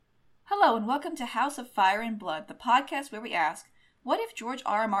Hello and welcome to House of Fire and Blood, the podcast where we ask, what if George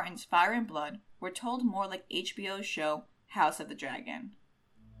R. R. Martin's Fire and Blood were told more like HBO's show House of the Dragon?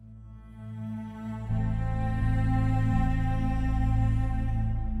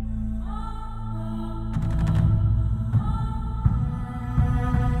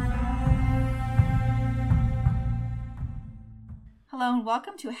 Hello and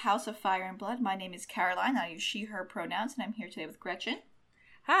welcome to House of Fire and Blood. My name is Caroline. I use she, her pronouns, and I'm here today with Gretchen.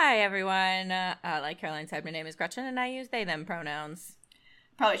 Hi, everyone. Like Caroline said, my name is Gretchen, and I use they, them pronouns.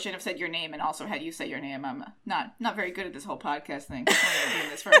 Probably should have said your name and also had you say your name. I'm not very good at this whole podcast thing.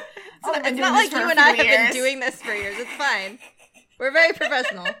 It's not like you and I have been doing this for years. It's fine. We're very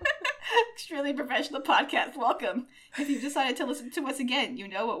professional. Extremely professional podcast. Welcome. If you've decided to listen to us again, you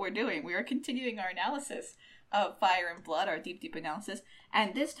know what we're doing. We are continuing our analysis of Fire and Blood, our deep analysis.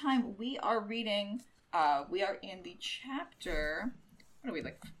 And this time we are reading, we are in the chapter... What are we,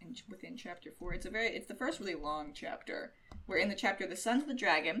 within chapter 4? It's the first really long chapter. We're in the chapter The Sons of the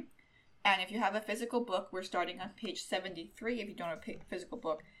Dragon, and if you have a physical book, we're starting on page 73. If you don't have a physical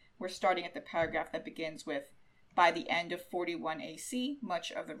book, we're starting at the paragraph that begins with, by the end of 41 AC,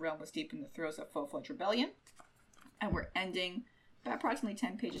 much of the realm was deep in the throes of full-fledged rebellion. And we're ending approximately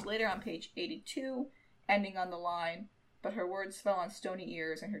 10 pages later on page 82, ending on the line, but her words fell on stony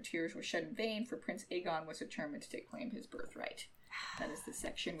ears, and her tears were shed in vain, for Prince Aegon was determined to claim his birthright. That is the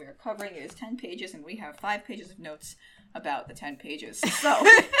section we are covering. It is 10 pages, and we have 5 pages of notes about the 10 pages. So,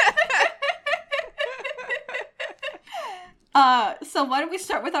 so why don't we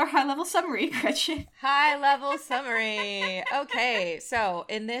start with our high-level summary, Gretchen? High-level summary. Okay, so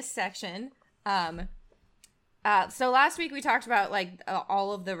in this section, so last week we talked about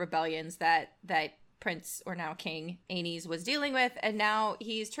all of the rebellions that Prince, or now King, Aenys was dealing with, and now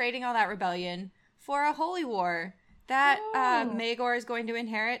he's trading all that rebellion for a holy war that Maegor is going to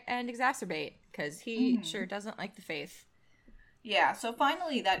inherit and exacerbate, because he sure doesn't like the faith. Yeah, so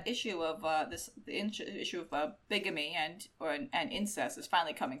finally that issue of issue of bigamy and incest is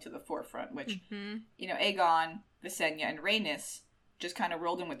finally coming to the forefront, which, Aegon, Visenya, and Rhaenys just kind of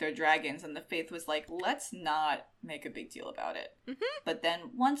rolled in with their dragons, and the faith was like, let's not make a big deal about it. Mm-hmm. But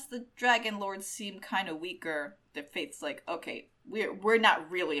then once the dragon lords seemed kind of weaker, the faith's like, okay, we're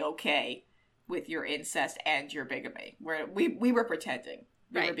not really okay with your incest and your bigamy. We were pretending.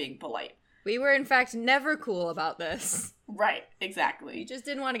 We were being polite. We were, in fact, never cool about this. Right, exactly. We just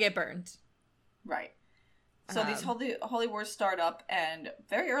didn't want to get burned. Right. So these holy wars start up, and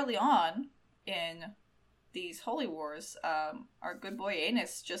very early on in these holy wars, our good boy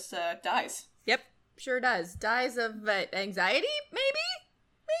Aenys just dies. Yep, sure does. Dies of anxiety,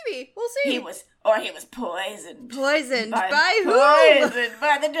 maybe? We'll see. He was poisoned. Poisoned by who? Poisoned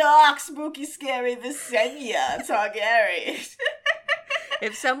by the dark, spooky, scary Visenya Targaryen.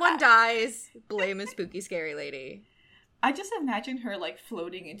 If someone dies, blame a spooky, scary lady. I just imagine her,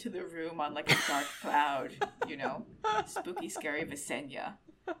 floating into the room on, a dark cloud, spooky, scary Visenya.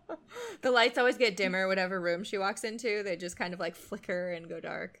 The lights always get dimmer whatever room she walks into. They just kind of, flicker and go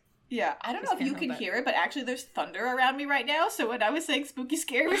dark. Yeah, I don't know if you can hear it, but actually there's thunder around me right now, so when I was saying spooky,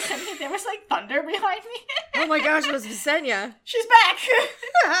 scary Visenya, there was, thunder behind me. Oh my gosh, it was Visenya. She's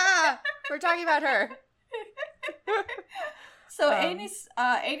back! We're talking about her. So Aenys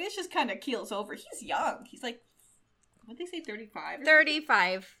just kind of keels over. He's young. He's what did they say, 35?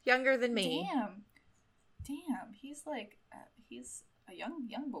 35. Younger than me. Damn. He's he's a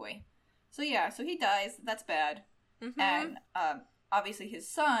young boy. So yeah, so he dies. That's bad. Mm-hmm. And obviously his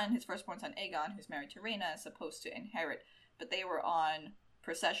son, his firstborn son Aegon, who's married to Rhaena, is supposed to inherit. But they were on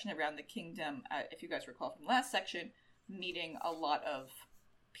procession around the kingdom, if you guys recall from last section, meeting a lot of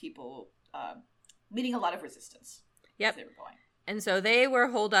people, meeting a lot of resistance. Yep. They were going. And so they were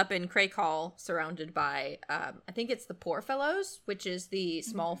holed up in Crake Hall, surrounded by, I think it's the Poor Fellows, which is the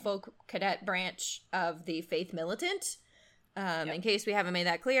small folk cadet branch of the Faith Militant. In case we haven't made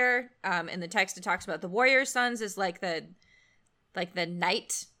that clear, in the text it talks about the Warrior Sons is the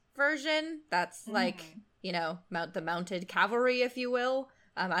knight version. That's the mounted cavalry, if you will.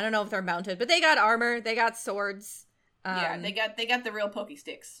 I don't know if they're mounted, but they got armor, they got swords. They got the real pokey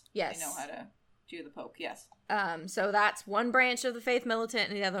sticks. Yes. They know how to do the poke, yes. So that's one branch of the Faith Militant,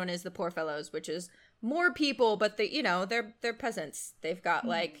 and the other one is the Poor Fellows, which is more people, but they're peasants. They've got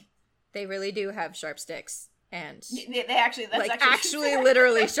they really do have sharp sticks, and they actually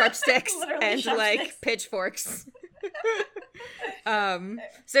literally sharp sticks and sticks. pitchforks.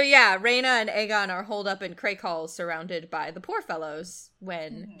 So yeah, Rhaena and Aegon are holed up in Crake Hall, surrounded by the Poor Fellows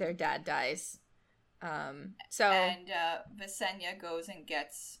when their dad dies. And Visenya goes and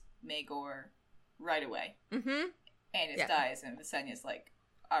gets Maegor right away. Mm-hmm. Aenys dies, and Visenya's like,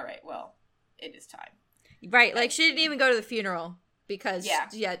 all right, well, it is time. Right, like she didn't even go to the funeral because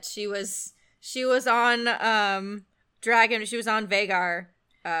she was on Dragon. She was on Vhagar.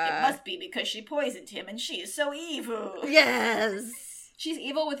 It must be because she poisoned him, and she is so evil. Yes, she's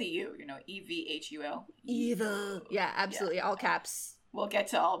evil with a U. EVHUL. Evil. Yeah, absolutely, all caps. We'll get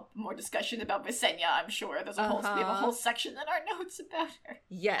to all more discussion about Visenya, I'm sure. There's a whole we have a whole section in our notes about her.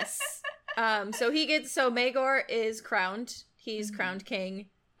 Yes. So Maegor is crowned. He's crowned king.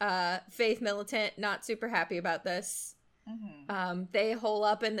 Faith Militant, not super happy about this. They hole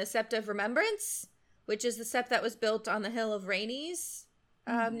up in the Sept of Remembrance, which is the sept that was built on the hill of Rhaenys,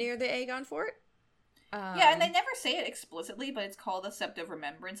 near the Aegon Fort. Yeah, and they never say it explicitly, but it's called the Sept of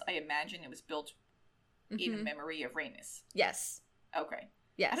Remembrance. I imagine it was built in memory of Rhaenys. Yes. Okay.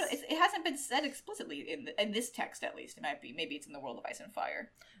 Yes. It hasn't been said explicitly in this text, at least. It might be. Maybe it's in the World of Ice and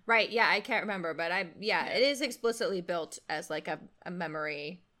Fire. Right. Yeah, I can't remember, but it is explicitly built as like a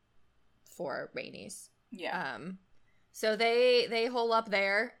memory for Rhaenys. Yeah. So they hole up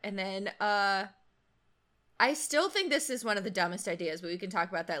there, and then I still think this is one of the dumbest ideas, but we can talk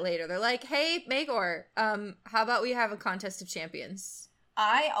about that later. They're like, "Hey, Maegor, how about we have a contest of champions?"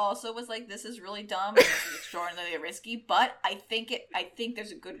 I also was like, "This is really dumb. This is extraordinarily risky," but I think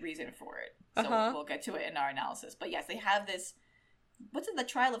there's a good reason for it. So we'll get to it in our analysis. But yes, they have this. What's it? The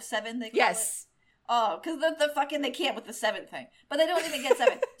Trial of Seven? They call it? Oh, because the fucking they can't with the 7 thing, but they don't even get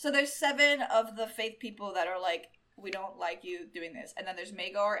 7. So there's 7 of the faith people that are like, we don't like you doing this, and then there's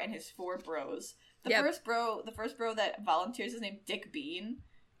Maegor and his 4 bros. The first bro that volunteers is named Dick Bean,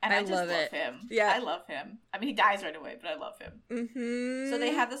 and I just love him. Yeah, I love him. I mean, he dies right away, but I love him. So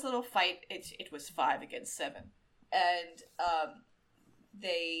they have this little fight. It was 5 against 7, and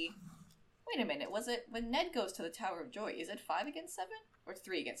they. Wait a minute, was it when Ned goes to the Tower of Joy? Is it 5 against 7 or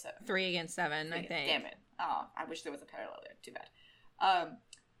 3 against 7? 3 against 7, I think. Damn it! Oh, I wish there was a parallel there. Too bad.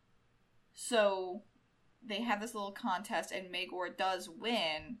 So they have this little contest, and Maegor does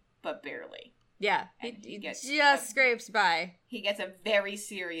win, but barely. Yeah, he just scrapes by. He gets a very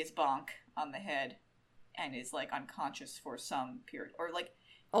serious bonk on the head, and is like unconscious for some period, or like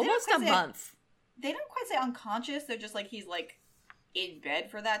almost a month. They don't quite say unconscious. They're just like he's like in bed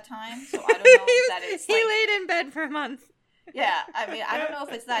for that time. So I don't know if that it's he laid in bed for a month. Yeah, I mean, I don't know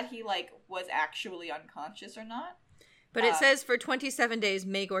if it's that he like was actually unconscious or not. But it says for 27 days,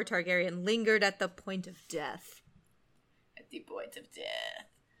 Maegor Targaryen lingered at the point of death. At the point of death.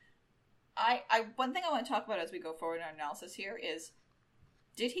 One thing I want to talk about as we go forward in our analysis here is,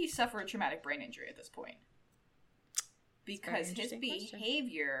 did he suffer a traumatic brain injury at this point? Because his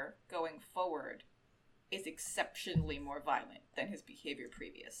behavior going forward is exceptionally more violent than his behavior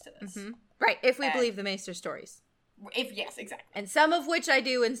previous to this. Right, if we believe the Maester stories. Yes, exactly. And some of which I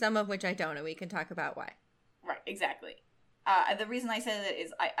do and some of which I don't, and we can talk about why. Right, exactly. The reason I say that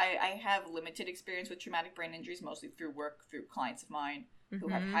is I have limited experience with traumatic brain injuries, mostly through work, through clients of mine who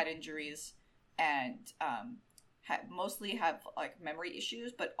have had injuries and mostly have like memory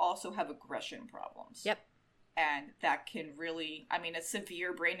issues, but also have aggression problems. Yep. And that can really, I mean, a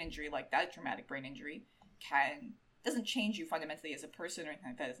severe brain injury like that, traumatic brain injury, doesn't change you fundamentally as a person or anything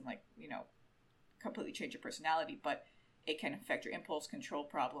like that. It doesn't like, completely change your personality, but it can affect your impulse control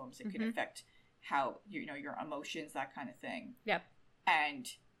problems. It can affect how, your emotions, that kind of thing. Yep. And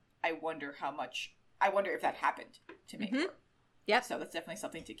I wonder if that happened to Maegor. Yep. So that's definitely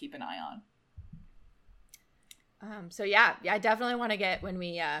something to keep an eye on. So yeah, I definitely want to get when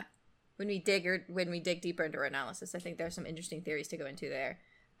we dig deeper into our analysis. I think there's some interesting theories to go into there.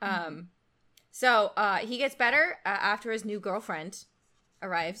 So he gets better after his new girlfriend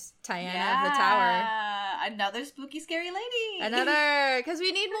arrives, Tyanna of the Tower. Another spooky, scary lady. Because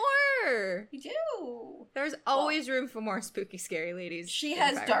we need more. We do. There's always room for more spooky, scary ladies. She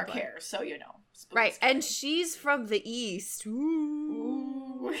has dark hair, so spooky, right, scary. And she's from the east.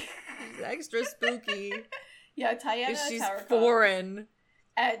 Ooh. She's extra spooky. Yeah, Tyanna. She's foreign.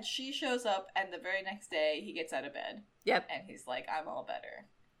 And she shows up, and the very next day, he gets out of bed. Yep. And he's like, I'm all better.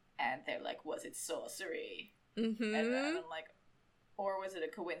 And they're like, was it sorcery? And I'm like, or was it a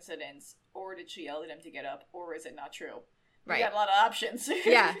coincidence? Or did she yell at him to get up? Or is it not true? Right. You got a lot of options.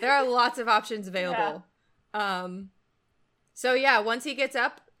 Yeah, there are lots of options available. Yeah. So yeah, once he gets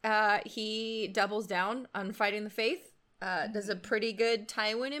up, he doubles down on fighting the faith. Does a pretty good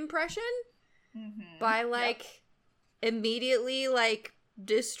Tywin impression by immediately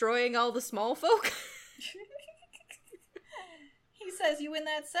destroying all the small folk. He says, you win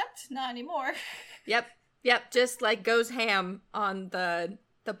that sept? Not anymore. Yep. Just goes ham on the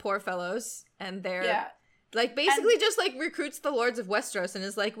poor fellows, and they're basically just recruits the lords of Westeros and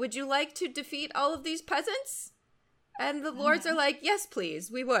is like, would you like to defeat all of these peasants? And the lords are like, yes,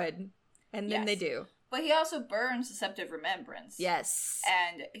 please, we would. And then they Yes. do. But he also burns Deceptive Remembrance. Yes.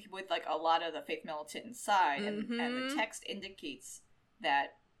 And with, like, a lot of the Faith Militant inside. And the text indicates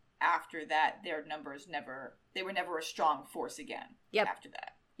that after that, their numbers they were never a strong force again. Yep. After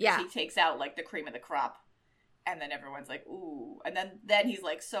that. Yeah. He takes out, like, the cream of the crop. And then everyone's like, ooh. And then he's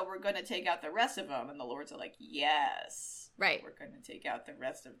like, so we're going to take out the rest of them. And the lords are like, yes. Right. We're going to take out the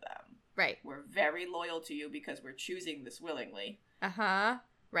rest of them. Right. We're very loyal to you because we're choosing this willingly. Uh-huh.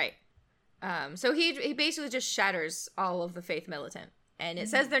 Right. So he basically just shatters all of the Faith Militant. And it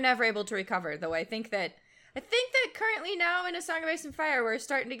says they're never able to recover, though I think that currently now in A Song of Ice and Fire, we're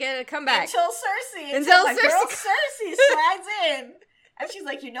starting to get a comeback. Until Cersei. Until my Cersei. girl Cersei slides in. And she's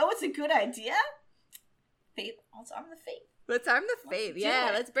like, you know what's a good idea? Faith. Let's arm the Faith. Let's arm the Faith.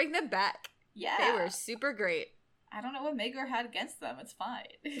 Yeah, let's bring them back. Yeah. They were super great. I don't know what Maegor had against them. It's fine.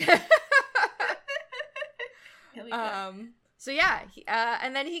 So yeah,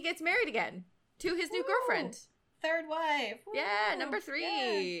 and then he gets married again to his new girlfriend. Third wife. Woo. Yeah, number 3.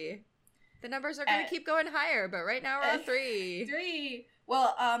 Yeah. The numbers are going to keep going higher, but right now we're on 3. 3.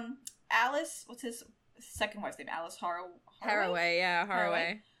 Well, Alice, what's his second wife's name? Alice Haraway, yeah,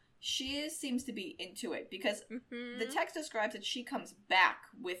 Haraway. She seems to be into it because the text describes that she comes back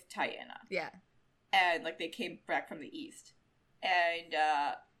with Tyenna. Yeah. And, like, they came back from the east. And,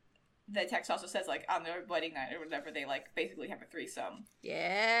 the text also says, like, on their wedding night or whatever, they, like, basically have a threesome.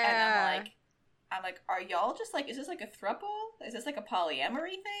 Yeah. And I'm like, are y'all just, like, is this, like, a throuple? Is this, like, a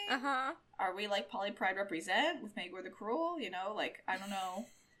polyamory thing? Uh-huh. Are we, like, Poly Pride represent with Maegor the Cruel? You know, like, I don't know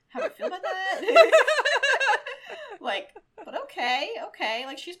how I feel about that. Like, but okay.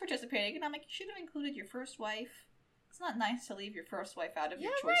 Like, she's participating, and I'm like, you should have included your first wife. It's not nice to leave your first wife out of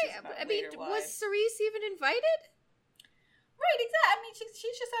your choices. Right. About I mean, wives. was Cerise even invited? Right, exactly. I mean,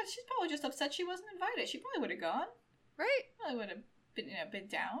 she's probably just upset she wasn't invited. She probably would have gone. Right. Probably would have been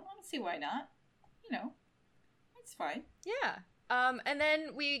down. I don't see why not. You know, it's fine. Yeah. And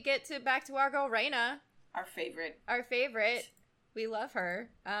then we get back to our girl Rhaena. Our favorite. We love her.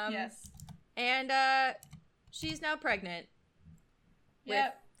 Yes. And she's now pregnant.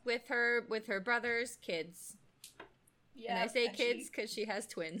 Yep. With her brother's kids. Yeah. And I say kids because she has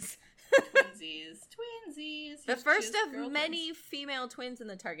twins. Twinsies. The first of many female twins in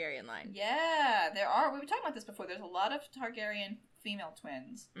the Targaryen line. Yeah, there are. We were talking about this before. There's a lot of Targaryen female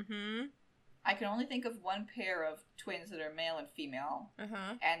twins. Mm-hmm. I can only think of one pair of twins that are male and female.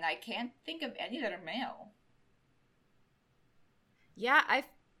 Uh-huh. And I can't think of any that are male. Yeah,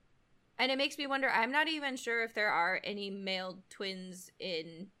 and it makes me wonder, I'm not even sure if there are any male twins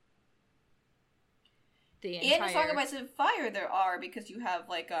in the entire... In Song of Ice and Fire there are, because you have,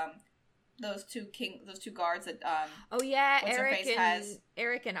 like, those two guards that, oh yeah,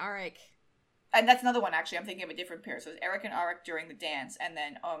 Eric and Arik. And that's another one, actually. I'm thinking of a different pair. So it's Eric and Arik during the dance, and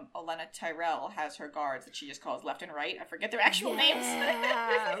then Olenna Tyrell has her guards that she just calls left and right. I forget their actual names.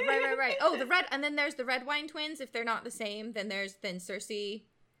 Right. Oh, the red, and then there's the Redwine twins. If they're not the same, then there's Cersei.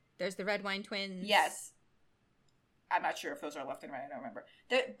 There's the Redwine twins. Yes. I'm not sure if those are left and right. I don't remember.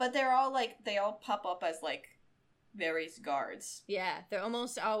 But they're all, like, they all pop up as, like, various guards. Yeah, they're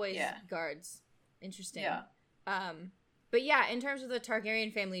almost always guards. Interesting. Yeah. But yeah, in terms of the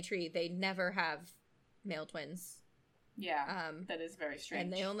Targaryen family tree, they never have male twins. Yeah, that is very strange.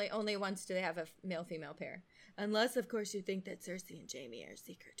 And they only once do they have a male-female pair. Unless, of course, you think that Cersei and Jaime are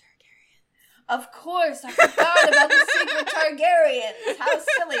secret Targaryens. Of course, I forgot about the secret Targaryens. How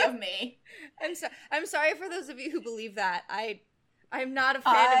silly of me. I'm sorry for those of you who believe that. I'm not a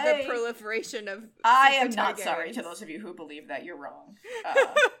fan of the proliferation of I am not sorry to those of you who believe that. You're wrong.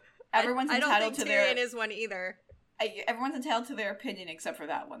 Everyone's entitled I don't think to Tyrion is one either. Everyone's entitled to their opinion except for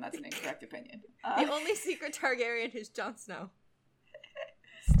that one. That's an incorrect opinion. The only secret Targaryen is Jon Snow.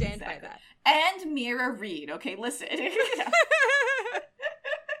 Stand by that. And Mira Reed. Okay, listen. Oh,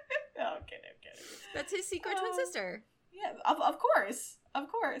 I'm kidding. That's his secret twin sister. Yeah, of course.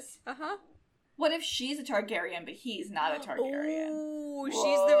 Uh-huh. What if she's a Targaryen, but he's not a Targaryen? Oh,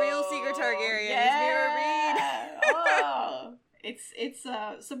 she's the real secret Targaryen. Yeah. It's Mira Reed. Oh.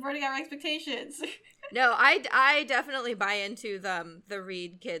 It's subverting our expectations. No, I definitely buy into the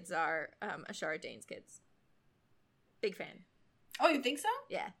Reed kids are Ashara Dane's kids. Big fan. Oh, you think so?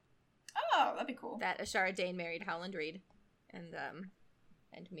 Yeah. Oh, that'd be cool. That Ashara Dane married Howland Reed, and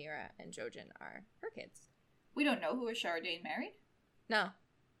Mira and Jojen are her kids. We don't know who Ashara Dane married? No.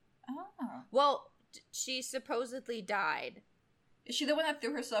 Oh. Well, she supposedly died. Is she the one that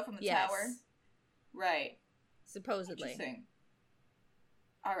threw herself from the tower? Right. Supposedly. Interesting.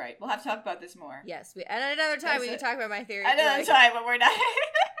 All right, we'll have to talk about this more. Yes, and another time we can talk about my theory. Another time when we're not.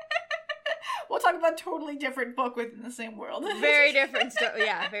 We'll talk about a totally different book within the same world. Very different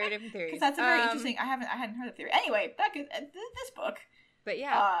yeah, very different theories. That's a very interesting. I hadn't heard the theory. Anyway, back in this book. But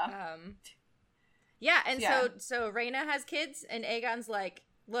yeah, yeah, and so Rhaena has kids, and Aegon's like,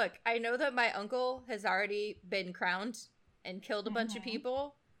 look, I know that my uncle has already been crowned and killed a bunch of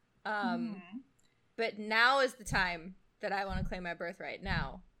people, but now is the time that I want to claim my birthright.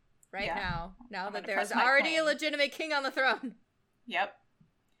 Now that there's already a legitimate king on the throne. Yep.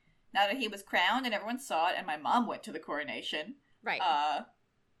 Now that he was crowned and everyone saw it, and my mom went to the coronation. Right. I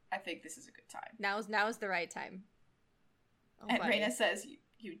think this is a good time. Now is the right time. Oh, and Rhaena says,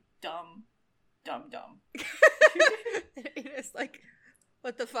 "You dumb." It's like,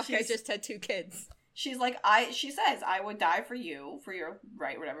 what the fuck? I just had 2 kids. She's like, she says, I would die for you, for your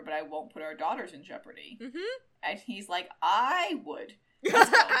right, whatever, but I won't put our daughters in jeopardy. And he's like, I would.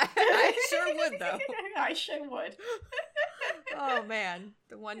 I sure would, though. I sure would. Oh, man.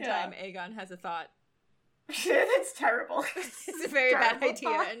 The one time Aegon has a thought. It's terrible. It's a very bad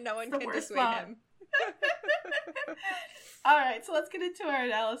idea, and no one can dissuade him. All right, so let's get into our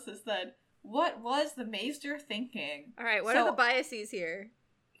analysis then. What was the Maester thinking? All right, what are the biases here?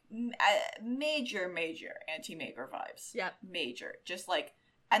 Major anti-Maegor vibes. Yep. Major. Just like,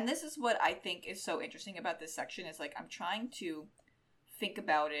 and this is what I think is so interesting about this section is like, I'm trying to think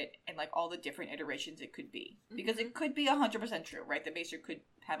about it and like all the different iterations it could be. Because it could be 100% true, right? The Maester could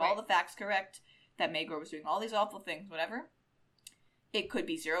have all the facts correct, that Maegor was doing all these awful things, whatever. It could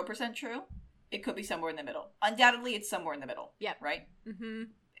be 0% true. It could be somewhere in the middle. Undoubtedly, it's somewhere in the middle. Yep. Right? Mm-hmm.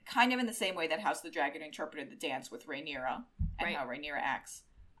 Kind of in the same way that House of the Dragon interpreted the dance with Rhaenyra and how Rhaenyra acts.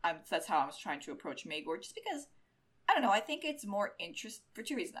 So that's how I was trying to approach Maegor, just because, I don't know, I think it's more for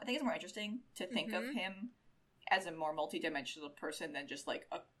 2 reasons. I think it's more interesting to think of him as a more multidimensional person than just like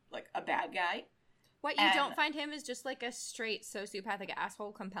a bad guy. What, you don't find him as just like a straight sociopathic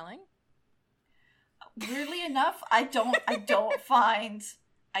asshole compelling? Weirdly enough, I don't find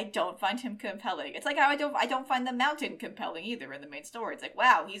him compelling. It's like how I don't find the Mountain compelling either in the main story. It's like,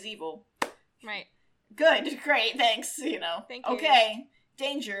 wow, he's evil. Right. Good, great, thanks, Thank you. Okay,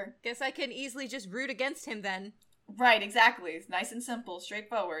 danger. Guess I can easily just root against him then. Right, exactly. It's nice and simple,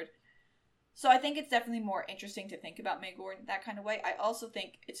 straightforward. So I think it's definitely more interesting to think about Maegor in that kind of way. I also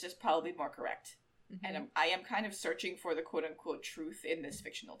think it's just probably more correct. And I am kind of searching for the quote-unquote truth in this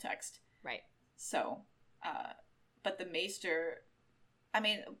fictional text. Right. So, but the Maester... I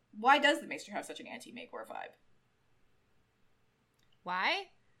mean, why does the Maester have such an anti-Maegor vibe? Why?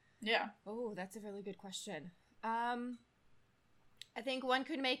 Yeah. Oh, that's a really good question. I think one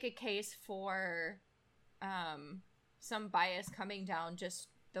could make a case for some bias coming down just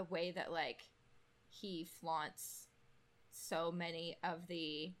the way that, like, he flaunts so many of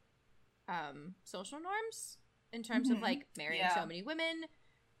the social norms in terms of, like, marrying so many women.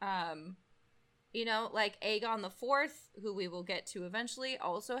 Like Aegon the Fourth, who we will get to eventually,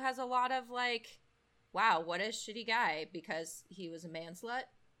 also has a lot of like, wow, what a shitty guy because he was a man slut.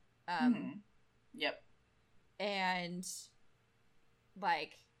 Yep. And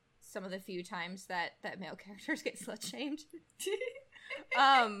like some of the few times that male characters get slut shamed,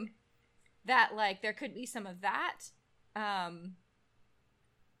 that like there could be some of that. I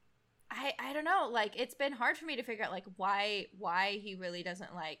don't know. Like it's been hard for me to figure out like why he really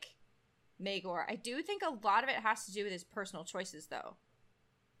doesn't like Maegor. I do think a lot of it has to do with his personal choices, though,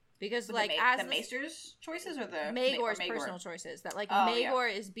 because but like as the Maester's choices or the Maegor's personal choices, that like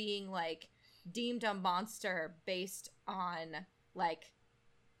Maegor is being like deemed a monster based on like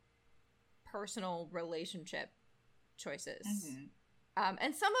personal relationship choices,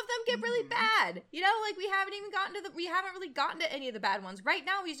 and some of them get really bad. Like we haven't really gotten to any of the bad ones. Right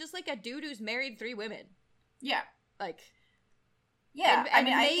now, he's just like a dude who's married 3 women. Yeah, like. Yeah,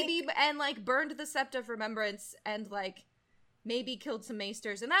 and like burned the Sept of Remembrance and like maybe killed some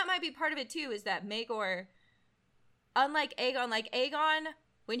Maesters, and that might be part of it too. Is that Maegor, unlike Aegon,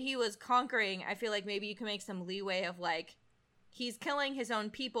 when he was conquering, I feel like maybe you can make some leeway of like he's killing his own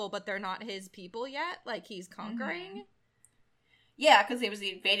people, but they're not his people yet. Like he's conquering. Yeah, because it was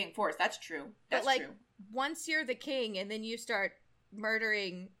the invading force. That's true. That's but like true. Once you're the king, and then you start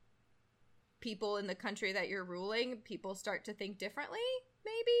murdering people in the country that you're ruling, people start to think differently.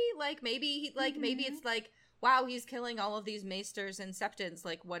 Maybe it's like, wow, he's killing all of these maesters and septons.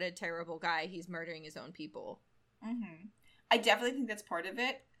 Like, what a terrible guy. He's murdering his own people. I definitely think that's part of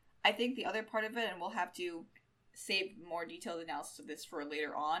it. I think the other part of it, and we'll have to save more detailed analysis of this for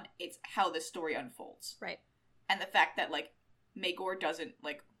later on, it's how the story unfolds. Right. And the fact that, like, Maegor doesn't,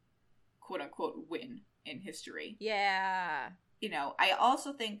 like, quote-unquote win in history. Yeah. I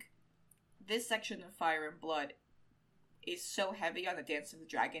also think this section of Fire and Blood is so heavy on the Dance of the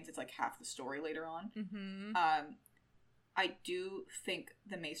Dragons, it's like half the story later on. Mm-hmm. I do think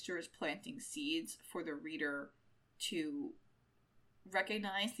the Maester is planting seeds for the reader to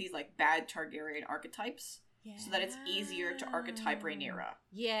recognize these like bad Targaryen archetypes, so that it's easier to archetype Rhaenyra.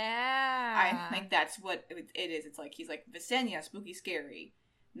 Yeah. I think that's what it is. It's like he's like Visenya, spooky, scary.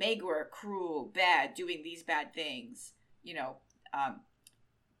 Maegor, cruel, bad, doing these bad things. You know,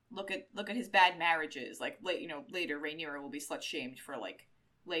 look at his bad marriages. Like later Rhaenyra will be slut shamed for like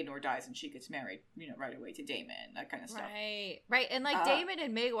Laenor dies and she gets married, right away to Daemon, that kind of stuff. Right, and like Daemon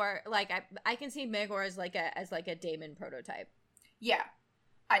and Maegor, like I can see Maegor as like a Daemon prototype. Yeah,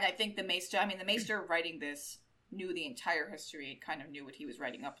 and I think the Maester writing this knew the entire history and kind of knew what he was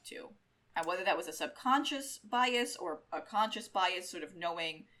writing up to, and whether that was a subconscious bias or a conscious bias, sort of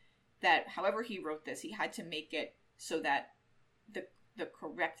knowing that however he wrote this, he had to make it so that the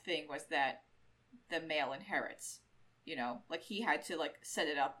correct thing was that the male inherits. Like he had to like set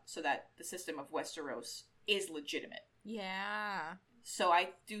it up so that the system of Westeros is legitimate. Yeah. So I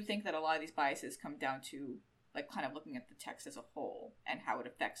do think that a lot of these biases come down to like kind of looking at the text as a whole and how it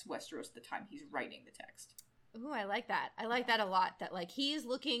affects Westeros at the time he's writing the text. Ooh, I like that. I like that a lot. That like he's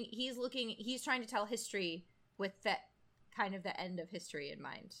trying to tell history with that kind of the end of history in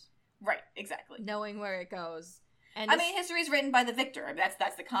mind. Right, exactly. Knowing where it goes. And history is written by the victor. I mean,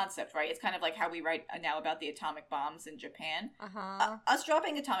 that's the concept, right? It's kind of like how we write now about the atomic bombs in Japan. Uh-huh. Us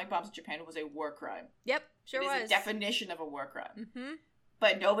dropping atomic bombs in Japan was a war crime. Yep, sure was. It is a definition of a war crime. Mm-hmm.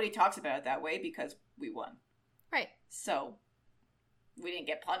 But nobody talks about it that way because we won. Right. So, we didn't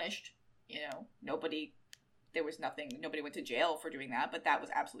get punished. Nobody went to jail for doing that, but that was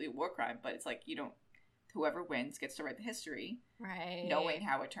absolutely a war crime. But it's like, whoever wins gets to write the history. Right. Knowing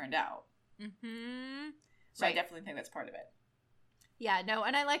how it turned out. Mm-hmm. So right. I definitely think that's part of it. Yeah, no,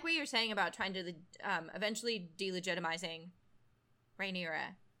 and I like what you're saying about trying to eventually delegitimizing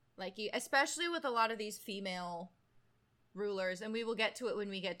Rhaenyra. Like, especially with a lot of these female rulers, and we will get to it when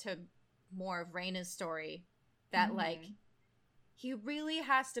we get to more of Rhaena's story, that, like, he really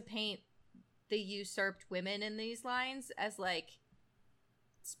has to paint the usurped women in these lines as, like,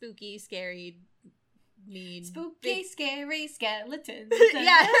 spooky, scary, mean... Spooky, scary skeletons.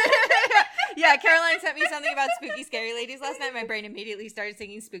 Yeah. Yeah, Caroline sent me something about spooky, scary ladies last night. My brain immediately started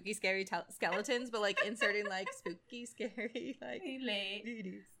singing spooky, scary skeletons, but, like, inserting, like, spooky, scary, like,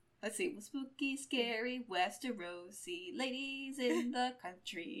 ladies. Let's see. Spooky, scary, Westerosi ladies in the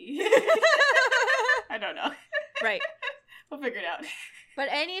country. I don't know. Right. We'll figure it out. But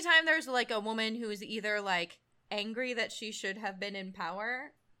anytime there's, like, a woman who's either, like, angry that she should have been in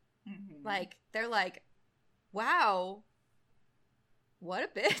power, like, they're like, wow, what a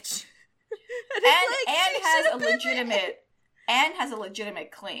bitch. And has a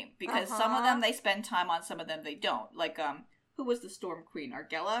legitimate claim, because some of them they spend time on, some of them they don't. Like, who was the Storm Queen?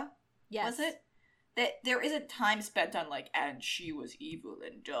 Argella? Yes. Was it? That there isn't time spent on, like, and she was evil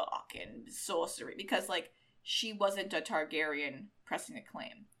and dark and sorcery, because, like, she wasn't a Targaryen pressing a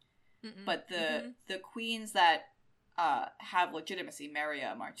claim. Mm-mm. But the queens that have legitimacy,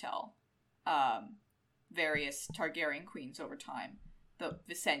 Maria Martell, various Targaryen queens over time, the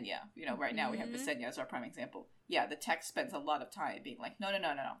Visenya, right now we have Visenya as our prime example. Yeah, the text spends a lot of time being like, no,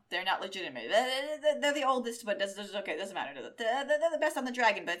 they're not legitimate. They're the oldest, but okay, it doesn't matter. They're the best on the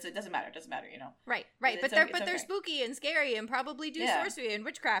dragon, but it doesn't matter, Right, but they're spooky and scary and probably do sorcery and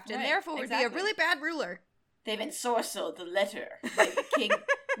witchcraft, and therefore would be a really bad ruler. They've ensorcelled the letter,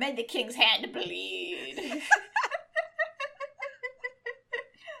 made the king's hand bleed.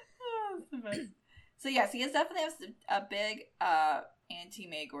 So yes, he definitely has a big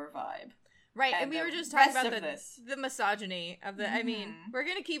anti-Maegor vibe. Right, and we were just talking about the misogyny of the... I mean,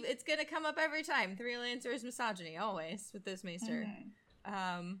 it's gonna come up every time. The real answer is misogyny, always, with this Maester.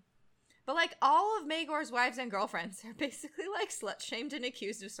 But, like, all of Maegor's wives and girlfriends are basically, like, slut-shamed and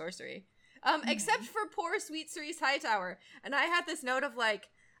accused of sorcery. Except for poor sweet Cerise Hightower. And I had this note of, like...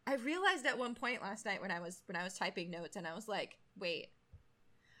 I realized at one point last night when I was typing notes, and I was like, wait...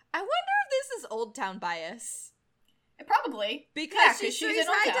 I wonder if this is Old Town bias. Probably. Because she's Cerise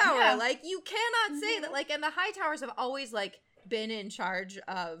Hightower. Yeah. Like, you cannot say that, like, and the Hightowers have always, like, been in charge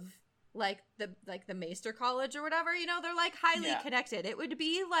of, like, the Maester College or whatever, they're, like, highly connected. It would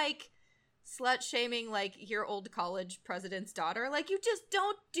be, like, slut-shaming, like, your old college president's daughter. Like, you just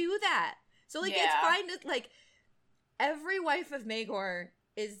don't do that. So, like, it's fine to, like, every wife of Maegor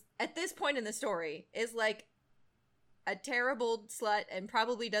is, at this point in the story, is, like, a terrible slut and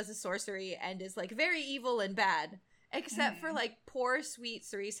probably does a sorcery and is, like, very evil and bad. Except for, like, poor, sweet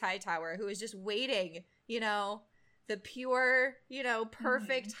Cerise Hightower, who is just waiting, the pure,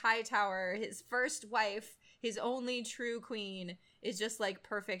 perfect Hightower, his first wife, his only true queen is just like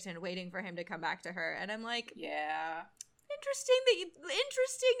perfect and waiting for him to come back to her. And I'm like, yeah. Interesting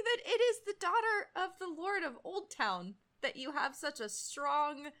that it is the daughter of the Lord of Oldtown that you have such a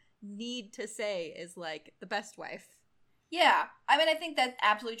strong need to say is like the best wife. Yeah, I mean, I think that's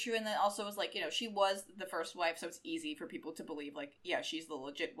absolutely true, and then also was like, she was the first wife, so it's easy for people to believe, like, yeah, she's the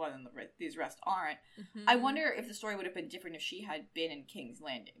legit one, and these rest aren't. Mm-hmm. I wonder if the story would have been different if she had been in King's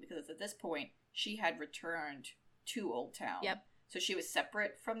Landing, because at this point, she had returned to Oldtown. Yep. So she was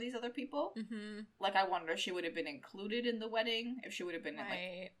separate from these other people. Mm-hmm. Like, I wonder if she would have been included in the wedding, if she would have been,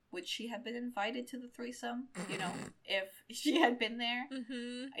 like, would she have been invited to the threesome? If she had been there?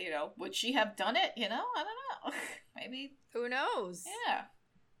 Mm-hmm. Would she have done it? I don't know. Maybe. Who knows? Yeah.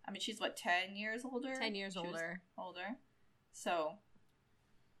 I mean, she's, 10 years older? 10 years older. So,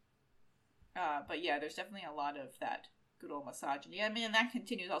 but yeah, there's definitely a lot of that good old misogyny. I mean, and that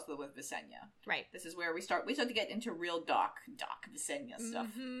continues also with Visenya. Right. This is where we start to get into real Doc Visenya stuff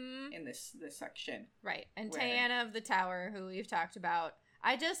in this section. Right. And Tyanna of the Tower, who we've talked about.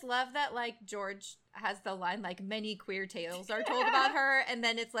 I just love that, George has the line, many queer tales are told about her, and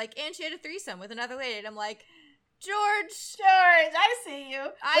then it's and she had a threesome with another lady, and I'm like, George, I see you.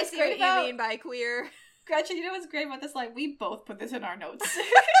 I see what you mean by queer. Gretchen, you know what's great about this line? We both put this in our notes.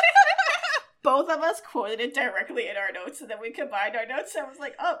 Both of us quoted it directly in our notes, and then we combined our notes, and I was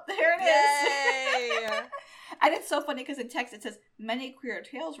like, oh, there it is. Yay. And it's so funny, because in text it says, many queer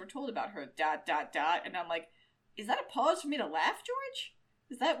tales were told about her, ... And I'm like, is that a pause for me to laugh, George?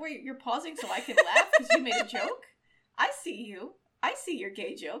 Is that where you're pausing so I can laugh because you made a joke? I see you. I see your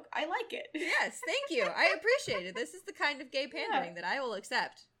gay joke. I like it. Yes, thank you. I appreciate it. This is the kind of gay pandering that I will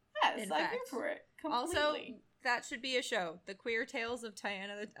accept. Yes, I'm here for it. Completely. Also, that should be a show. The Queer Tales of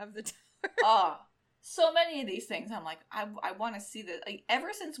Tyanna of the Tower. Oh, so many of these things. I'm like, I want to see this. Ever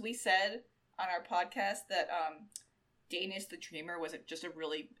since we said on our podcast that Danis the Dreamer was just a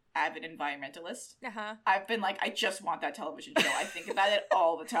really avid environmentalist, I've been like, I just want that television show. I think about it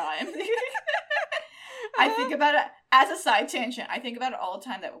all the time. I think about it as a side tangent. I think about it all the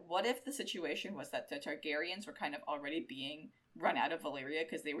time that what if the situation was that the Targaryens were kind of already being run out of Valyria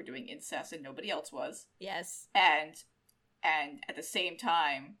because they were doing incest and nobody else was. Yes. And at the same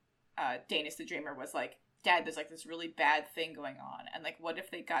time, Danis the Dreamer was like, Dad, there's this really bad thing going on. And what if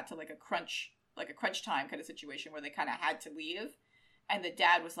they got to a crunch time kind of situation where they kind of had to leave? And the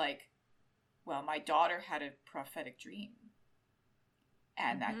dad was like, well, my daughter had a prophetic dream.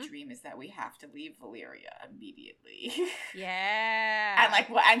 And that dream is that we have to leave Valyria immediately. Yeah.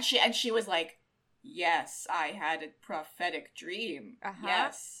 And she was like, yes, I had a prophetic dream.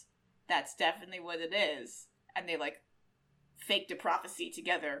 Yes, that's definitely what it is. And they faked a prophecy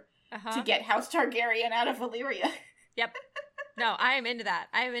together to get House Targaryen out of Valyria. Yep. No, I am into that.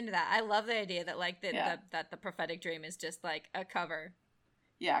 I love the idea that that the prophetic dream is just a cover.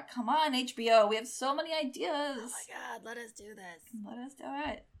 Yeah, come on, HBO. We have so many ideas. Oh my god, let us do this. Let us do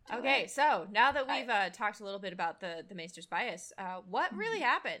it. Okay, so now that we've talked a little bit about the Maester's bias, what really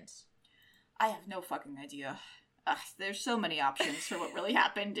happened? I have no fucking idea. There's so many options for what really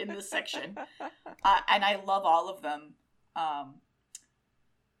happened in this section. And I love all of them. I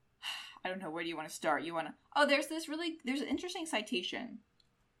don't know, where do you want to start? Oh, there's an interesting citation.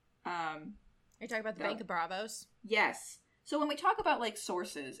 Are you talking about the Bank of Bravos? Yes. So when we talk about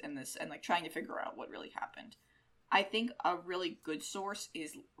sources in this and trying to figure out what really happened, I think a really good source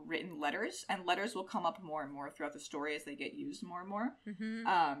is written letters, and letters will come up more and more throughout the story as they get used more and more.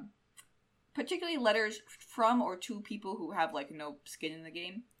 Mm-hmm. Particularly letters from or to people who have no skin in the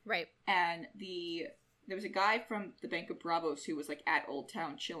game. Right. And there was a guy from the Bank of Bravos who was at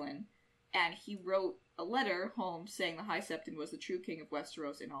Oldtown chillin', and he wrote a letter home saying the High Septon was the true king of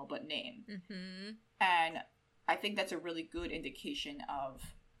Westeros in all but name. Mm-hmm. And I think that's a really good indication of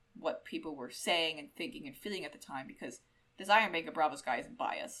what people were saying and thinking and feeling at the time, because this Iron Bank of Bravos guy isn't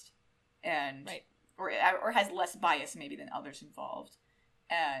biased, and or has less bias maybe than others involved,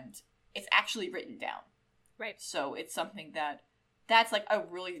 and it's actually written down. Right. So it's something that's a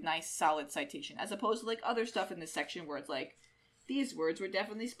really nice solid citation, as opposed to other stuff in this section where it's these words were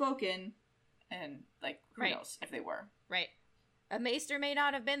definitely spoken, and who knows if they were. Right. A Maester may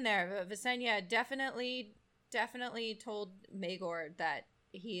not have been there, but Visenya definitely told Maegor that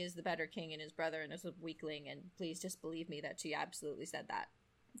he is the better king and his brother and is a weakling, and please just believe me that she absolutely said that.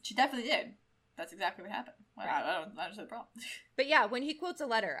 She definitely did. That's exactly what happened. Well, right. I don't understand the problem. But yeah, when he quotes a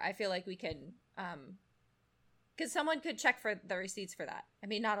letter, I feel like we can, because someone could check for the receipts for that. I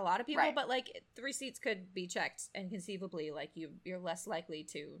mean, not a lot of people, but the receipts could be checked, and conceivably, you're less likely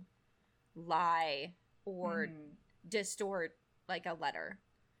to lie or distort a letter.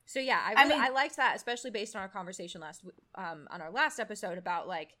 So yeah, I liked that, especially based on our conversation on our last episode about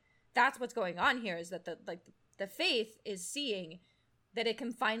like that's what's going on here is that the faith is seeing that it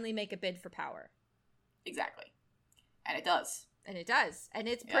can finally make a bid for power. Exactly. And it does. And it does. And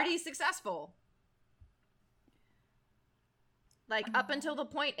it's pretty successful. Like up until the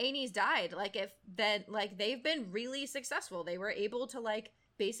point Aenys died, they've been really successful. They were able to like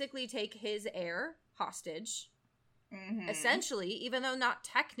basically take his heir hostage. Mm-hmm. Essentially, even though not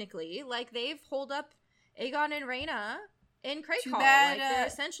technically, like they've holed up Aegon and Rhaena in Crakehall. Like they're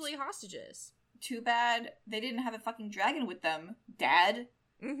essentially hostages. Too bad they didn't have a fucking dragon with them, Dad.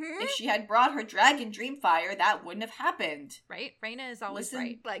 Mm-hmm. If she had brought her dragon Dreamfire, that wouldn't have happened. Right? Rhaena is always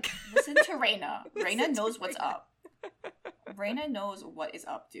right. Like, listen to Rhaena. Rhaena knows what's up. Rhaena knows what is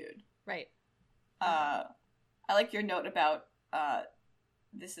up, dude. Right. I like your note about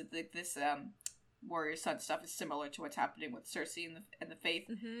this warrior son stuff is similar to what's happening with Cersei and the faith.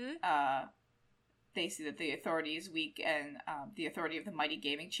 Mm-hmm. They see that the authority is weak, and the authority of the mighty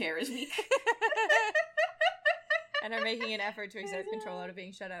gaming chair is weak. And are making an effort to exert control out of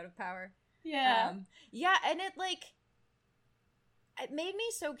being shut out of power. Yeah. Yeah, and it made me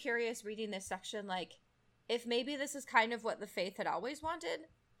so curious reading this section, like, if maybe this is kind of what the faith had always wanted,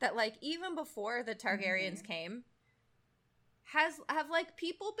 that, like, even before the Targaryens came, have like,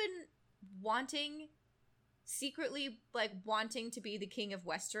 people been secretly, like, wanting to be the king of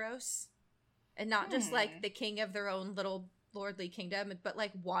Westeros? And not just, like, the king of their own little lordly kingdom, but,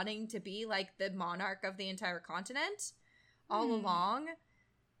 like, wanting to be, like, the monarch of the entire continent all along.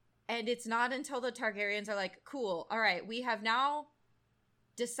 And it's not until the Targaryens are like, cool, all right, we have now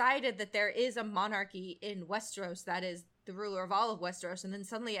decided that there is a monarchy in Westeros that is the ruler of all of Westeros, and then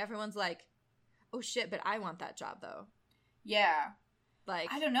suddenly everyone's like, oh shit, but I want that job, though. Yeah. Like,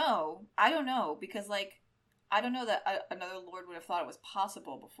 I don't know, because, like, I don't know that another lord would have thought it was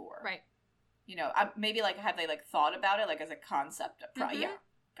possible before. Right. You know, maybe, like, have they, like, thought about it, like, as a concept? Yeah.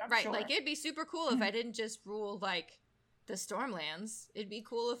 Right, sure. like, it'd be super cool if I didn't just rule, like, the Stormlands. It'd be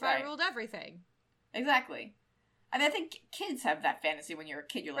cool if I ruled everything. Exactly. I mean, I think kids have that fantasy when you're a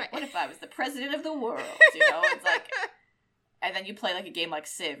kid. You're like, what if I was the president of the world? You know, it's like... And then you play, like, a game like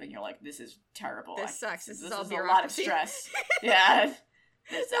Civ, and you're like, this is terrible. This sucks. This is a all lot of stress. Yeah.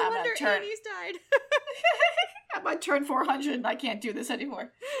 No wonder Aenys died. I'm on turn 400, and I can't do this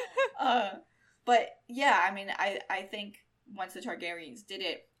anymore. But, yeah, I mean, I think once the Targaryens did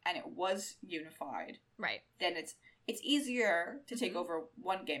it, and it was unified, right, then it's easier to take over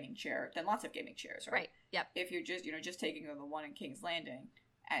one gaming chair than lots of gaming chairs, right? Right, yep. If you're just taking over the one in King's Landing,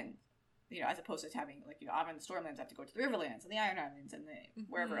 and, you know, as opposed to having, like, you know, Avon and the Stormlands have to go to the Riverlands, and the Iron Islands, and the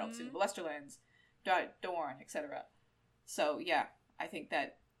wherever else, in the Westerlands, Dorne, etc. So, yeah, I think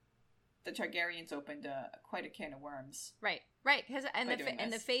that the Targaryens opened quite a can of worms. Right, because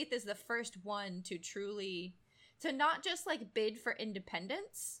the faith is the first one to truly, to not just, like, bid for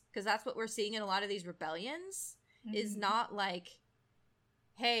independence, because that's what we're seeing in a lot of these rebellions, is not like,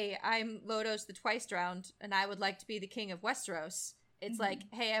 hey, I'm Lodos the Twice-Drowned, and I would like to be the king of Westeros. It's like,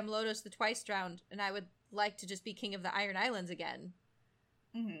 hey, I'm Lodos the Twice-Drowned, and I would like to just be king of the Iron Islands again.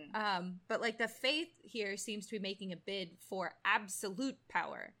 But, like, the faith here seems to be making a bid for absolute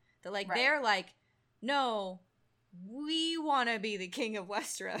power. That, like, they're like, no, we want to be the king of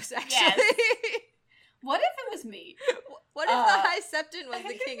Westeros, actually. Yes. What if it was me? What if the High Septon was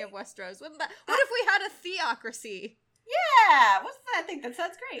the king of Westeros? What if we had a theocracy? Yeah! I think that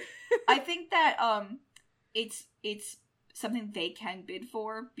sounds great. I think that it's something they can bid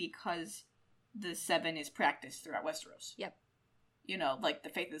for because the Seven is practiced throughout Westeros. Yep. You know, like, the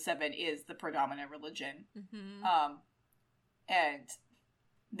faith of the Seven is the predominant religion. And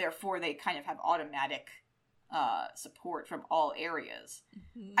therefore they kind of have automatic support from all areas.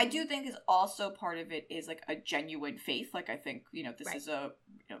 I do think is also part of it is, like, a genuine faith. Like, I think, you know, this is a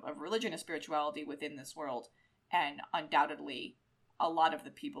religion, a spirituality within this world, and undoubtedly a lot of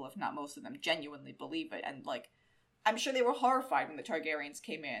the people, if not most of them, genuinely believe it. And, like, I'm sure they were horrified when the Targaryens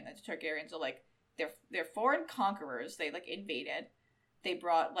came in. And the Targaryens are like, they're foreign conquerors. They, like, invaded. They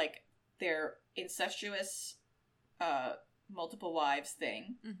brought, like, their incestuous multiple wives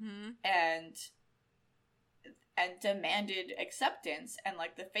thing, and demanded acceptance, and,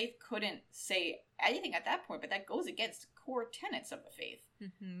 like, the faith couldn't say anything at that point, but that goes against core tenets of the faith.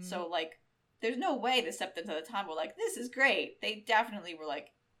 So, like, there's no way the Septons at the time were like, this is great. They definitely were,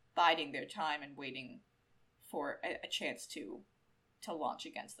 like, biding their time and waiting for a chance to launch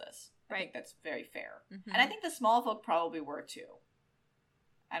against this. I think that's very fair. And I think the small folk probably were too.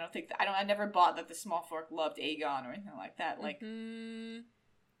 I never bought that the small folk loved Aegon or anything like that. Like,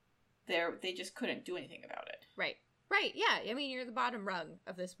 they just couldn't do anything about it. Right. Right, yeah. I mean, you're the bottom rung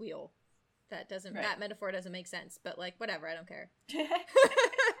of this wheel. That metaphor doesn't make sense, but, like, whatever, I don't care.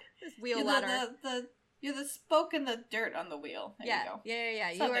 This wheel ladder. You're the spoke in the dirt on the wheel. There you go.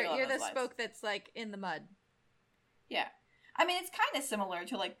 Yeah. You're the spoke that's, like, in the mud. Yeah. I mean, it's kind of similar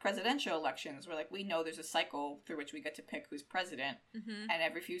to, like, presidential elections, where, like, we know there's a cycle through which we get to pick who's president, and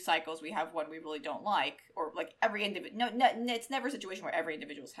every few cycles we have one we really don't like, or, like, every individual... No, it's never a situation where every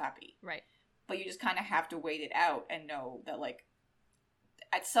individual's happy. Right. But you just kind of have to wait it out and know that, like,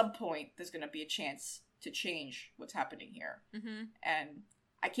 at some point there's going to be a chance to change what's happening here. And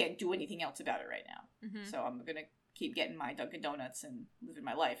I can't do anything else about it right now. So I'm going to keep getting my Dunkin' Donuts and living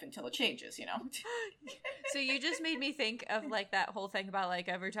my life until it changes, you know? So you just made me think of, like, that whole thing about, like,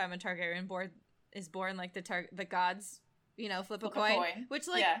 every time a Targaryen is born, like, the gods, you know, flip a coin. Which,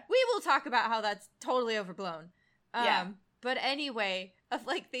 like, we will talk about how that's totally overblown. But anyway, of,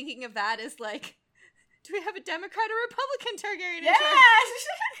 like, thinking of that is, like, do we have a Democrat or Republican Targaryen? Yes!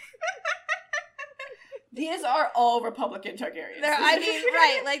 These are all Republican Targaryens. I mean,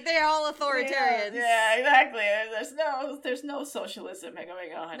 right, like, they're all authoritarians. Yeah, exactly. There's no socialism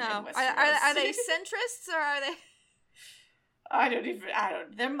going on in Westeros. Are they centrists, or are they...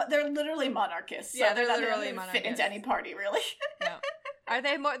 They're literally monarchists. Yeah, so they're literally monarchists. Fit into any party, really. No. Are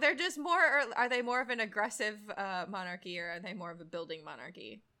they more, they're just more, or are they more of an aggressive monarchy, or are they more of a building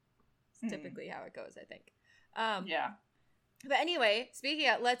monarchy? It's typically how it goes, I think. Yeah. But anyway, speaking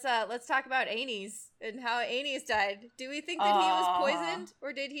of, let's talk about Aenys and how Aenys died. Do we think that he was poisoned,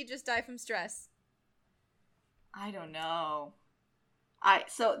 or did he just die from stress? I don't know.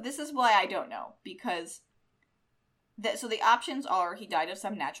 So this is why I don't know, because so the options are he died of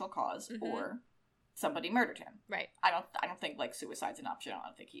some natural cause, or somebody murdered him. Right. I don't think, like, suicide's an option. I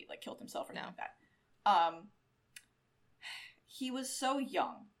don't think he, like, killed himself or anything like that. He was so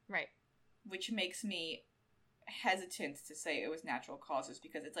young. Right. Which makes me hesitant to say it was natural causes,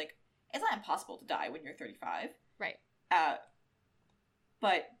 because it's like, it's not impossible to die when you're 35. Right.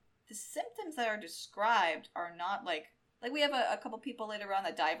 But the symptoms that are described are not like we have a couple people later on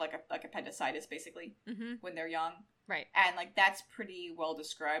that die of like appendicitis, basically, when they're young. Right. And, like, that's pretty well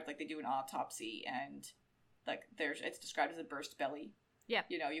described. Like, they do an autopsy, and, like, it's described as a burst belly. Yeah.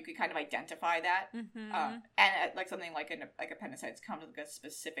 You know, you could kind of identify that. And, like, something like appendicitis comes with, like, a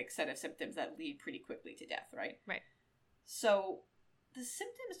specific set of symptoms that lead pretty quickly to death, right? Right. So, the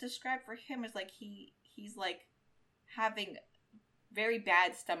symptoms described for him is, like, he's, like, having very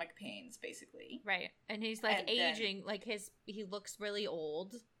bad stomach pains, basically. Right. And he's, like, aging. Like, he looks really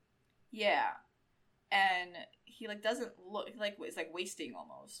old. Yeah. And he, like, doesn't look, like, is, like, wasting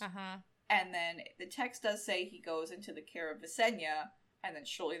almost. And then the text does say he goes into the care of Visenya, and then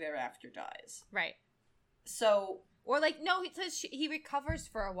shortly thereafter dies. Right. So... Or, like, no, it says he recovers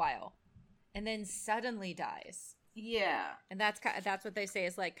for a while, and then suddenly dies. Yeah. And that's what they say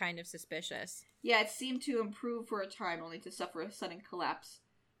is, like, kind of suspicious. Yeah, it seemed to improve for a time, only to suffer a sudden collapse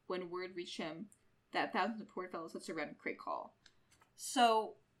when word reached him that thousands of poor fellows had surrounded Crakehall.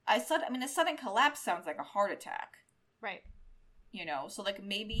 So... a sudden collapse sounds like a heart attack. Right. You know, so, like,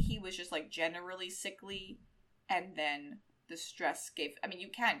 maybe he was just, like, generally sickly, and then the stress gave... I mean, you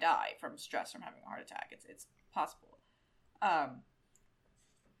can die from stress from having a heart attack. It's possible.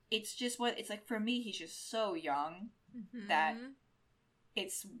 It's just it's like, for me, he's just so young that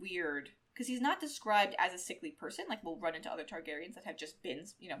it's weird. Because he's not described as a sickly person. Like, we'll run into other Targaryens that have just been,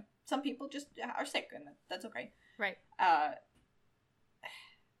 you know, some people just are sick, and that's okay. Right.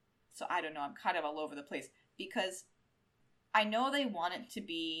 So I don't know, I'm kind of all over the place, because I know they want it to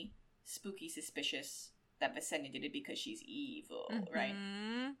be spooky suspicious that Visenya did it because she's evil, right?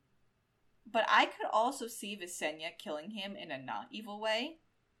 But I could also see Visenya killing him in a not evil way.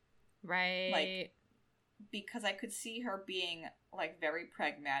 Right. Like, because I could see her being, like, very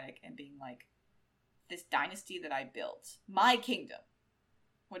pragmatic and being like, this dynasty that I built, my kingdom,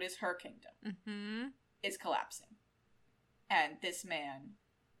 what is her kingdom, is collapsing. And this man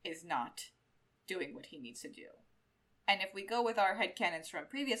is not doing what he needs to do. And if we go with our headcanons from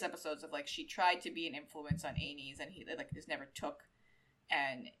previous episodes of, like, she tried to be an influence on Aenys, and he, like, just never took,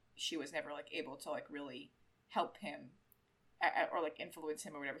 and she was never, like, able to, like, really help him, or, like, influence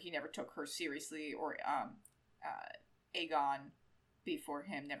him or whatever. He never took her seriously, or, Aegon, before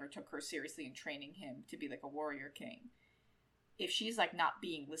him, never took her seriously in training him to be, like, a warrior king. If she's, like, not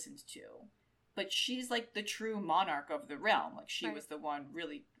being listened to, but she's, like, the true monarch of the realm, like, she was the one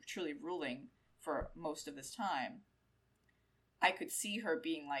really, truly ruling for most of this time, I could see her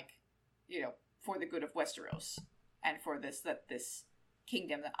being, like, you know, for the good of Westeros, and for this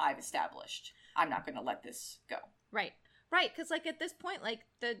kingdom that I've established, I'm not going to let this go. Right, because, like, at this point, like,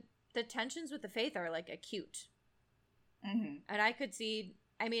 the tensions with the Faith are, like, acute. Mm-hmm. And I could see,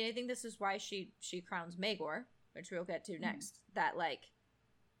 I mean, I think this is why she crowns Maegor, which we'll get to next, that, like,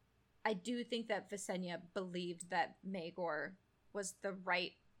 I do think that Visenya believed that Maegor was the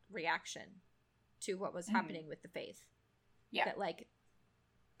right reaction to what was happening with the faith. Yeah. That, like,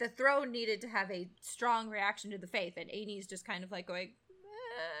 the throne needed to have a strong reaction to the faith, and Aenys just kind of, like, going,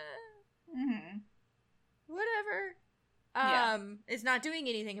 whatever. Is not doing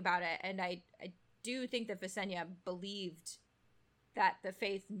anything about it. And I do think that Visenya believed that the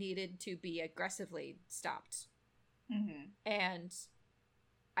faith needed to be aggressively stopped. And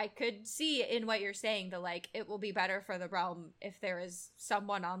I could see in what you're saying that, like, it will be better for the realm if there is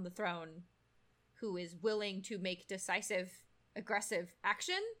someone on the throne who is willing to make decisive, aggressive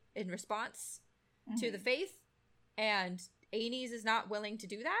action in response to the faith, and Aenys is not willing to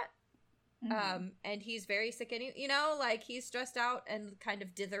do that. And he's very sick, and you know, like, he's stressed out and kind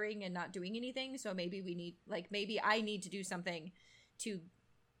of dithering and not doing anything. So maybe we need, like, maybe I need to do something to,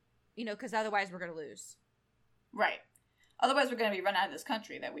 you know, because otherwise we're gonna lose. Right. Otherwise, we're gonna be run out of this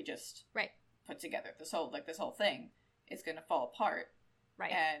country that we just put together. This whole thing is gonna fall apart.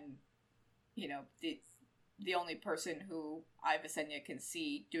 Right. And you know, the only person who I, Visenya, can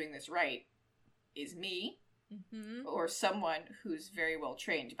see doing this right is me, or someone who's very well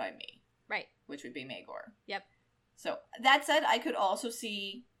trained by me. Right. Which would be Maegor. Yep. So, that said, I could also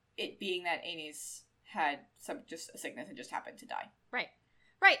see it being that Aenys had just a sickness and just happened to die. Right.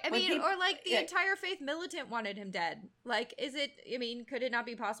 Right. I mean, or, like, the entire Faith Militant wanted him dead. Like, could it not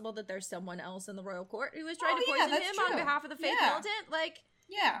be possible that there's someone else in the royal court who was trying to poison him on behalf of the Faith Militant? Like,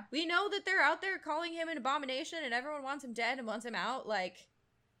 yeah. We know that they're out there calling him an abomination and everyone wants him dead and wants him out. Like,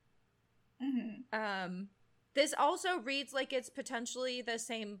 this also reads like it's potentially the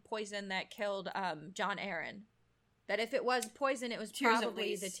same poison that killed Jon Arryn. That if it was poison, it was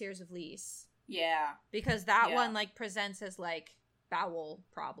probably the Tears of Lys. Yeah. Because that one, like, presents as, like, bowel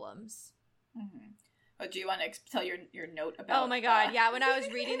problems. Oh, do you want to tell your note about... Oh my god, yeah, when I was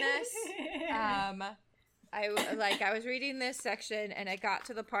reading this, I was reading this section, and I got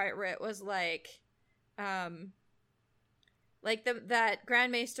to the part where it was, like, that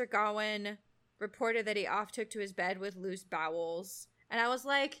Grand Maester Gawain reported that he oft took to his bed with loose bowels, and I was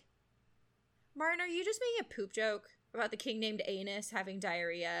like, Martin, are you just making a poop joke about the king named Aenys having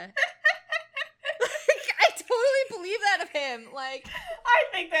diarrhea? I totally believe that of him. Like, I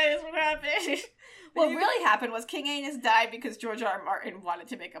think that is what happened. What really happened was King Aenys died because George R. R. Martin wanted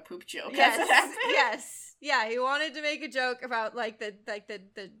to make a poop joke. Yes, that's what happened. Yes, yeah, he wanted to make a joke about, like, the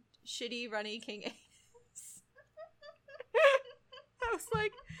shitty runny King Aenys. I was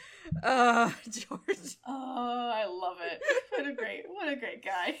like, George. Oh, I love it. What a great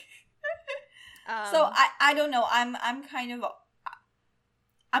guy. So I don't know. I'm kind of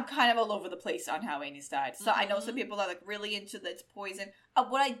all over the place on how Aenys died. So I know some people are, like, really into this poison.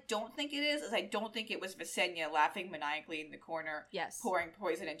 What I don't think it is I don't think it was Visenya laughing maniacally in the corner, pouring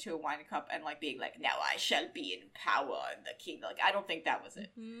poison into a wine cup and, like, being like, "Now I shall be in power in the kingdom." Like, I don't think that was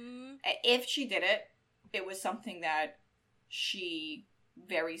it. If she did it, it was something that she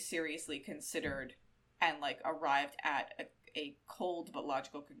very seriously considered and, like, arrived at a cold but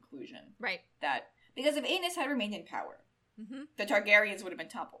logical conclusion. Right. That because if Aenys had remained in power, the Targaryens would have been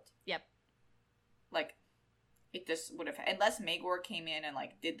toppled. Yep. Like, it just would have, unless Maegor came in and,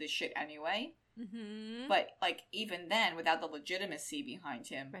 like, did this shit anyway. But, like, even then, without the legitimacy behind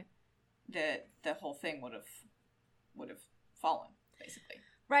him, the whole thing would have fallen, basically.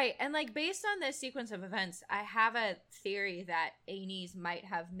 Right, and, like, based on this sequence of events, I have a theory that Aenys might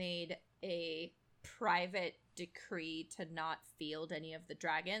have made a private decree to not field any of the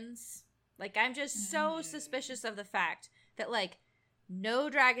dragons. Like, I'm just so suspicious of the fact that, like, no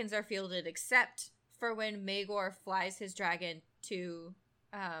dragons are fielded except for when Maegor flies his dragon to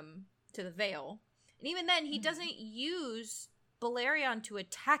the Vale. And even then, he doesn't use Balerion to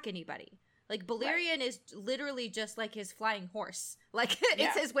attack anybody. Like, Balerion is literally just like his flying horse. Like,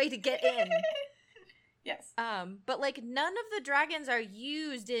 it's his way to get in. Yes. But, like, none of the dragons are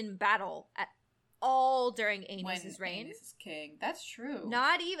used in battle at all during Aenys' reign. Aenys is king. That's true.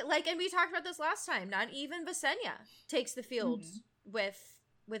 Not even, like, and we talked about this last time, not even Visenya takes the field with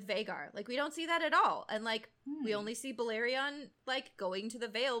Vhagar. Like, we don't see that at all. And, like, we only see Balerion, like, going to the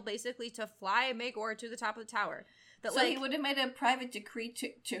Vale, basically, to fly Maegor to the top of the tower. That, so, like, he would have made a private decree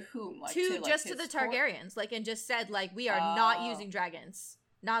to whom? Like, to the Targaryens. Like, and just said, like, we are not using dragons.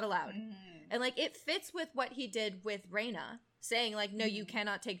 Not allowed. And, like, it fits with what he did with Rhaena, saying, like, no, you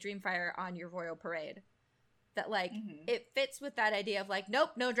cannot take Dreamfire on your royal parade. That, like, it fits with that idea of, like,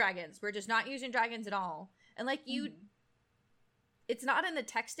 nope, no dragons. We're just not using dragons at all. And, like, it's not in the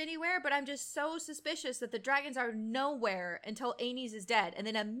text anywhere, but I'm just so suspicious that the dragons are nowhere until Aenys is dead. And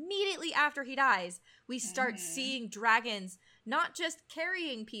then immediately after he dies, we start seeing dragons not just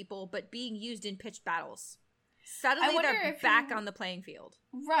carrying people, but being used in pitched battles. Suddenly they're back on the playing field.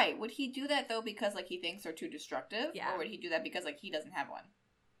 Right. Would he do that, though, because, like, he thinks they're too destructive? Yeah. Or would he do that because, like, he doesn't have one?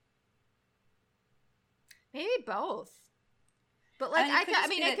 Maybe both. But, like,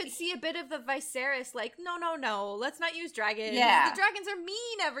 I could see a bit of the Viserys, like, no, let's not use dragons. Yeah. The dragons are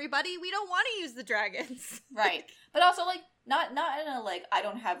mean, everybody. We don't want to use the dragons. Right. But also, like, not in a, like, I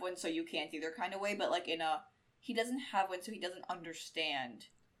don't have one, so you can't either kind of way, but, like, in a, he doesn't have one, so he doesn't understand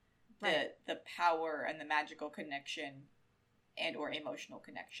the power and the magical connection and or emotional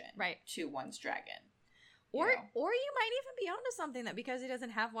connection to one's dragon. Or you might even be onto something that because he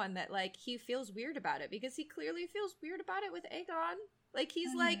doesn't have one that, like, he feels weird about it, because he clearly feels weird about it with Aegon. Like,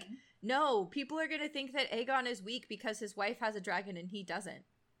 he's like, no, people are going to think that Aegon is weak because his wife has a dragon and he doesn't.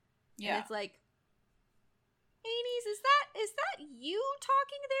 Yeah. And it's like, Aenys, is that you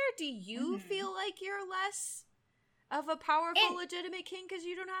talking there? Do you feel like you're less of a powerful, legitimate king because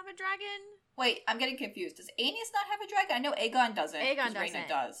you don't have a dragon? Wait, I'm getting confused. Does Aenys not have a dragon? I know Aegon doesn't. Aegon doesn't. Rhaena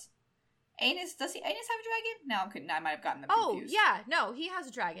does. Does Aenys have a dragon? No, I might have gotten them confused. Oh, yeah. No, he has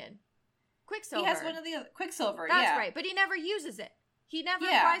a dragon. Quicksilver. He has one of the other... Quicksilver, That's right, but he never uses it. He never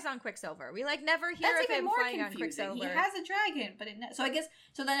flies on Quicksilver. We, like, never hear of him flying confusing. on Quicksilver. He has a dragon, but so I guess...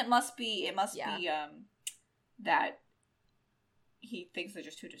 So then it must be, that he thinks they're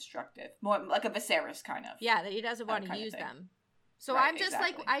just too destructive. More like a Viserys kind of. Yeah, that he doesn't want to use them. So I'm just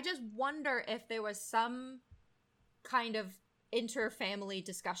like, I just wonder if there was some kind of inter-family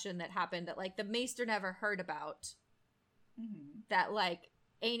discussion that happened that, like, the Maester never heard about. That, like,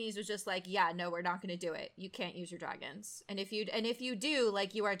 Aenys was just like, yeah, no, we're not going to do it. You can't use your dragons. And if you do,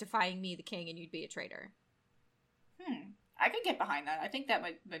 like, you are defying me, the king, and you'd be a traitor. I could get behind that. I think that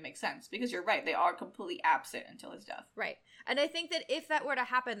might make sense, because you're right. They are completely absent until his death. Right. And I think that if that were to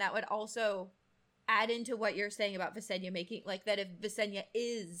happen, that would also add into what you're saying about Visenya making, like, that if Visenya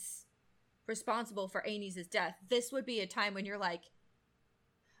is responsible for Aenys' death, this would be a time when you're like,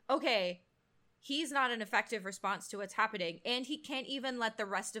 okay, he's not an effective response to what's happening, and he can't even let the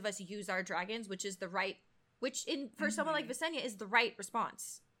rest of us use our dragons, which is the right, for someone like Visenya is the right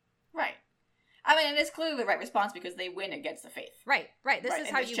response. Right. I mean, and it's clearly the right response because they win against the faith. Right. This is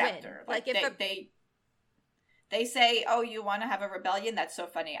how you win. Like if they say, "Oh, you want to have a rebellion? That's so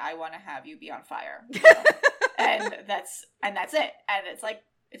funny. I want to have you be on fire," you know? and that's it. And it's like,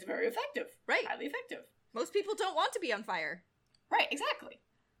 it's very effective. Right. Highly effective. Most people don't want to be on fire. Right. Exactly.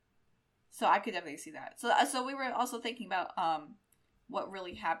 So I could definitely see that. So we were also thinking about what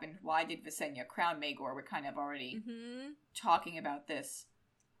really happened. Why did Visenya crown Maegor? We're kind of already talking about this.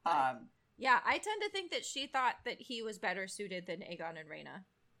 Yeah, I tend to think that she thought that he was better suited than Aegon and Rhaena.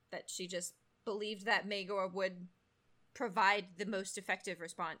 That she just believed that Maegor would provide the most effective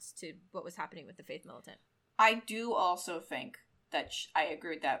response to what was happening with the Faith Militant. I do also think that I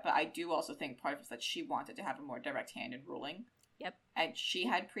agree with that, but I do also think part of it is that she wanted to have a more direct hand in ruling. Yep. And she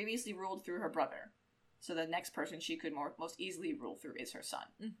had previously ruled through her brother. So the next person she could most easily rule through is her son.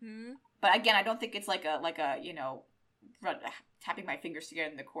 But again, I don't think it's like a you know, tapping my fingers together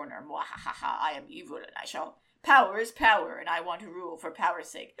in the corner. Mwahaha, I am evil and power is power and I want to rule for power's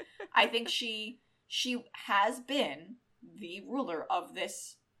sake. I think she has been the ruler of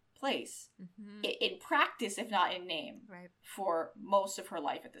this place in practice, if not in name, for most of her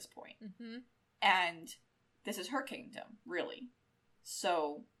life at this point. And this is her kingdom, really.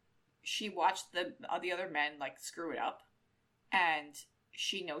 So she watched the other men, like, screw it up, and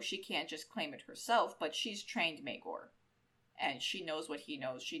she knows she can't just claim it herself, but she's trained Maegor. And she knows what he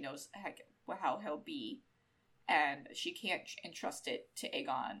knows. She knows how he'll be. And she can't entrust it to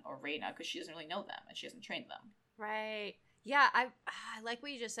Aegon or Rhaena because she doesn't really know them and she hasn't trained them. Right. Yeah, I like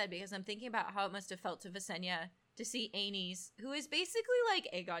what you just said, because I'm thinking about how it must have felt to Visenya to see Aenys, who is basically like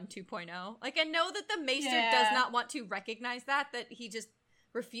Aegon 2.0. Like, I know that the Maester does not want to recognize that he just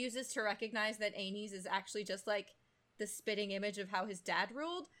refuses to recognize that Aenys is actually just like the spitting image of how his dad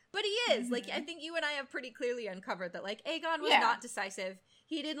ruled. But he is. Like, I think you and I have pretty clearly uncovered that, like, Aegon was not decisive.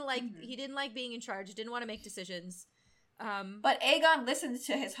 He didn't like being in charge. He didn't want to make decisions. But Aegon listened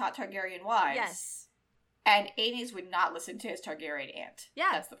to his hot Targaryen wives. Yes. And Aenys would not listen to his Targaryen aunt. Yeah.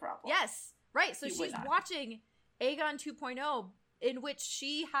 That's the problem. Yes. Right. So she's watching Aegon 2.0, in which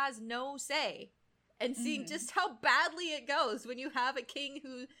she has no say. And seeing just how badly it goes when you have a king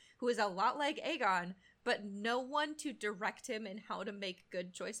who is a lot like Aegon, but no one to direct him in how to make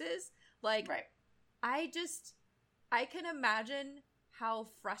good choices. Like, I can imagine how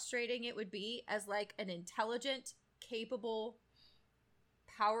frustrating it would be as, like, an intelligent, capable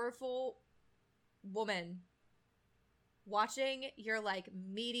powerful woman watching your, like,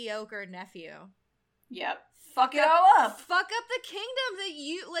 mediocre nephew. Yep. Fuck it all up. Fuck up the kingdom that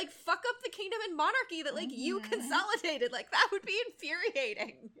you, like, fuck up the kingdom and monarchy that, like, you consolidated. Like, that would be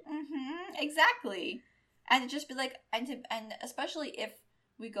infuriating. Exactly. And just be like, and especially if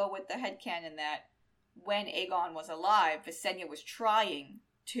we go with the headcanon that when Aegon was alive, Visenya was trying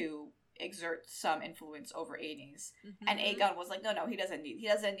to exert some influence over Aenys. And Aegon was like, no, he doesn't need,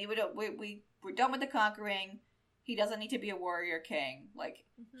 we're done with the conquering. He doesn't need to be a warrior king. Like,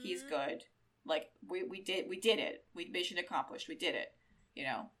 he's good. Like, we did it. Mission accomplished. We did it. You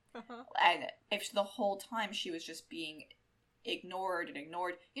know? And if the whole time she was just being ignored, you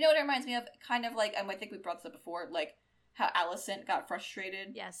know what it reminds me of? Kind of like, and I think we brought this up before, like, how Alicent got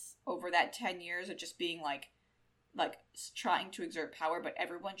frustrated over that 10 years of just being like trying to exert power, but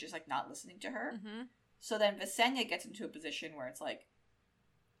everyone just like not listening to her. So then Visenya gets into a position where it's like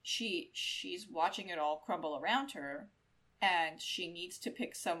she's watching it all crumble around her, and she needs to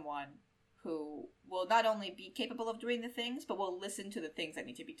pick someone who will not only be capable of doing the things, but will listen to the things that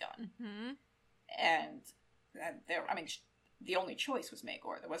need to be done. And there, I mean, the only choice was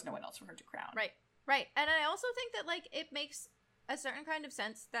Maegor. There was no one else for her to crown. Right. And I also think that, like, it makes a certain kind of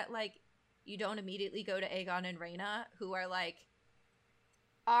sense that, like, you don't immediately go to Aegon and Rhaena, who are, like,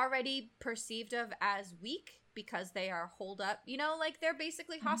 already perceived of as weak because they are holed up. You know, like, they're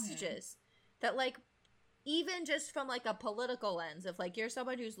basically hostages. That, like, even just from, like, a political lens of, like, you're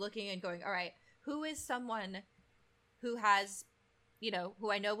someone who's looking and going, all right, who is someone who has, you know,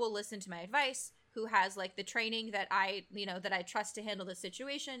 who I know will listen to my advice, who has, like, the training that I trust to handle the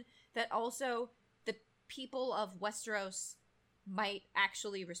situation, that also the people of Westeros might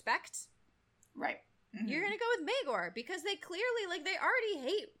actually respect. Right. You're gonna go with Maegor, because they clearly, like, they already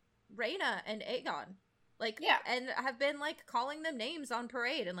hate Rhaena and Aegon. Like, and have been, like, calling them names on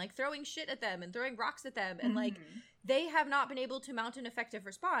parade and, like, throwing shit at them and throwing rocks at them. And, like, they have not been able to mount an effective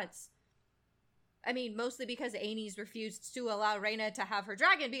response. I mean, mostly because Aenys refused to allow Rhaena to have her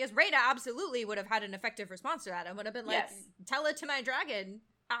dragon, because Rhaena absolutely would have had an effective response to that and would have been like, tell it to my dragon,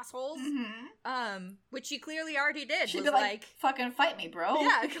 assholes. Which she clearly already did. She'd be like, fucking fight me, bro.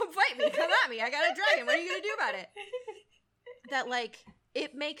 Yeah, come fight me. Come at me. I got a dragon. What are you going to do about it? That, like,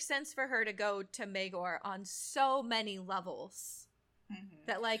 it makes sense for her to go to Maegor on so many levels.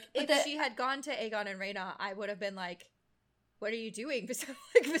 That, like, if she had gone to Aegon and Rhaena, I would have been like, what are you doing?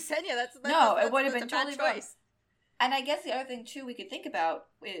 Like, Visenya, that's it would have been a totally bad choice. And I guess the other thing, too, we could think about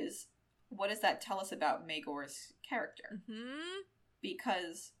is, what does that tell us about Maegor's character?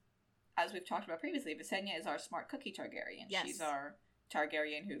 Because, as we've talked about previously, Visenya is our smart cookie Targaryen. She's our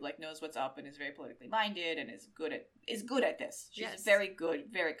Targaryen who, like, knows what's up and is very politically minded and is good at this. She's a very good,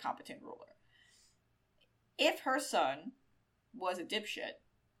 very competent ruler. If her son was a dipshit,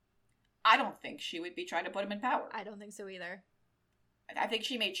 I don't think she would be trying to put him in power. I don't think so either. I think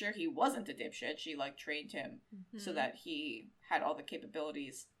she made sure he wasn't a dipshit. She, like, trained him so that he had all the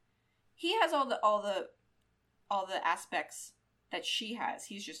capabilities. He has all the aspects that she has.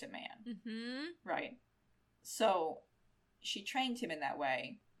 He's just a man. Right? So she trained him in that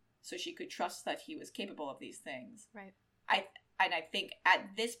way so she could trust that he was capable of these things. Right. I think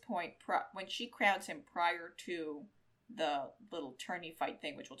at this point, when she crowns him prior to the little tourney fight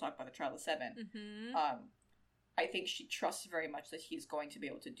thing, which we'll talk about, the Trial of Seven, I think she trusts very much that he's going to be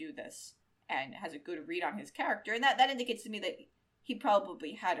able to do this and has a good read on his character. And that indicates to me that he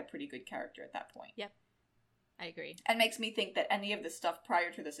probably had a pretty good character at that point. Yep. I agree. And makes me think that any of the stuff prior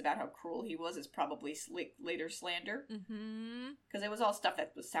to this about how cruel he was is probably later slander. Because it was all stuff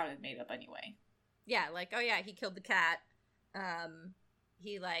that sounded made up anyway. Yeah, like, oh yeah, he killed the cat.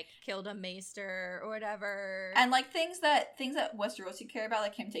 He, like, killed a maester or whatever. And, like, things that Westerosi care about,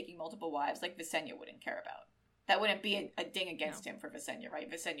 like him taking multiple wives, like Visenya wouldn't care about. That wouldn't be a ding against him for Visenya, right?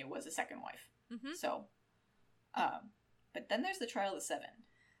 Visenya was a second wife. So, but then there's the Trial of the Seven.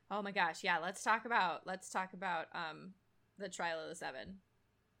 Oh my gosh, yeah, let's talk about the Trial of the Seven.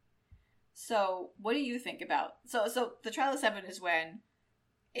 So, what do you think about... So the Trial of the Seven is when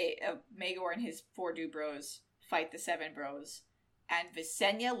Maegor and his 4 Dubros fight the 7 Bros, and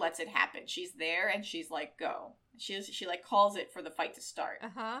Visenya lets it happen. She's there, and she's like, go. She like, calls it for the fight to start.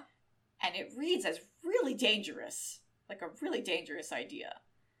 And it reads as really dangerous. Like, a really dangerous idea.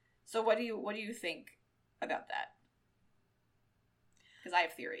 So what do you think about that? Because I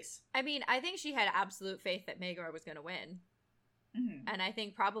have theories. I mean, I think she had absolute faith that Maegor was going to win. And I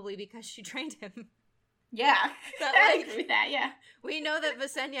think probably because she trained him. Yeah. That, I like, agree with that, yeah. We know that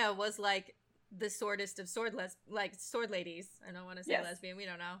Visenya was, like, the swordest of sword ladies. I don't want to say lesbian. We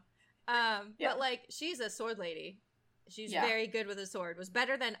don't know. But, like, she's a sword lady. She's very good with a sword. Was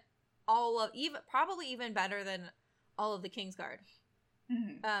better than probably even better than all of the Kingsguard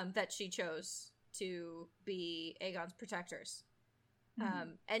that she chose to be Aegon's protectors.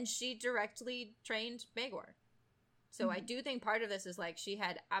 And she directly trained Maegor. So I do think part of this is like she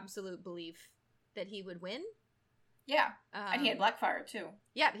had absolute belief that he would win. Yeah. And he had Blackfyre too.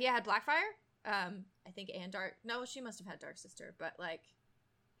 Yeah, he had Blackfyre. I think and Dark. No, she must have had Dark Sister, but like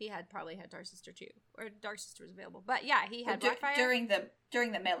he probably had Dark Sister too, or Dark Sister was available. But yeah, he had Blackfyre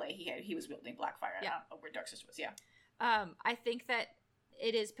during the melee. He was wielding Blackfyre. Yeah, I don't know where Dark Sister was. Yeah. I think that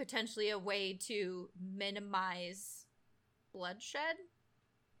it is potentially a way to minimize bloodshed.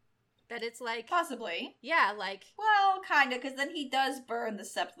 That it's like possibly, yeah, like kind of, because then he does burn the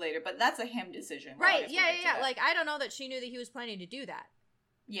Sept later, but that's a him decision, right? Yeah. Like I don't know that she knew that he was planning to do that.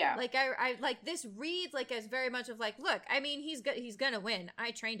 Yeah, like I like this reads like as very much of like, look, I mean, he's gonna win.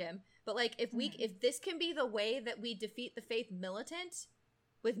 I trained him, but like if this can be the way that we defeat the Faith Militant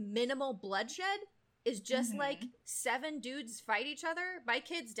with minimal bloodshed, is just like 7 dudes fight each other. My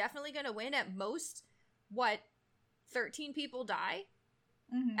kid's definitely gonna win. At most, 13 people die.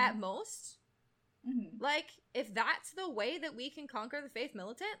 At most. Like, if that's the way that we can conquer the Faith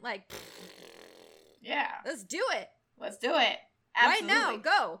Militant, like, yeah, let's do it. Let's do it. Absolutely. Right now,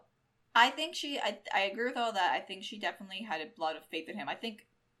 go. I think I agree with all that. I think she definitely had a lot of faith in him. I think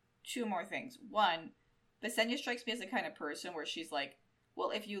 2 more things. One, Visenya strikes me as the kind of person where she's like,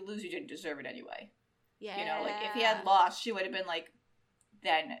 well, if you lose, you didn't deserve it anyway. Yeah. You know, like, if he had lost, she would have been like,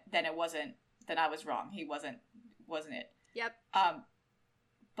 then it wasn't, then I was wrong. He wasn't it? Yep.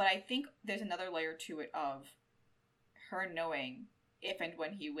 But I think there's another layer to it of her knowing if and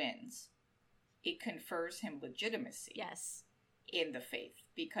when he wins, it confers him legitimacy. Yes. In the faith.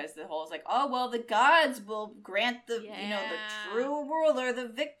 Because the whole is like, oh, well, the gods will grant the, the true ruler, the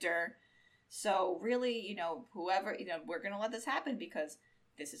victor. So really, whoever, we're going to let this happen because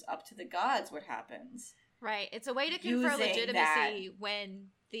this is up to the gods what happens. Right. It's a way to confer legitimacy when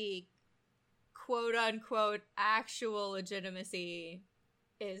the quote-unquote actual legitimacy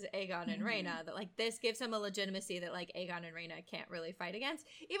is Aegon and Rhaena, that like this gives him a legitimacy that like Aegon and Rhaena can't really fight against,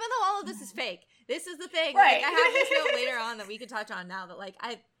 even though all of this is fake. This is the thing. Right. Like, I have this note later on that we could touch on now that like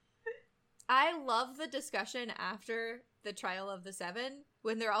I love the discussion after the trial of the 7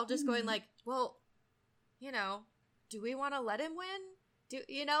 when they're all just going like, well, do we want to let him win?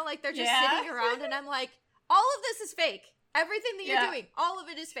 Like they're just sitting around and I'm like, all of this is fake. Everything that you're doing, all of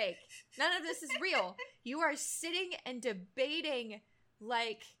it is fake. None of this is real. You are sitting and debating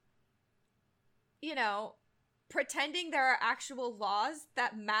like, pretending there are actual laws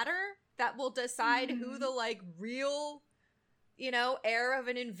that matter that will decide who the like real, heir of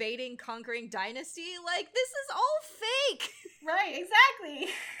an invading, conquering dynasty. Like, this is all fake. Right, exactly.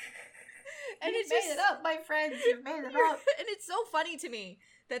 And you made it up, my friends. You made it up. And it's so funny to me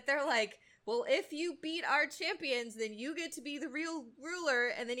that they're like, well, if you beat our champions, then you get to be the real ruler.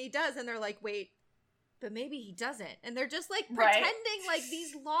 And then he does. And they're like, wait, but maybe he doesn't. And they're just like pretending like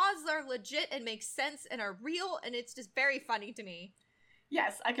these laws are legit and make sense and are real. And it's just very funny to me.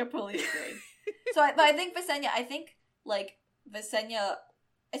 Yes, I completely agree. But I think Visenya,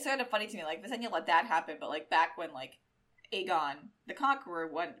 it's kind of funny to me. Like, Visenya let that happen. But like back when like Aegon the Conqueror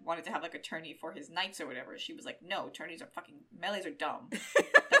wanted to have like a tourney for his knights or whatever, she was like, no, tourneys are fucking, melees are dumb.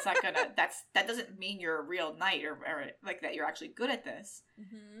 That's not gonna, that doesn't mean you're a real knight or like that you're actually good at this.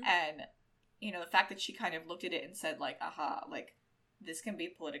 And the fact that she kind of looked at it and said like, aha, like this can be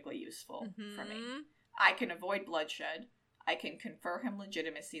politically useful for me. I can avoid bloodshed. I can confer him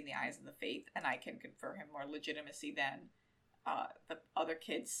legitimacy in the eyes of the faith, and I can confer him more legitimacy than the other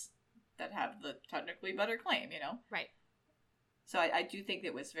kids that have the technically better claim, Right. So I do think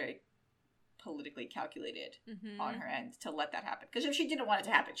it was very politically calculated on her end to let that happen. Because if she didn't want it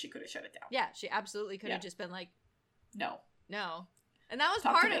to happen, she could have shut it down. Yeah, she absolutely could have just been like, no. And that was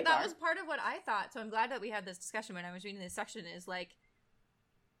part of what I thought. So I'm glad that we had this discussion when I was reading this section. Is like,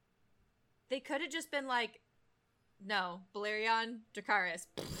 they could have just been like, no, Balerion, Dracarys.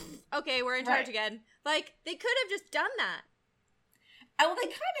 Okay, we're in charge again. Like, they could have just done that. Well, they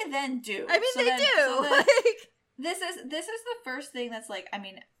kind of then do. I mean, they do. So like, this is the first thing that's like, I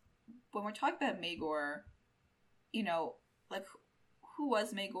mean, when we're talking about Maegor, like, who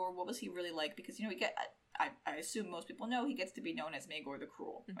was Maegor? What was he really like? Because, we get, I assume most people know he gets to be known as Maegor the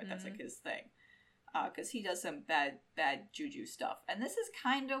Cruel, right? That's like his thing. Because he does some bad juju stuff. And this is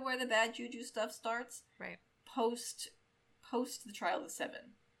kind of where the bad juju stuff starts. Right. Post the Trial of the 7.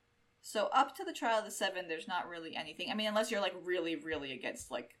 So up to the Trial of the 7, there's not really anything. I mean, unless you're like really, really against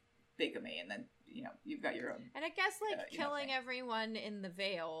like bigamy, and then you've got your own. And I guess like killing everyone in the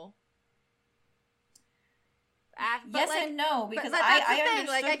Vale. but yes like, and no, because but that's the I thing, understood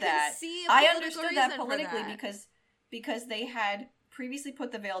like, I that. can see a I political understood that reason for politically that. because they had previously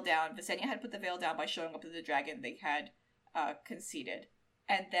put the veil down. Visenya had put the veil down by showing up to the dragon. They had conceded,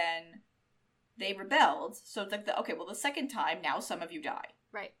 and then they rebelled. So it's like the second time now some of you die.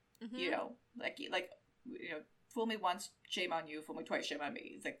 Right. Mm-hmm. You know, fool me once, shame on you. Fool me twice, shame on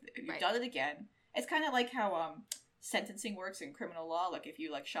me. It's like you've Right. done it again. It's kind of like how sentencing works in criminal law. Like if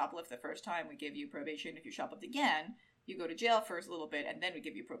you shoplift the first time, we give you probation. If you shoplift again, you go to jail for a little bit, and then we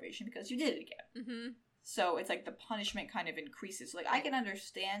give you probation because you did it again. Mm-hmm. So it's like the punishment kind of increases. So, like, I can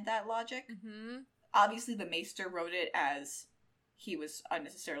understand that logic. Mm-hmm. Obviously, the Maester wrote it as he was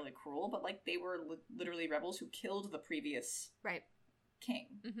unnecessarily cruel, but like they were literally rebels who killed the previous right king,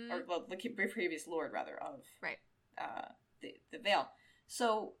 mm-hmm. or well, the previous lord rather of right the Vale.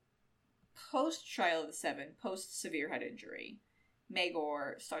 So post Trial of the Seven, post severe head injury,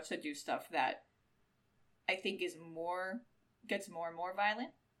 Maegor starts to do stuff that I think gets more and more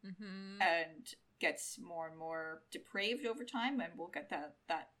violent, mm-hmm. and gets more and more depraved over time, and we'll get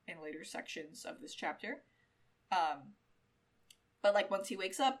that in later sections of this chapter. But like once he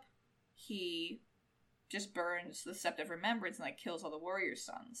wakes up, he just burns the Sept of Remembrance and like kills all the warriors'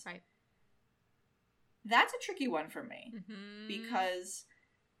 sons. Right. That's a tricky one for me, mm-hmm. because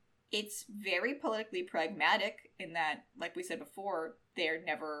it's very politically pragmatic in that, like we said before, their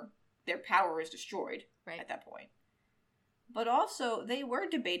power is destroyed right. at that point. But also, they were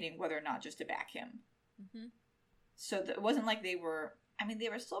debating whether or not just to back him. Mm-hmm. So it wasn't like they were... I mean, they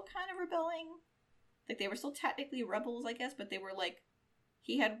were still kind of rebelling. Like, they were still technically rebels, I guess, but they were like...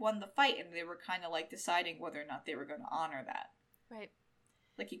 He had won the fight, and they were kind of like deciding whether or not they were going to honor that. Right.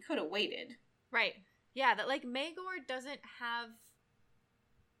 Like, he could have waited. Right. Yeah, that, like, Maegor doesn't have...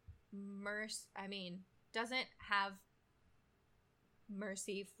 doesn't have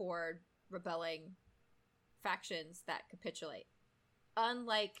mercy for rebelling factions that capitulate,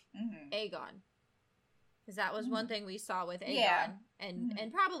 unlike Mm-hmm. Aegon, because that was one thing we saw with Aegon, Yeah.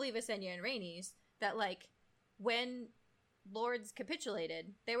 and probably Visenya and Rhaenys, that like when lords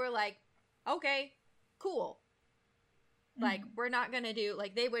capitulated, they were like, okay, cool, like we're not gonna do,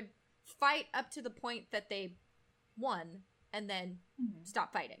 like they would fight up to the point that they won and then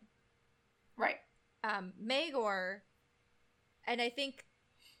stop fighting. Right. Maegor, and I think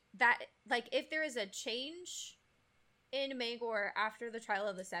that, like, if there is a change in Maegor after the Trial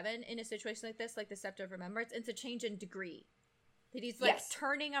of the Seven in a situation like this, like the Sept of Remembrance, it's a change in degree. That he's, like,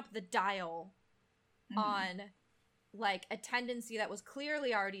 turning up the dial on, like, a tendency that was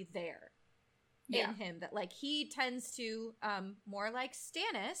clearly already there in him. That, like, he tends to, more like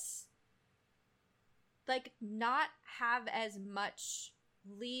Stannis, like, not have as much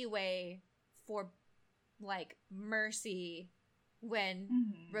leeway for, like, mercy when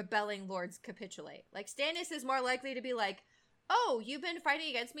rebelling lords capitulate. Like, Stannis is more likely to be like, oh, you've been fighting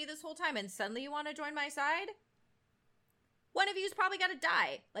against me this whole time and suddenly you want to join my side? One of you's probably got to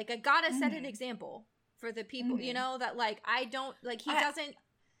die. Like, I gotta set an example for the people, you know, that, like, I don't, like,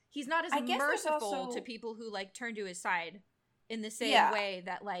 he's not as merciful to people who, like, turn to his side in the same way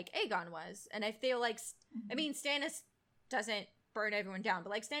that, like, Aegon was. And I feel like, I mean, Stannis doesn't burn everyone down, but,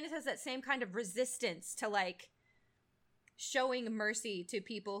 like, Stannis has that same kind of resistance to, like, showing mercy to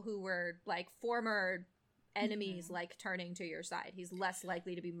people who were, like, former enemies, like, turning to your side. He's less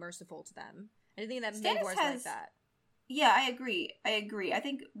likely to be merciful to them. I think that Maegor's like that. Yeah, I agree. I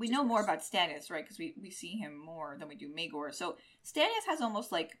think we know more about Stannis, right? Because we see him more than we do Maegor. So Stannis has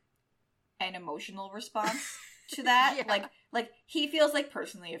almost, like, an emotional response to that. Like, he feels, like,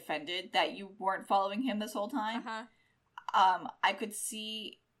 personally offended that you weren't following him this whole time. I could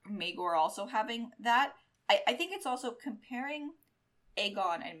see Maegor also having that. I think it's also comparing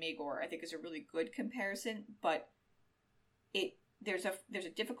Aegon and Maegor, I think, is a really good comparison, but there's a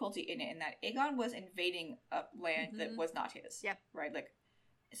difficulty in it in that Aegon was invading a land that was not his. Yep. Right? Like,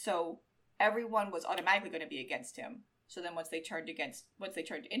 so everyone was automatically going to be against him. So then once they turned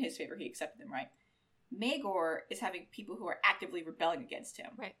in his favor, he accepted them, right? Maegor is having people who are actively rebelling against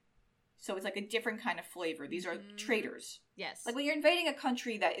him. Right. So it's like a different kind of flavor. These are traitors. Yes. Like when you're invading a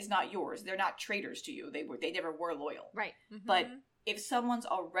country that is not yours, they're not traitors to you. They never were loyal. Right. But if someone's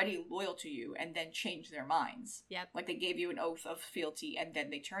already loyal to you and then change their minds, like they gave you an oath of fealty and then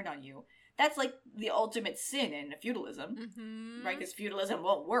they turned on you, that's like the ultimate sin in feudalism, right? Because feudalism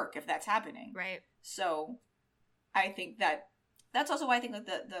won't work if that's happening. Right. So I think that's also why I think that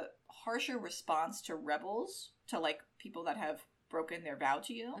the harsher response to rebels, to like people that have broken their vow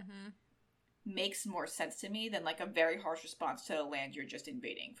to you, makes more sense to me than like a very harsh response to a land you're just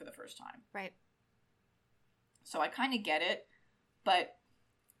invading for the first time. Right. So I kind of get it, but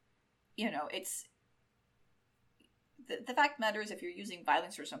you know, the fact matters, if you're using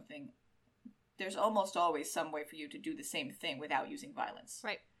violence or something, there's almost always some way for you to do the same thing without using violence.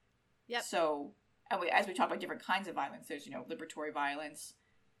 Right. Yep. So, as we talk about different kinds of violence, there's, liberatory violence,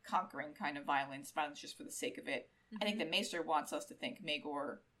 conquering kind of violence just for the sake of it. I think the Maester wants us to think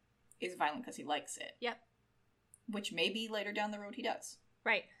Maegor is violent because he likes it. Yep. Which maybe later down the road he does.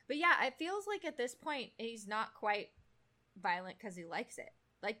 Right. But yeah, it feels like at this point he's not quite violent because he likes it.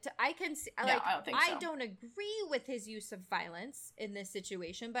 Like, I can see, no, I don't think so. I don't agree with his use of violence in this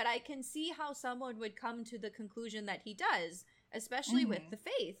situation, but I can see how someone would come to the conclusion that he does, especially with the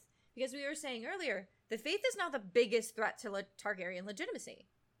Faith. Because we were saying earlier, the Faith is now the biggest threat to Targaryen legitimacy.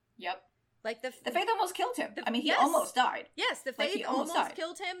 Yep. Like, the Faith almost killed him. He almost died. Yes, the Faith almost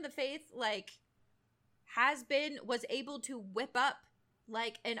killed him. The Faith, was able to whip up,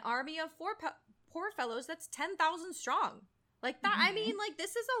 an army of poor fellows that's 10,000 strong. Like, that, I mean,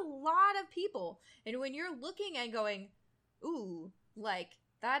 this is a lot of people. And when you're looking and going, ooh,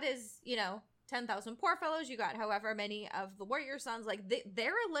 that is, 10,000 poor fellows, you got however many of the warrior sons,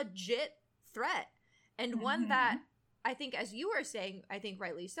 they're a legit threat. And one that, I think, as you were saying, I think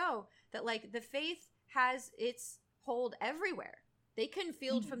rightly so, that, the Faith has its hold everywhere. They can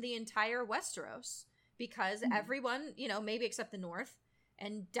field from the entire Westeros, because everyone, maybe except the North,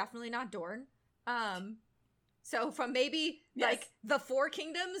 and definitely not Dorne, so from maybe, the 4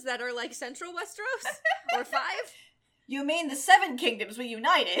 kingdoms that are, central Westeros? Or 5? You mean the 7 kingdoms we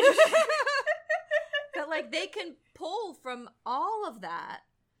united? That, they can pull from all of that.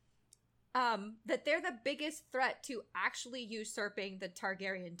 That they're the biggest threat to actually usurping the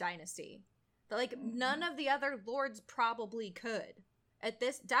Targaryen dynasty. That, none of the other lords probably could.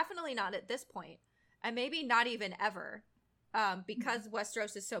 Definitely not at this point. And maybe not even ever. Because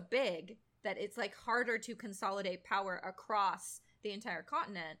Westeros is so big that it's harder to consolidate power across the entire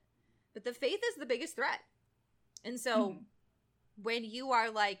continent. But the Faith is the biggest threat. And so when you are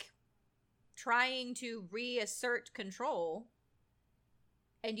trying to reassert control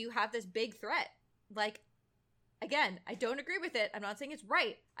and you have this big threat, again, I don't agree with it. I'm not saying it's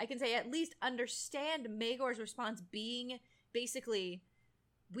right. I can say at least understand Maegor's response being basically,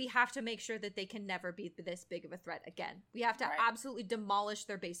 we have to make sure that they can never be this big of a threat again. We have to absolutely demolish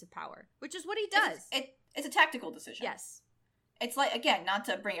their base of power, which is what he does. It's a tactical decision. Yes. It's again, not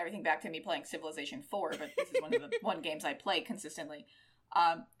to bring everything back to me playing Civilization 4, but this is one of the games I play consistently.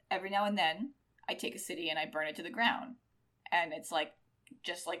 Every now and then, I take a city and I burn it to the ground. And it's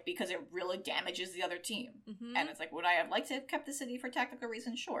just because it really damages the other team. And it's would I have liked to have kept the city for tactical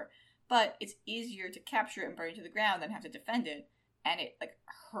reasons? Sure. But it's easier to capture it and burn it to the ground than have to defend it. And it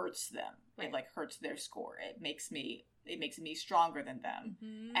hurts them. Right. It hurts their score. It makes me stronger than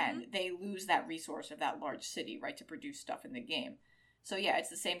them. And they lose that resource of that large city, right, to produce stuff in the game. So yeah, it's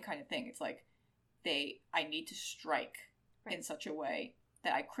the same kind of thing. It's I need to strike in such a way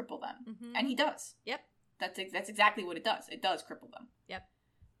that I cripple them. And he does. Yep. That's exactly what it does. It does cripple them. Yep.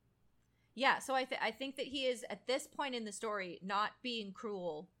 Yeah, so I think that he is, at this point in the story, not being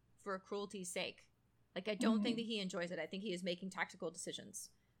cruel for cruelty's sake. I don't think that he enjoys it. I think he is making tactical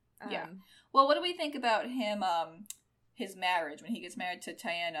decisions. Yeah. Well, what do we think about him, his marriage, when he gets married to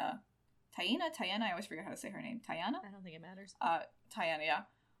Tyenna? Tyenna? I always forget how to say her name. Tyenna? I don't think it matters. Tyenna,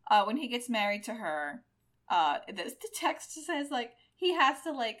 yeah. When he gets married to her, the text says, he has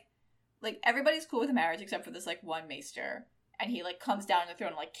to, everybody's cool with the marriage except for this, one maester. And he, comes down on the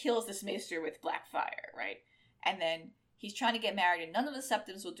throne and, kills this maester with black fire, right? And then he's trying to get married, and none of the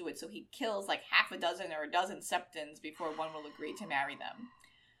septons will do it, so he kills, half a dozen or a dozen septons before one will agree to marry them.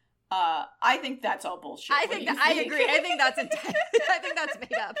 I think that's all bullshit. I agree. I think that's I think that's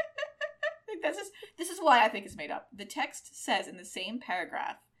made up. This is why I think it's made up. The text says in the same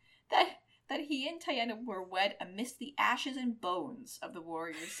paragraph that he and Tyenna were wed amidst the ashes and bones of the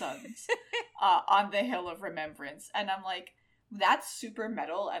warrior sons on the Hill of Remembrance. And I'm that's super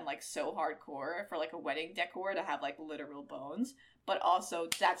metal and so hardcore for a wedding decor to have literal bones, but also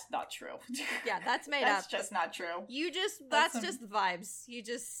that's not true. Yeah, that's made that's up. That's just not true. That's just the vibes.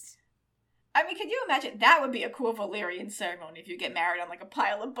 I mean, can you imagine? That would be a cool Valyrian ceremony if you get married on a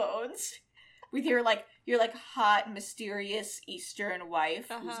pile of bones with your hot, mysterious Eastern wife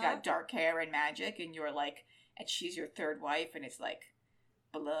who's got dark hair and magic, and you're and she's your third wife, and it's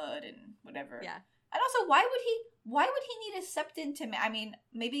blood and whatever. Yeah. And also, why would he need a septon to? I mean,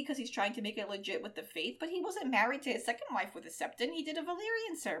 maybe because he's trying to make it legit with the Faith, but he wasn't married to his second wife with a septon. He did a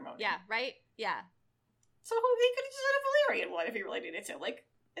Valyrian ceremony. Yeah. Right. Yeah. So he could have just done a Valyrian one if he really needed to.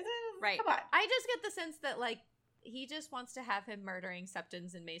 Right. Come on. I just get the sense that he just wants to have him murdering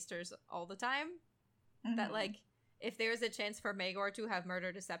septons and maesters all the time. That if there's a chance for Maegor to have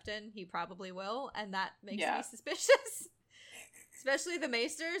murdered a Septon, he probably will, and that makes me suspicious. Especially the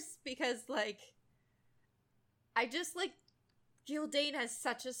Maesters, because, like, I just, like, Gildain has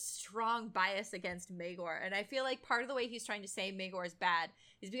such a strong bias against Maegor, and I feel like part of the way he's trying to say Maegor is bad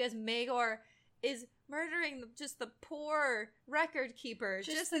is because Maegor is murdering just the poor record keepers,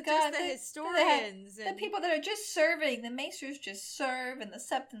 just the historians. The people that are just serving. The Maesters just serve, and the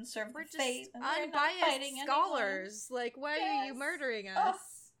Septons serve we're the faith. Just unbiased scholars. Anyone. Like, why are you murdering us?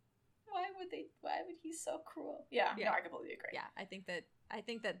 Why would he so cruel? Yeah, no, I completely agree. Yeah, I think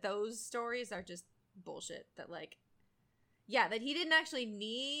that those stories are just bullshit. That, like, yeah, that he didn't actually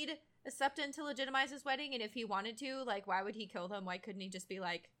need a Septon to legitimize his wedding, and if he wanted to, like, why would he kill them? Why couldn't he just be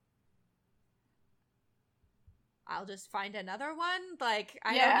like, I'll just find another one? Like,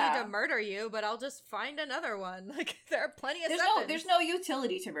 I don't need to murder you, but I'll just find another one. Like, there are plenty of Septons. There's no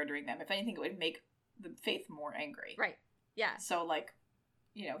utility to murdering them. If anything, it would make the faith more angry. Right. Yeah. So, like,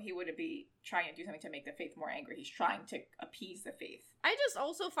 you know, he wouldn't be trying to do something to make the faith more angry. He's trying to appease the faith. I just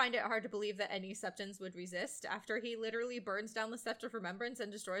also find it hard to believe that any Septons would resist after he literally burns down the Scepter of Remembrance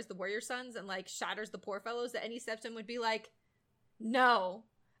and destroys the Warrior Sons and, like, shatters the Poor Fellows, that any Septon would be like, no.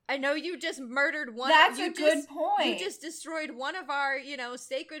 I know you just murdered one. That's a good point. You just destroyed one of our, you know,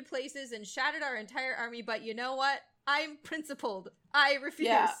 sacred places and shattered our entire army, but you know what? I'm principled. I refuse.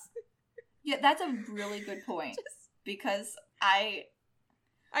 Yeah, that's a really good point. Because I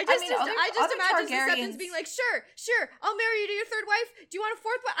just imagine the Septons being like, sure, I'll marry you to your third wife. Do you want a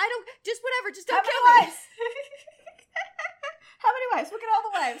fourth wife? Just whatever, just don't kill me. How many wives? Look at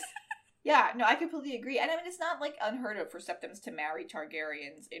all the wives. Yeah, no, I completely agree. And I mean, it's not, like, unheard of for Septons to marry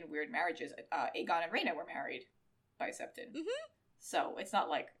Targaryens in weird marriages. Aegon and Rhaena were married by a Septon. Mm-hmm. So it's not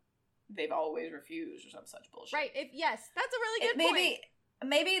like they've always refused or some such bullshit. Right, that's a really good point.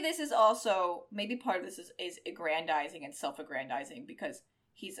 Maybe this is also, maybe part of this is aggrandizing and self-aggrandizing, because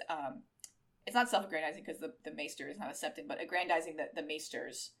he's, it's not self-aggrandizing because the Maester is not a Septon, but aggrandizing the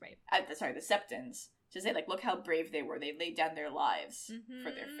Maesters. Right. The Septons. To say, like, look how brave they were. They laid down their lives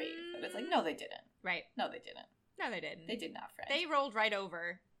for their faith. But it's like, no, they didn't. Right. No, they didn't. No, they didn't. They did not, Fred. They rolled right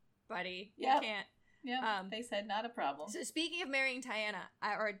over, buddy. Yeah. You can't. Yeah. They said, not a problem. So speaking of marrying Tyanna,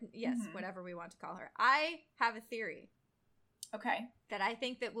 whatever we want to call her, I have a theory. Okay. That I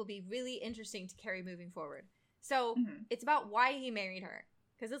think that will be really interesting to carry moving forward. So it's about why he married her.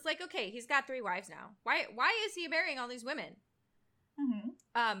 Because it's like, okay, he's got 3 wives now. Why is he marrying all these women? Mm-hmm.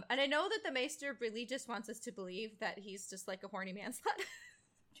 And I know that the Maester really just wants us to believe that he's just like a horny man slut.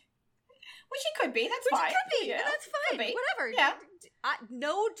 Which he could be. That's fine. Which he could be. Yeah. That's fine. Whatever. Yeah.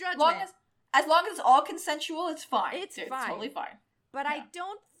 No judgment. As long as it's all consensual, it's fine. It's fine. It's totally fine. But I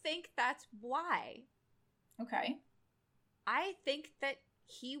don't think that's why. Okay. I think that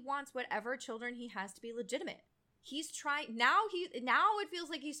he wants whatever children he has to be legitimate. He's trying now. It feels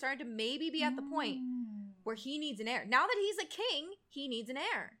like he's starting to maybe be at the point where he needs an heir. Now that he's a king, he needs an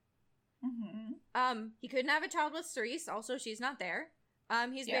heir. Mm-hmm. He couldn't have a child with Cerise. Also, she's not there.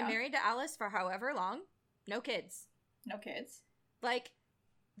 He's been married to Alis for however long. No kids. Like,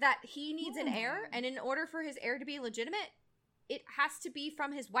 that he needs an heir, and in order for his heir to be legitimate, it has to be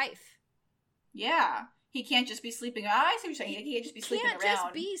from his wife. Yeah. He can't just be sleeping. I see what you're saying. He can't just be sleeping around.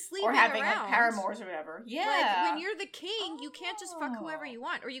 Just be sleeping or having around. Like paramours or whatever. Yeah. Like, when you're the king, you can't just fuck whoever you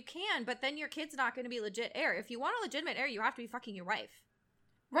want. Or you can, but then your kid's not going to be legit heir. If you want a legitimate heir, you have to be fucking your wife.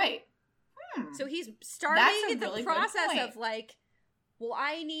 Right. So he's starting the process of, like, well,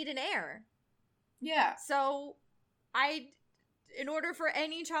 I need an heir. Yeah. So in order for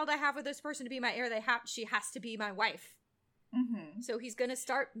any child I have with this person to be my heir, she has to be my wife. Mm-hmm. So he's going to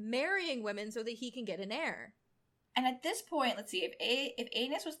start marrying women so that he can get an heir. And at this point, let's see, if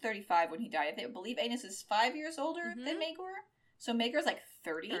Aenys was 35 when he died, I believe Aenys is 5 years older than Maegor. So Maegor's like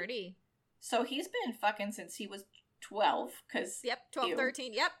 30. So he's been fucking since he was 12. Yep, 12,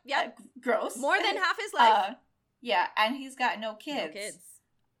 13. Yep. Gross. More than half his life. Yeah, and he's got no kids.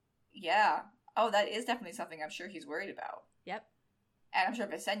 Yeah. Oh, that is definitely something I'm sure he's worried about. Yep. And I'm sure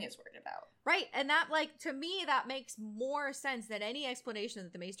Visenya's worried about. Right, and that, like, to me, that makes more sense than any explanation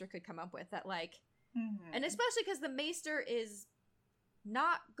that the Maester could come up with. That, like, and especially because the Maester is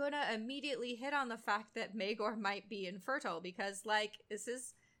not gonna immediately hit on the fact that Maegor might be infertile, because, like, this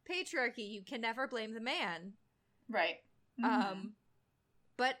is patriarchy. You can never blame the man. Right.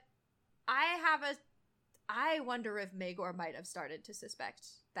 But I wonder if Maegor might have started to suspect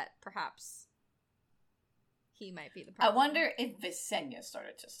that perhaps he might be the problem. I wonder if Visenya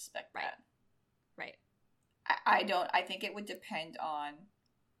started to suspect that. Right. I think it would depend on,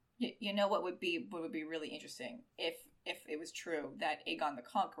 you know, what would be really interesting if it was true that Aegon the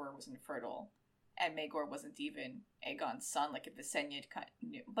Conqueror was infertile, and Maegor wasn't even Aegon's son, like if the Senydd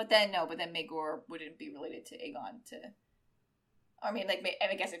knew. But then Maegor wouldn't be related to Aegon I mean, like,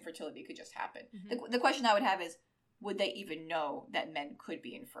 I guess infertility could just happen. The question I would have is, would they even know that men could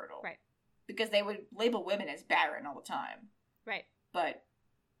be infertile? Right. Because they would label women as barren all the time. Right. But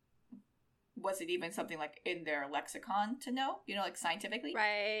was it even something, like, in their lexicon to know? You know, like, scientifically?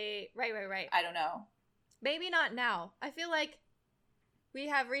 Right. I don't know. Maybe not now. I feel like we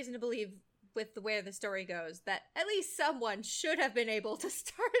have reason to believe, with where the story goes, that at least someone should have been able to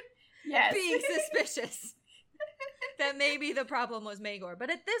start being suspicious that maybe the problem was Maegor. But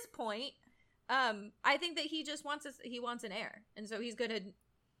at this point, I think that he just wants an heir. And so he's going to,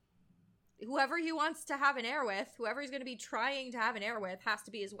 whoever he wants to have an heir with, whoever he's going to be trying to have an heir with, has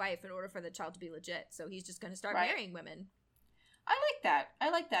to be his wife in order for the child to be legit. So he's just going to start marrying women. I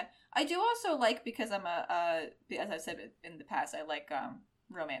like that. I do also like, because I'm as I said in the past, I like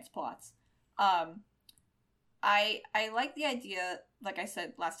romance plots. I like the idea, like I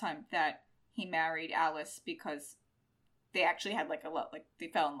said last time, that he married Alice because they actually had like a love, like they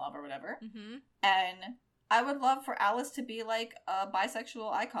fell in love or whatever. Mm-hmm. And I would love for Alice to be like a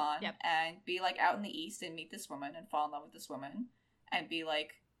bisexual icon and be like out in the East and meet this woman and fall in love with this woman and be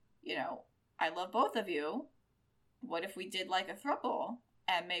like, you know, I love both of you. What if we did like a throuple?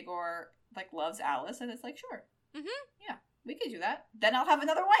 And Maegor like loves Alice, and it's like, sure. Mm-hmm. Yeah, we could do that. Then I'll have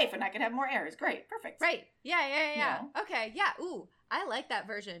another wife and I can have more heirs. Great. Perfect. Right. Yeah. You know? Okay. Yeah. Ooh, I like that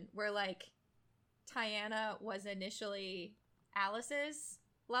version where like Tyanna was initially Alice's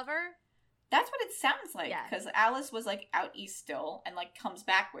lover. That's what it sounds like. Because Alice was like out East still and like comes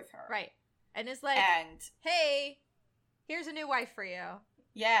back with her. Right. And it's like, hey, here's a new wife for you.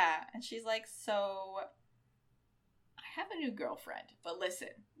 Yeah. And she's like, so I have a new girlfriend, but listen,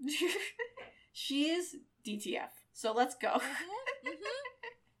 she is DTF. So let's go. Mm-hmm.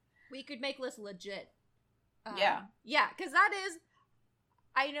 We could make this legit. Yeah, because that is.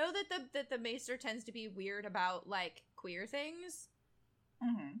 I know that the Maester tends to be weird about like queer things.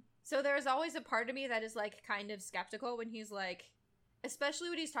 Mm-hmm. So there's always a part of me that is like kind of skeptical when he's like, especially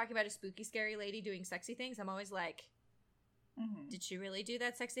when he's talking about a spooky, scary lady doing sexy things. I'm always like, did she really do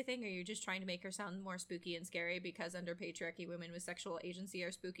that sexy thing? Or are you just trying to make her sound more spooky and scary because under patriarchy, women with sexual agency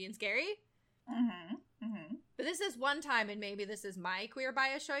are spooky and scary? Mm-hmm. Mm-hmm. But this is one time, and maybe this is my queer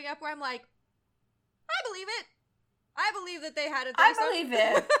bias showing up, where I'm like, I believe it. I believe that they had a threesome.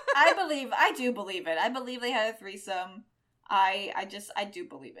 I believe it. I do believe it. I believe they had a threesome. I do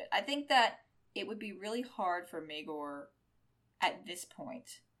believe it. I think that it would be really hard for Maegor at this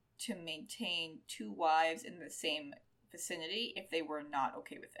point to maintain two wives in the same vicinity if they were not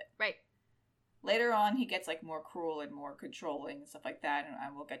okay with it. Right. Later on, he gets like more cruel and more controlling and stuff like that,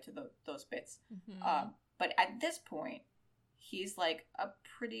 and we'll get to those bits. Mm-hmm. But at this point, he's like a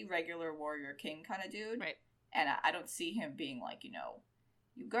pretty regular warrior king kind of dude. Right. And I don't see him being like, you know,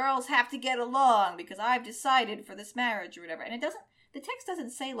 you girls have to get along because I've decided for this marriage or whatever. And the text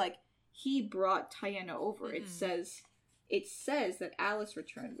doesn't say like he brought Tyanna over. Mm-hmm. It says that Alice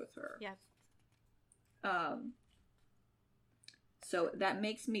returned with her. Yeah. So that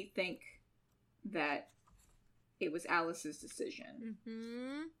makes me think that it was Alice's decision.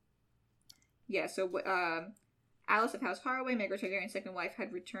 Mm-hmm. Yeah, so Alice of House Harway, Maegor Targaryen's second wife,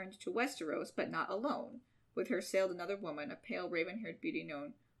 had returned to Westeros, but not alone. With her sailed another woman, a pale, raven-haired beauty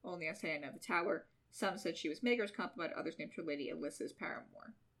known only as Tyanna of the Tower. Some said she was Maegor's concubine, others named her Lady Alyssa's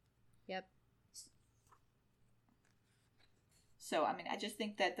paramour. Yep. So, I mean, I just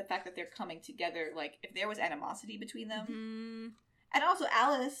think that the fact that they're coming together, like, if there was animosity between them... Mm-hmm. And also,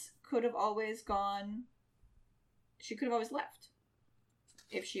 Alice could have always gone... She could have always left.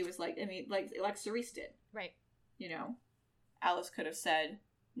 If she was like... I mean, like Cerise did. Right. You know? Alice could have said...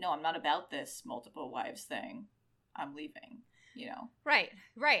 No, I'm not about this multiple wives thing. I'm leaving, you know? Right.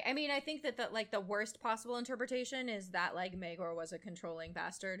 I mean, I think that the worst possible interpretation is that, like, Maegor was a controlling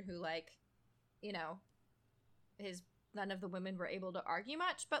bastard who, like, you know, none of the women were able to argue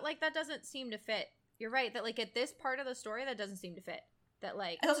much, but, like, that doesn't seem to fit. You're right, that, like, at this part of the story, that doesn't seem to fit. That,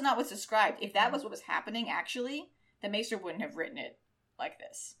 like... That's also not what's described. If that was what was happening, actually, the Maester wouldn't have written it like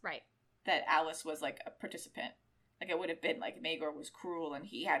this. Right. That Alice was, like, a participant. Like, it would have been, like, Maegor was cruel, and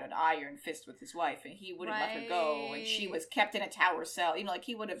he had an iron fist with his wife, and he wouldn't let her go, and she was kept in a tower cell. You know, like,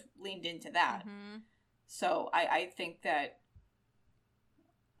 he would have leaned into that. Mm-hmm. So, I think this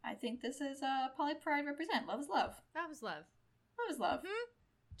is Poly Pride represent. Love is love. Love is love. Love is love.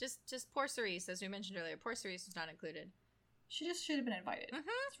 Mm-hmm. Just poor Cerise, as we mentioned earlier. Poor Cerise was not included. She just should have been invited.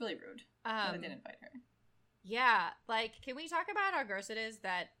 Mm-hmm. It's really rude that I didn't invite her. Yeah, like, can we talk about how gross it is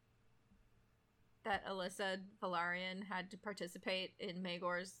that Alyssa Velaryon had to participate in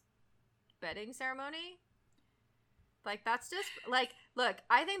Maegor's bedding ceremony. Like, that's just, like, look,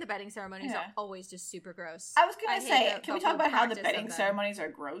 I think the bedding ceremonies are always just super gross. I was gonna say, can we talk about how the bedding ceremonies are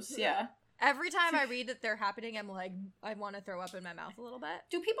gross? Yeah. Every time I read that they're happening, I'm like, I want to throw up in my mouth a little bit.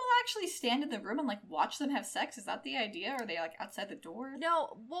 Do people actually stand in the room and, like, watch them have sex? Is that the idea? Or are they, like, outside the door?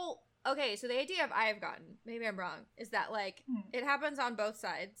 No, well, okay, so the idea I've gotten, maybe I'm wrong, is that, like, it happens on both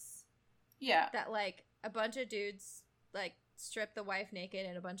sides. Yeah. That, like, a bunch of dudes, like, strip the wife naked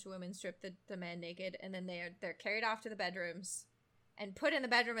and a bunch of women strip the man naked, and then they're carried off to the bedrooms and put in the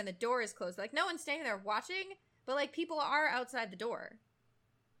bedroom and the door is closed. Like, no one's standing there watching, but, like, people are outside the door.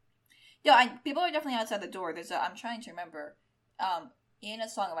 Yeah, people are definitely outside the door. I'm trying to remember, in A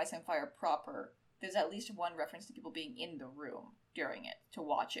Song of Ice and Fire proper, there's at least one reference to people being in the room during it to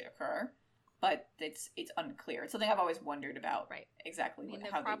watch it occur, but it's unclear. It's something I've always wondered about. Right. Exactly how they do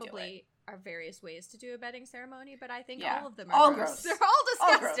it. There probably are various ways to do a bedding ceremony, but I think all of them are all gross. They're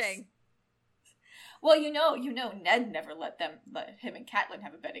all disgusting. Well, you know, Ned never let him and Catelyn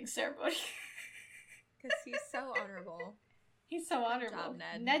have a bedding ceremony. Because he's so honorable. He's so honorable. Good job,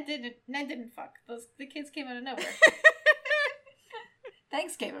 Ned. Ned didn't fuck. The kids came out of nowhere.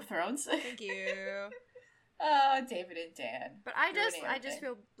 Thanks, Game of Thrones. Thank you. Oh, David and Dan. But I just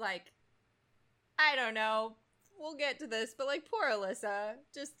feel like, I don't know. We'll get to this, but like, poor Alyssa.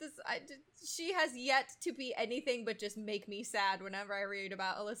 She has yet to be anything but just make me sad whenever I read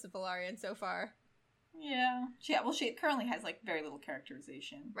about Alyssa Velaryon so far. Yeah. She currently has like very little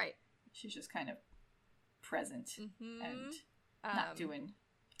characterization. Right. She's just kind of present and not doing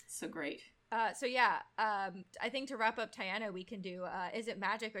so great. So yeah, I think to wrap up Tyanna, we can do, is it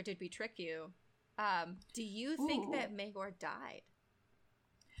magic or did we trick you? Do you think that Maegor died?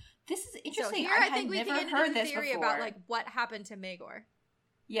 This is interesting. So here, I think we can get into the theory about like what happened to Maegor.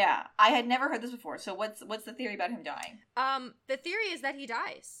 Yeah, I had never heard this before. So what's the theory about him dying? The theory is that he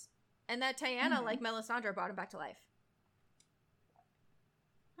dies, and that Tyanna, like Melisandre, brought him back to life.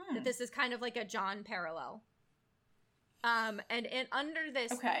 That this is kind of like a Jon parallel. And under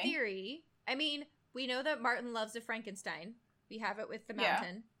this theory, I mean, we know that Martin loves a Frankenstein. We have it with the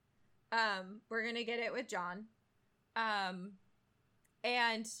Mountain. Yeah. We're gonna get it with Jon.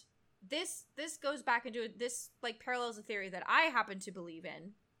 And this goes back into this like parallels a theory that I happen to believe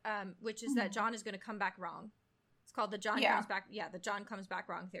in, which is that Jon is going to come back wrong. It's called the Jon comes back. Yeah, the Jon comes back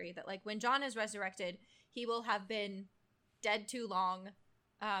wrong theory. That like when Jon is resurrected, he will have been dead too long,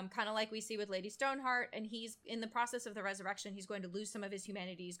 kind of like we see with Lady Stoneheart. And he's in the process of the resurrection. He's going to lose some of his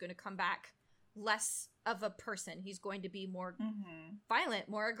humanity. He's going to come back less of a person. He's going to be more violent,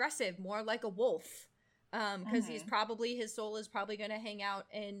 more aggressive, more like a wolf. Because his soul is probably going to hang out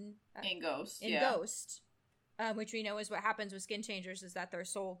in Ghost. Ghost, which we know is what happens with skin changers, is that their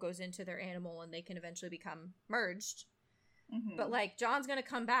soul goes into their animal and they can eventually become merged. But like Jon's going to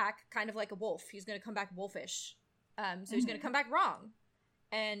come back kind of like a wolf. He's going to come back wolfish. So he's going to come back wrong.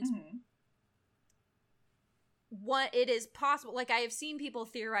 And what it is possible, like I have seen people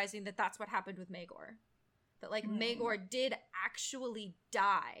theorizing that that's what happened with Maegor. That like Maegor did actually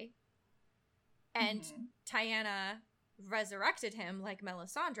die. And Tyanna resurrected him like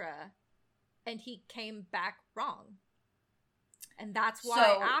Melisandre, and he came back wrong. And that's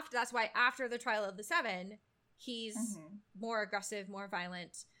why after the Trial of the Seven, he's more aggressive, more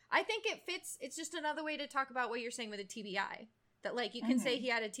violent. I think it fits. It's just another way to talk about what you're saying with a TBI. That like you can say he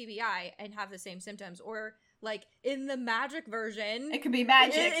had a TBI and have the same symptoms, or like in the magic version, it could be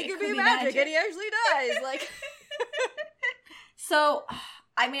magic. It could be magic, and he actually dies. Like, so.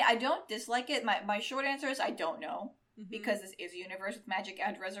 I mean, I don't dislike it. My short answer is I don't know, because this is a universe with magic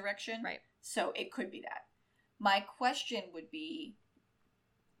and resurrection. Right. So it could be that. My question would be,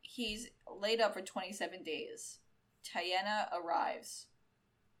 he's laid up for 27 days. Tyanna arrives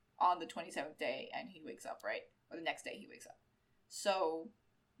on the 27th day and he wakes up, right? Or the next day he wakes up. So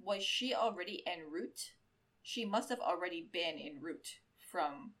was she already en route? She must have already been en route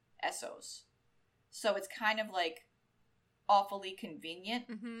from Essos. So it's kind of like awfully convenient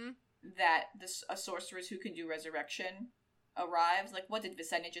that a sorceress who can do resurrection arrives. Like, what did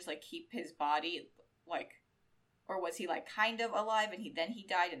Visenya just like keep his body, like, or was he like kind of alive and he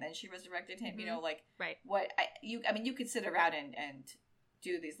died and then she resurrected him? You know, like, right? I mean, you could sit around and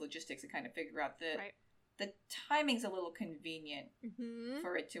do these logistics and kind of figure out the timing's a little convenient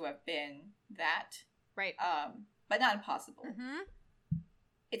for it to have been that, right? But not impossible.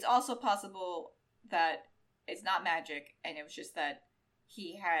 It's also possible that it's not magic, and it was just that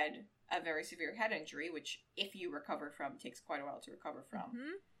he had a very severe head injury, which, if you recover from, takes quite a while to recover from.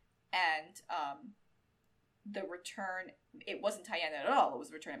 And the return, it wasn't Tyanna at all, it was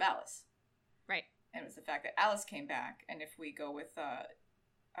the return of Alice. Right. And it was the fact that Alice came back, and if we go with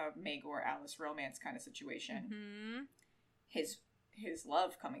a Maegor Alice romance kind of situation. Mm-hmm. His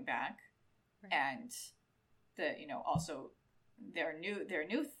love coming back, Right. and the also their new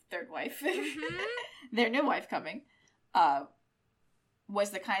third wife, Mm-hmm. their new wife coming,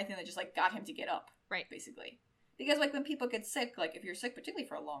 was the kind of thing that just like got him to get up, Right. basically. Because like when people get sick, like if you're sick particularly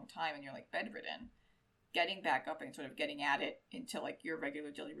for a long time and you're like bedridden, getting back up and sort of getting at it into like your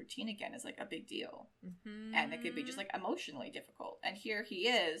regular daily routine again is like a big deal. Mm-hmm. And it could be just like emotionally difficult. And here he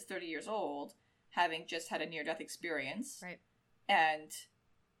is, 30 years old, having just had a near-death experience. Right. And,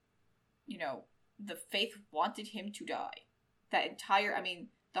 the faith wanted him to die. That entire,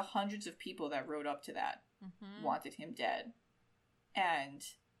 the hundreds of people that rode up to that Mm-hmm. wanted him dead. And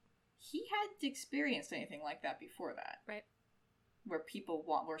he hadn't experienced anything like that before that. Right. Where people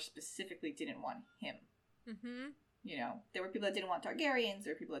were specifically didn't want him. Mm-hmm. There were people that didn't want Targaryens,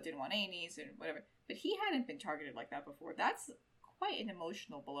 there were people that didn't want Aenys, and whatever. But he hadn't been targeted like that before. That's quite an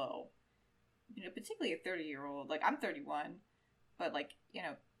emotional blow. Particularly a 30-year-old. Like, I'm 31, but, like,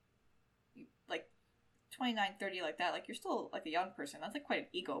 like, 29, 30 like that, like, you're still, like, a young person. That's, like, quite an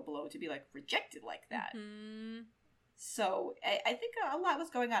ego blow to be, like, rejected like that. Mm-hmm. So, I think a lot was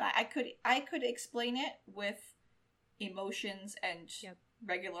going on. I could explain it with emotions and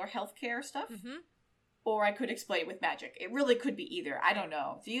regular healthcare stuff. Mm-hmm. Or I could explain it with magic. It really could be either. I don't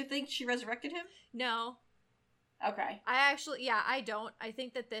know. Do you think she resurrected him? No. Okay. I don't. I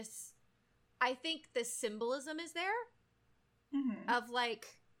think the symbolism is there Mm-hmm. of, like,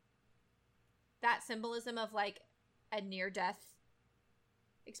 that symbolism of, like, a near-death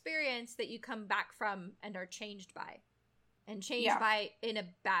experience that you come back from and are changed by. And changed by in a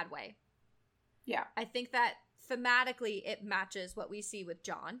bad way. Yeah. I think that thematically it matches what we see with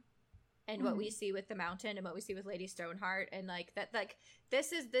Jon. And what we see with the Mountain and what we see with Lady Stoneheart, and like that, like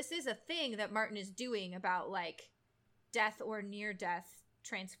this is a thing that Martin is doing about like death or near death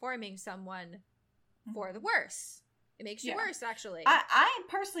transforming someone for the worse. It makes you worse, actually. I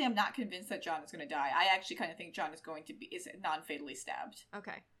personally am not convinced that Jon is going to die. I actually kind of think Jon is non-fatally stabbed.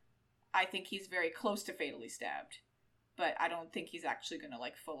 Okay. I think he's very close to fatally stabbed, but I don't think he's actually going to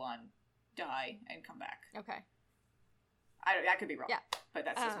like full on die and come back. Okay. I could be wrong. Yeah. But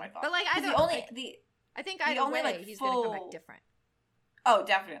that's just my thought. But like I think either way he's going to come back different. Oh,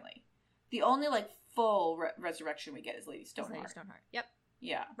 definitely. The only like full resurrection we get is Lady Stoneheart. Lady Stoneheart. Yep.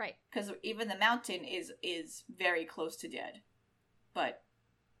 Yeah. Right. Because even the Mountain is very close to dead, but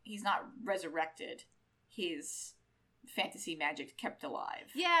he's not resurrected. His fantasy magic kept alive.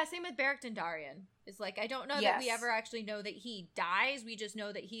 Yeah. Same with Beric Dondarrion. It's like I don't know that we ever actually know that he dies. We just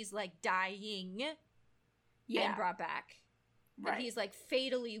know that he's like dying. Yeah. And brought back. Right. He's like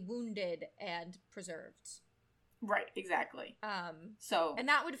fatally wounded and preserved. Right, exactly. And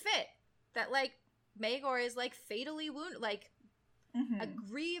that would fit. That like Maegor is like fatally wounded, like a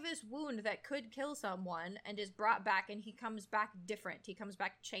grievous wound that could kill someone, and is brought back, and he comes back different. He comes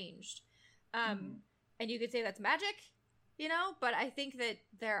back changed. And you could say that's magic, but I think that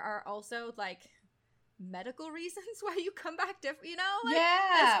there are also like medical reasons why you come back different, like,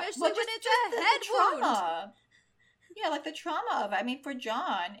 especially when it's a head wound. Yeah, like the trauma of it. For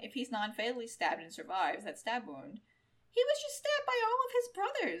Jon, if he's non-fatally stabbed and survives that stab wound, he was just stabbed by all of his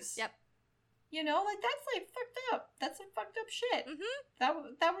brothers. Yep. Like that's like fucked up. That's some fucked up shit.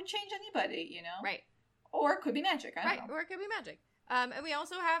 Mm-hmm. That would change anybody, Right. Or it could be magic. I don't know. Or it could be magic. And we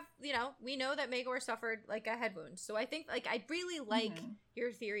also have, we know that Maegor suffered like a head wound. So I think like I really like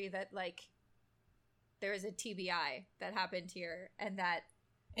your theory that like there is a TBI that happened here, and that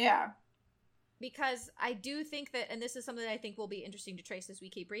because I do think that, and this is something that I think will be interesting to trace as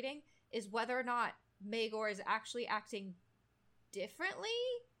we keep reading, is whether or not Maegor is actually acting differently,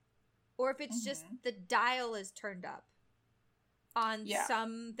 or if it's just the dial is turned up on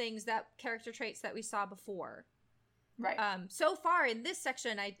some things, that character traits that we saw before. Right. So far in this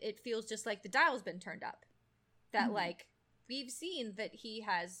section, it feels just like the dial's been turned up. That like we've seen that he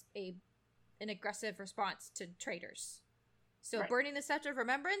has an aggressive response to traitors. So burning the Scepter of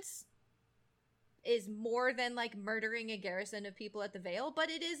Remembrance is more than like murdering a garrison of people at the Vale, but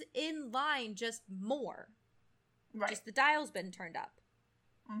it is in line, just more. Right. Just the dial's been turned up.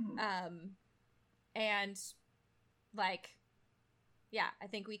 And like, I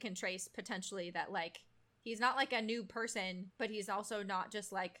think we can trace potentially that like he's not like a new person, but he's also not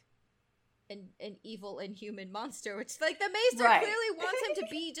just like an evil inhuman monster, which like the Maester clearly wants him to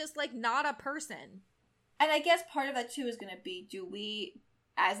be just like not a person. And I guess part of that too is going to be, do we,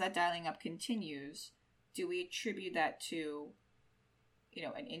 as that dialing up continues, do we attribute that to,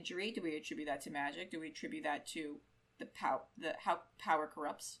 an injury? Do we attribute that to magic? Do we attribute that to how power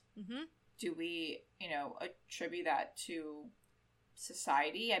corrupts? Mm-hmm. Do we, attribute that to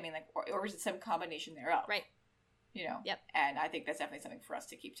society. I mean, like, or is it some combination thereof? Right. You know? Yep. And I think that's definitely something for us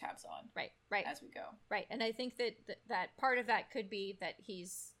to keep tabs on. Right. As we go. Right. And I think that that part of that could be that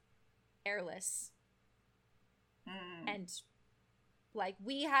he's heirless. And, like,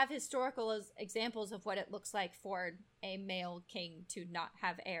 we have historical examples of what it looks like for a male king to not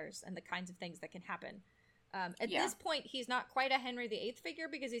have heirs and the kinds of things that can happen. At this point, he's not quite a Henry VIII figure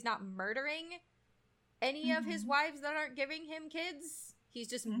because he's not murdering any of his wives that aren't giving him kids. He's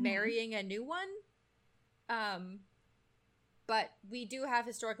just marrying a new one. But we do have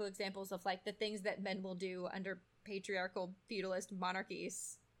historical examples of, like, the things that men will do under patriarchal feudalist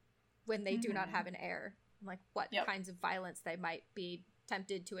monarchies when they do not have an heir. Like, what kinds of violence they might be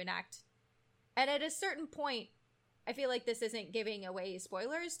tempted to enact. And at a certain point, I feel like this isn't giving away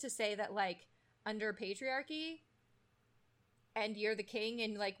spoilers to say that, like, under patriarchy, and you're the king,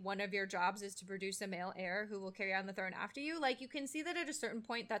 and, like, one of your jobs is to produce a male heir who will carry on the throne after you, like, you can see that at a certain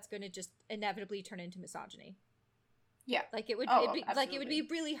point that's going to just inevitably turn into misogyny. Yeah. Like, it would be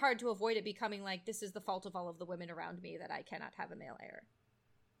really hard to avoid it becoming, like, this is the fault of all of the women around me that I cannot have a male heir.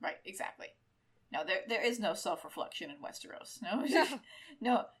 Right, exactly. No, there is no self-reflection in Westeros.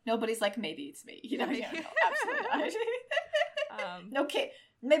 No, nobody's like, maybe it's me. You know, no, absolutely not. No king.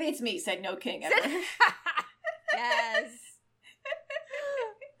 Maybe it's me. Said no king ever. Yes.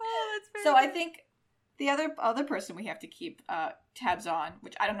 Oh, that's very so good. I think the other person we have to keep tabs on,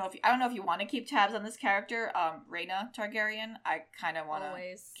 which I don't know if you want to keep tabs on this character, Rhaena Targaryen. I kind of want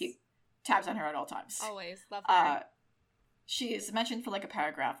to keep tabs on her at all times. Always love her. She is mentioned for like a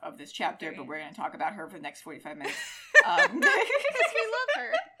paragraph of this chapter, but we're going to talk about her for the next 45 minutes. Because we love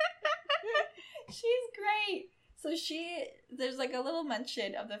her. She's great. So there's like a little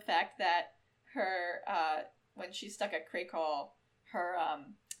mention of the fact that her, when she's stuck at Crakehall, her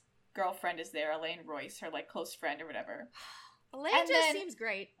girlfriend is there, Elaine Royce, her like close friend or whatever. Elaine just seems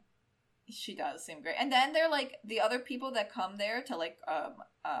great. She does seem great. And then they're like the other people that come there to like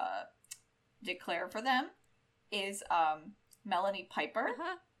declare for them is Melanie Piper,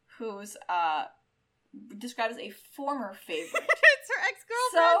 who's described as a former favorite. It's her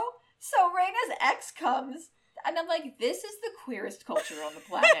ex-girlfriend. So Rhaena's ex comes, and I'm like, this is the queerest culture on the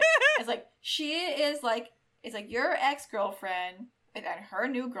planet. It's like, she is like, it's like your ex-girlfriend and her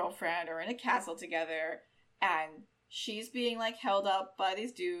new girlfriend are in a castle together, and she's being like held up by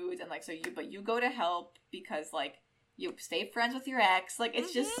these dudes, and like, but you go to help because like, you stay friends with your ex. Like,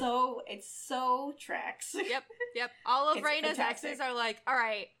 it's just it's so tracks. Yep. All of Rhaena's exes are like, all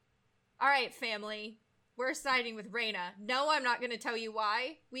right, family, we're siding with Rhaena. No, I'm not going to tell you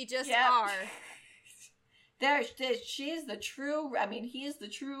why. We just are. She's the true, I mean, he's the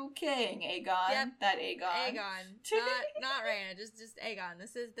true king, Aegon. Yep. That Aegon. Not Rhaena, just Aegon.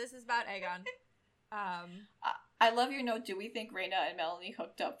 This is about Aegon. I love your note. Do we think Rhaena and Melanie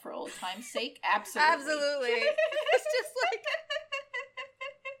hooked up for old time's sake? Absolutely. Absolutely. It's just like...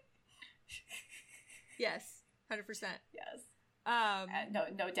 Yes. 100%. Yes.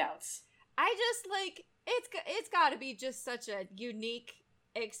 No doubts. I just, like, it's gotta be just such a unique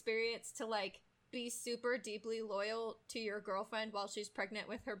experience to, like, be super deeply loyal to your girlfriend while she's pregnant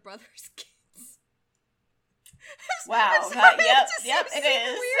with her brother's kids. Wow. Yep, it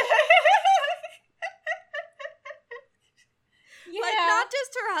is. Yeah. Like, not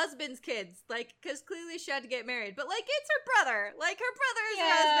just her husband's kids, like, because clearly she had to get married, but, like, it's her brother. Like, her brother is her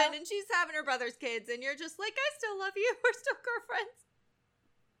husband, and she's having her brother's kids, and you're just like, I still love you. We're still girlfriends.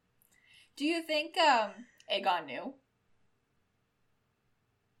 Do you think Aegon knew?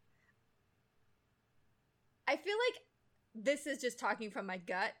 I feel like this is just talking from my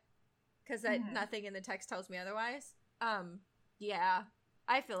gut, because nothing in the text tells me otherwise. Yeah.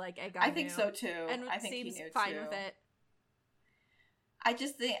 I feel like Aegon knew. I think so, too. And I think seems he knew, fine too. with it. I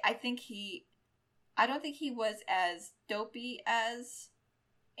don't think he was as dopey as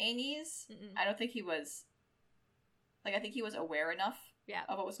Aenys. I don't think he was, like, I think he was aware enough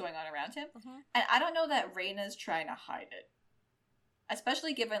of what was going on around him. And I don't know that Rhaena's trying to hide it.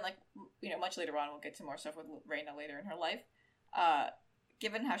 Especially given, like, you know, much later on, we'll get to more stuff with Rhaena later in her life.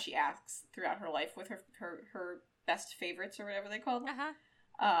 Given how she acts throughout her life with her best favorites or whatever they call them.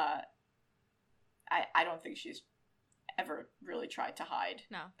 I don't think she's ever really tried to hide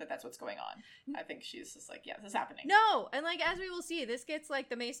that's what's going on. I think she's just like, yeah, this is happening. No, and like, as we will see, this gets like,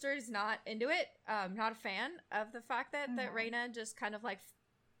 the Maester's not into it, not a fan of the fact that that Rhaena just kind of like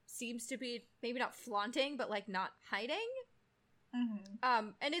seems to be maybe not flaunting, but like not hiding.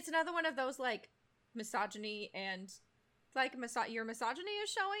 And it's another one of those like misogyny and like your misogyny is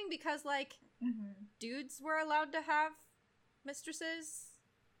showing because like dudes were allowed to have mistresses.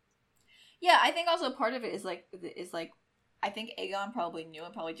 Yeah, I think also part of it is like I think Aegon probably knew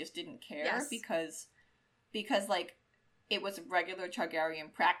and probably just didn't care Yes. because like it was regular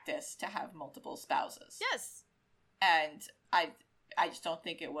Targaryen practice to have multiple spouses. Yes. And I just don't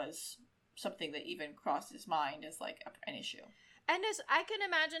think it was something that even crossed his mind as like an issue. And as I can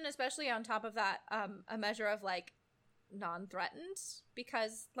imagine, especially on top of that, a measure of like non-threatened,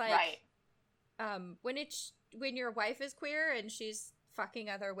 because like Right. when your wife is queer and she's fucking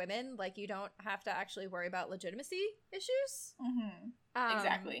other women, like you don't have to actually worry about legitimacy issues. Mm-hmm.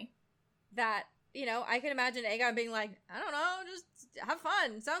 Exactly. That, you know, I can imagine Aegon being like, I don't know, just have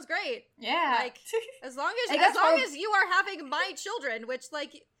fun. Sounds great. Yeah. Like as long Aegon's as you are having my children, which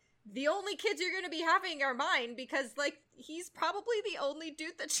like the only kids you're going to be having are mine, because like he's probably the only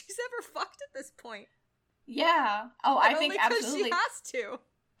dude that she's ever fucked at this point. Yeah. Oh, And I think only 'cause absolutely. she has to.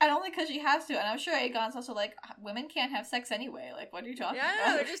 And only because she has to. And I'm sure Aegon's also like, women can't have sex anyway. Like, what are you talking Yeah, about?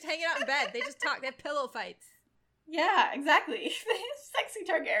 no, they're just hanging out in bed. They just talk. They have pillow fights. Yeah, exactly. Sexy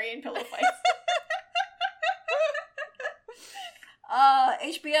Targaryen pillow fights.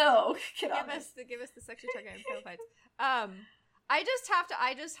 HBO. Get on this. Give us the sexy Targaryen pillow fights. I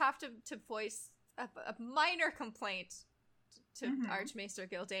just have to voice a minor complaint to Archmaester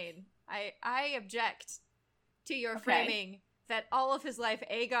Gildain. I object to your framing that all of his life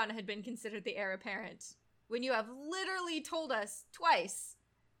Aegon had been considered the heir apparent, when you have literally told us twice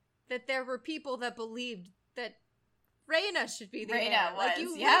that there were people that believed that Rhaena should be the heir. Like,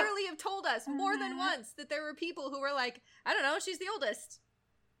 you literally have told us more than once that there were people who were like, I don't know, she's the oldest.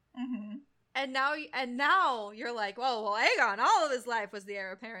 Mm-hmm. And now you're like, well, Aegon, all of his life was the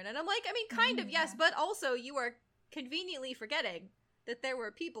heir apparent. And I'm like, I mean, kind of, yes, but also you are conveniently forgetting that there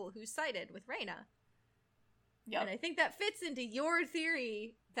were people who sided with Rhaena. Yep. And I think that fits into your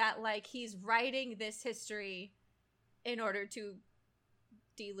theory that, like, he's writing this history in order to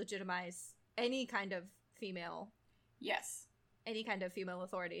delegitimize any kind of female. Yes. Any kind of female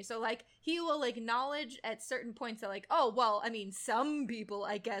authority. So, like, he will acknowledge at certain points that, like, oh, well, I mean, some people,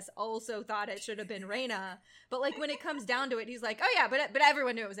 I guess, also thought it should have been Rhaena. But, like, when it comes down to it, he's like, oh, yeah, but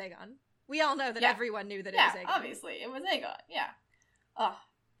everyone knew it was Aegon. We all know that everyone knew that it was Aegon. Yeah, obviously. It was Aegon, yeah. Oh,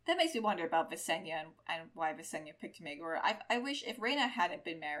 that makes me wonder about Visenya and why Visenya picked Maegor. I wish if Rhaena hadn't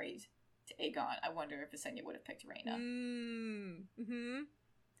been married to Aegon, I wonder if Visenya would have picked Rhaena. Mm-hmm.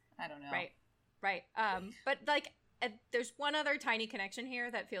 I don't know. Right. But, like, there's one other tiny connection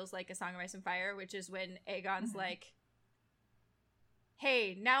here that feels like A Song of Ice and Fire, which is when Aegon's like,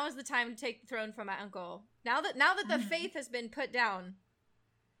 hey, now is the time to take the throne from my uncle. Now that the faith has been put down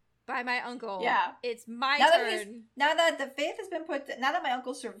by my uncle, it's my turn. Now that the faith has been now that my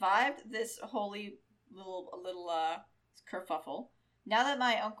uncle survived this holy little kerfuffle, now that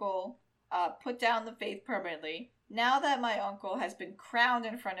my uncle put down the faith permanently, now that my uncle has been crowned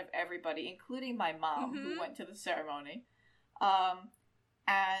in front of everybody, including my mom, who went to the ceremony,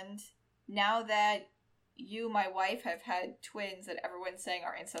 and now that you, my wife, have had twins that everyone's saying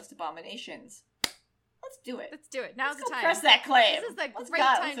are incest abominations, let's do it. Let's do it. Now's the time. Press that claim. This is the great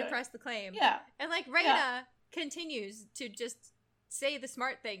time to press the claim. Yeah. And, like, Rhaena continues to just say the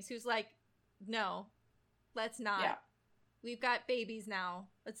smart things, who's like, no, let's not. Yeah. We've got babies now.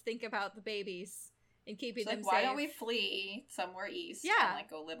 Let's think about the babies and keeping them safe. Why don't we flee somewhere east and,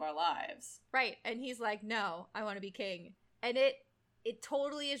 like, go live our lives? Right. And he's like, no, I want to be king. And it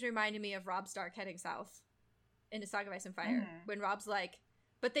totally is reminding me of Robb Stark heading south in A Song of Ice and Fire. When Robb's like,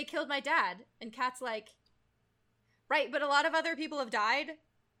 but they killed my dad. And Kat's like, right, but a lot of other people have died.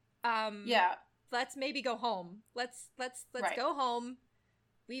 Let's maybe go home. Let's go home.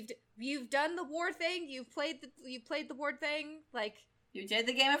 You've done the war thing. You've played the war thing. Like, you did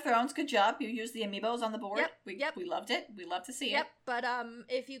the Game of Thrones. Good job. You used the amiibos on the board. Yep. We loved it. We love to see it. Yep. But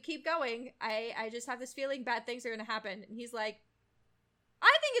if you keep going, I just have this feeling bad things are going to happen. And he's like,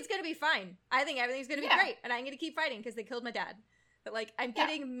 I think it's going to be fine. I think everything's going to be great, and I'm going to keep fighting because they killed my dad. But, like, I'm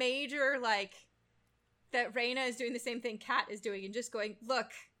getting major, like, that Rhaena is doing the same thing Kat is doing and just going, look,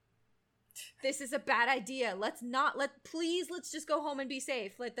 this is a bad idea. Let's just go home and be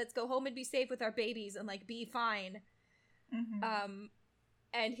safe. Let's go home and be safe with our babies and, like, be fine.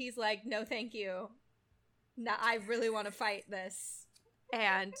 And he's like, no, thank you. No, I really want to fight this.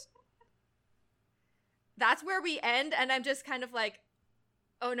 And that's where we end, and I'm just kind of like,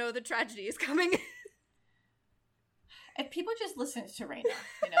 oh no, the tragedy is coming. If people just listened to Rhaena,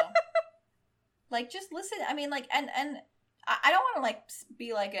 you know? Like, just listen. I mean, like, and I don't want to, like,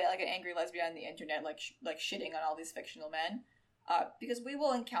 be like an angry lesbian on the internet, like shitting on all these fictional men, because we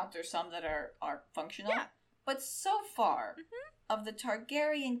will encounter some that are functional. Yeah. But so far, of the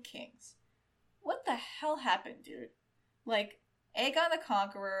Targaryen kings, what the hell happened, dude? Like, Aegon the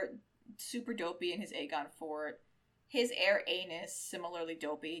Conqueror, super dopey in his Aegon fort. his heir Aenys, similarly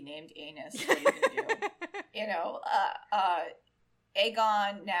dopey, named Aenys. What are you gonna do? You know,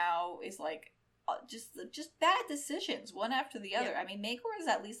 Aegon now is like just bad decisions one after the other. I mean, Maegor is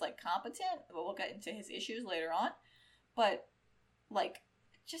at least like competent. We'll get into his issues later on, but like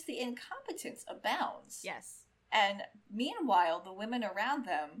just the incompetence abounds. Yes. And meanwhile, the women around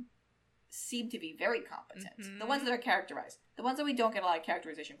them seem to be very competent. Mm-hmm. The ones that are characterized, the ones that we don't get a lot of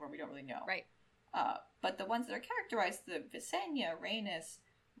characterization for, we don't really know. Right. But the ones that are characterized, the Visenya, Rhaenys,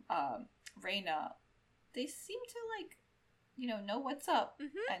 Rhaena, they seem to like, you know what's up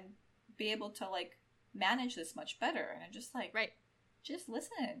and be able to like manage this much better. And I'm just like, right, just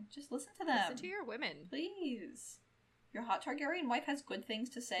listen to them. Listen to your women, please. Your hot Targaryen wife has good things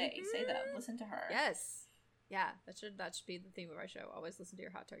to say. Say them. Listen to her. Yes. Yeah, that should be the theme of our show. Always listen to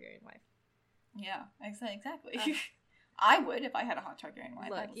your hot Targaryen wife. Yeah, exactly. I would if I had a hot Targaryen wife.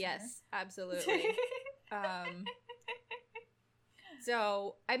 Look, yes, absolutely.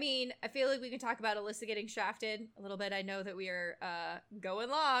 So, I mean, I feel like we can talk about Alyssa getting shafted a little bit. I know that we are going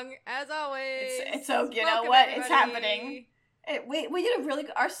long, as always. It's so, you know what? Everybody. It's happening. We did a really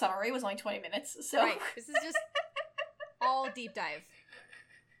good... Our summary was only 20 minutes, so... Right, this is just all deep dive.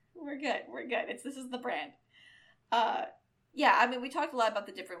 We're good. This is the brand. Yeah, I mean, we talked a lot about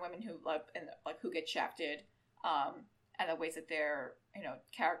the different women who, who get shafted, and the ways that they're,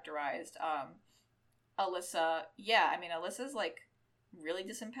 characterized. Alyssa, yeah, I mean, Alyssa's, really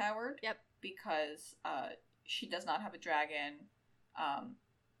disempowered. Yep. Because she does not have a dragon.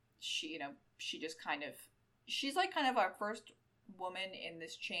 She just kind of... She's, kind of our first woman in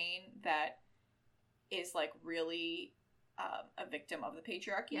this chain that is, really a victim of the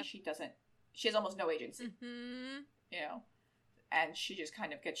patriarchy. Yep. She has almost no agency. Mm-hmm. And she just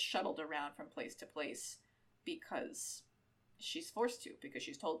kind of gets shuttled around from place to place because she's forced to, because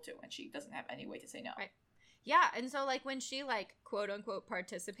she's told to, and she doesn't have any way to say no. Right. Yeah, and so, when she, quote-unquote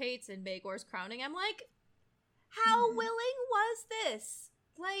participates in Maegor's crowning, I'm like, how willing was this?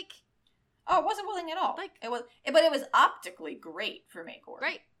 Oh, it wasn't willing at all. But it was optically great for Maegor.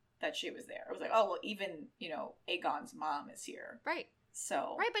 Right. That she was there. It was like, oh, well, even, Aegon's mom is here. Right.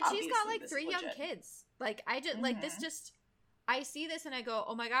 So, right, but she's got, 3 young kids. This just... I see this and I go,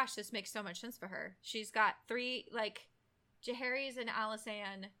 oh my gosh, this makes so much sense for her. She's got 3, Jaehaerys and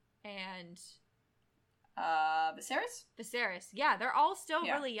Alysanne and... Viserys. Yeah, they're all still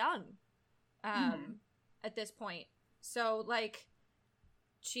really young at this point. So,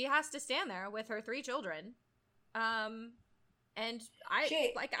 she has to stand there with her 3 children. And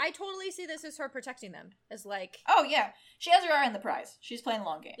I totally see this as her protecting them. As oh, yeah. She has her eye on the prize. She's playing the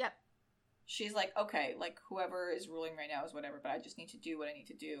long game. Yep. She's okay, whoever is ruling right now is whatever, but I just need to do what I need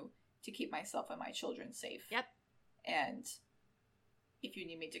to do to keep myself and my children safe. Yep. And if you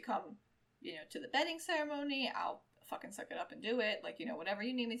need me to come, to the bedding ceremony, I'll fucking suck it up and do it. Whatever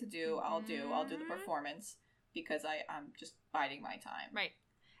you need me to do, I'll do. I'll do the performance because I'm just biding my time. Right.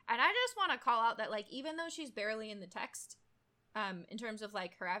 And I just want to call out that, even though she's barely in the text, in terms of,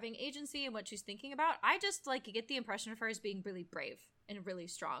 her having agency and what she's thinking about, I just, get the impression of her as being really brave and really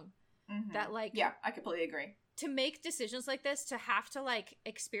strong. Mm-hmm. That, yeah, I completely agree. To make decisions like this, to have to,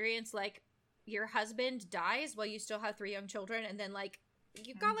 experience, your husband dies while you still have 3 young children, and then,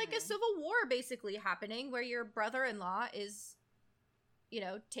 you've got, a civil war basically happening where your brother-in-law is,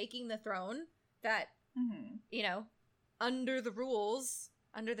 taking the throne that, under the rules,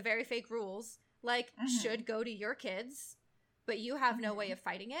 under the very fake rules, should go to your kids, but you have no way of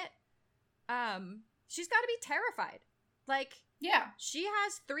fighting it. She's got to be terrified. Yeah. She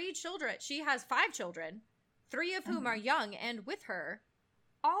has 3 children. She has 5 children, 3 of whom are young and with her,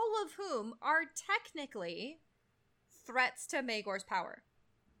 all of whom are technically threats to Maegor's power.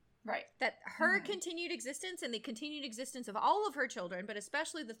 Right. That her continued existence and the continued existence of all of her children, but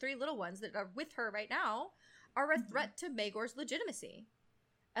especially the 3 little ones that are with her right now, are a threat to Maegor's legitimacy.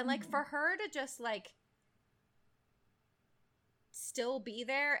 And, for her to just, still be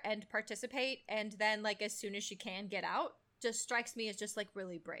there and participate and then, as soon as she can get out, just strikes me as just,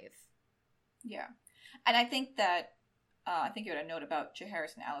 really brave. Yeah. And I think that, I think you had a note about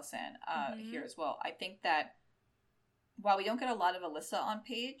Jaehaerys and Alysanne here as well. I think that while we don't get a lot of Alyssa on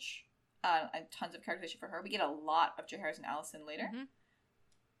page, and tons of characterization for her, we get a lot of Jaehaerys and Alysanne later. Mm-hmm.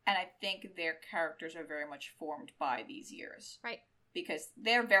 And I think their characters are very much formed by these years. Right. Because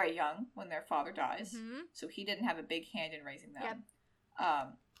they're very young when their father dies, so he didn't have a big hand in raising them.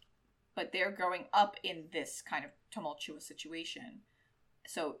 Yep. But they're growing up in this kind of tumultuous situation.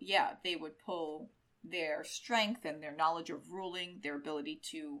 So, yeah, they would pull their strength and their knowledge of ruling, their ability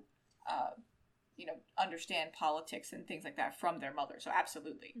to, understand politics and things like that from their mother. So,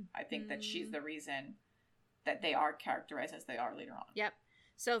 absolutely. I think that she's the reason that they are characterized as they are later on. Yep.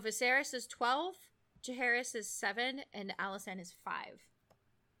 So Viserys is 12, Jaehaerys is 7, and Alicent is 5.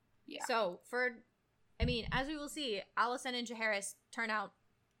 Yeah. So as we will see, Alicent and Jaehaerys turn out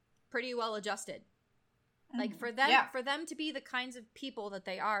pretty well adjusted. Like for them to be the kinds of people that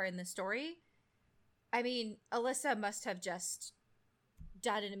they are in the story, I mean, Alyssa must have just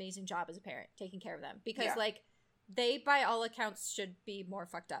done an amazing job as a parent, taking care of them. Because like they, by all accounts, should be more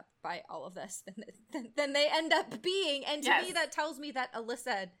fucked up by all of this than they end up being. And to me, that tells me that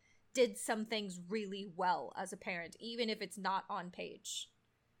Alyssa did some things really well as a parent, even if it's not on page.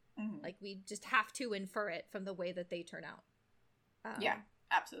 Mm-hmm. Like, we just have to infer it from the way that they turn out. Yeah,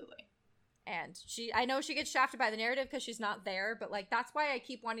 absolutely. And I know she gets shafted by the narrative because she's not there, but like that's why I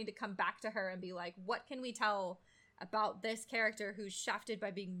keep wanting to come back to her and be like, what can we tell about this character who's shafted by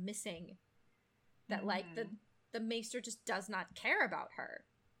being missing? That like the Maester just does not care about her.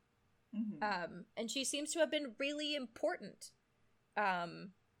 Mm-hmm. And she seems to have been really important.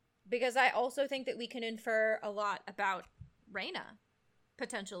 Because I also think that we can infer a lot about Rhaena,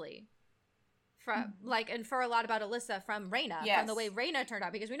 potentially. Infer a lot about Alyssa from Rhaena, from the way Rhaena turned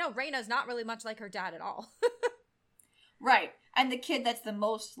out, because we know Rhaena's not really much like her dad at all. Right. And the kid that's the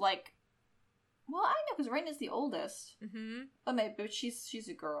most like, well, I know, because Rhaena's the oldest. Mm-hmm. But she's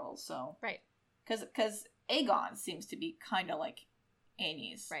a girl, so. Right. Because Aegon seems to be kind of like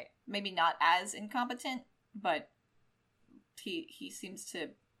Aenys. Right. Maybe not as incompetent, but he seems to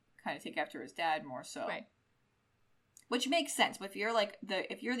kind of take after his dad more so. Right. Which makes sense. But if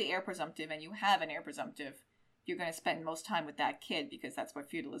you're the heir presumptive and you have an heir presumptive, you're going to spend most time with that kid because that's what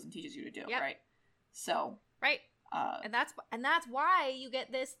feudalism teaches you to do, right? So right, and that's why you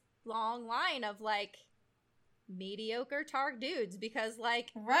get this long line of like mediocre Targ dudes, because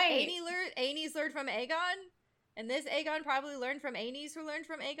like Aenys learned from Aegon, and this Aegon probably learned from Aenys, who learned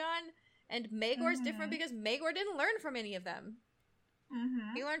from Aegon, and Maegor's different because Maegor didn't learn from any of them.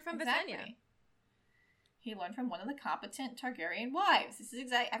 Mm-hmm. He learned from Visenya. He learned from one of the competent Targaryen wives. This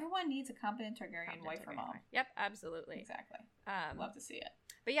is everyone needs a competent Targaryen wife for mom. Yep, absolutely. Exactly. Love to see it.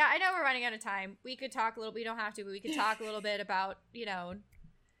 But yeah, I know we're running out of time. We could talk a little, we don't have to, but we could talk a little bit about,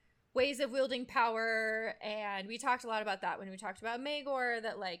 ways of wielding power, and we talked a lot about that when we talked about Maegor,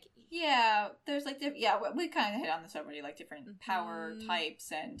 that like... Yeah, there's like, we kind of hit on this already, like different power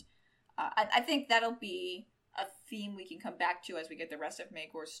types, and I think that'll be a theme we can come back to as we get the rest of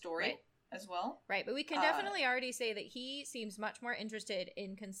Maegor's story. Right. As well. Right, but we can definitely already say that he seems much more interested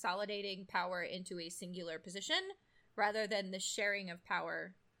in consolidating power into a singular position rather than the sharing of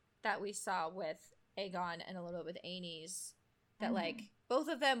power that we saw with Aegon and a little bit with Aenys. That, like, both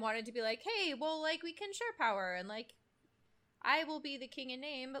of them wanted to be like, hey, well, like, we can share power, and, like, I will be the king in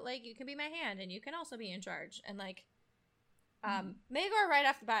name, but, like, you can be my hand, and you can also be in charge. And, like, Maegor right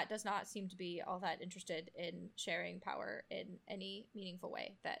off the bat does not seem to be all that interested in sharing power in any meaningful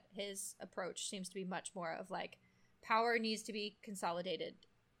way. That his approach seems to be much more of like, power needs to be consolidated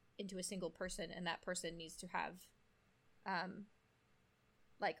into a single person, and that person needs to have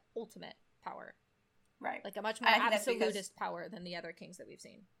like ultimate power. Right. Like a much more absolutist power than the other kings that we've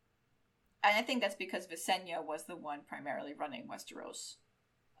seen. And I think that's because Visenya was the one primarily running Westeros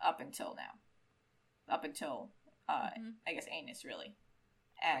up until now. Up until I guess Aenys, really.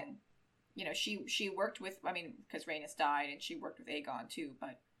 And, she worked with, because Rhaenys died, and she worked with Aegon, too,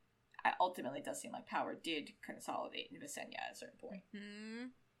 but ultimately it does seem like power did consolidate in Visenya at a certain point. Mm-hmm.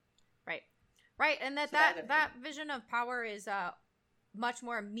 Right. Right, and that vision of power is much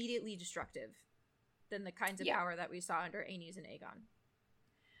more immediately destructive than the kinds of power that we saw under Aenys and Aegon.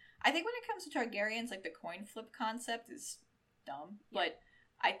 I think when it comes to Targaryens, like, the coin flip concept is dumb, but...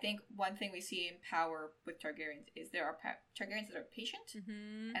 I think one thing we see in power with Targaryens is there are Targaryens that are patient,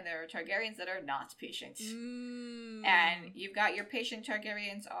 and there are Targaryens that are not patient. And you've got your patient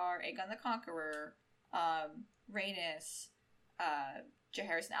Targaryens are Aegon the Conqueror, Rhaenys,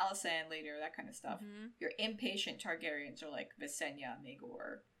 Jaehaerys and Alicent later, that kind of stuff. Your impatient Targaryens are like Visenya,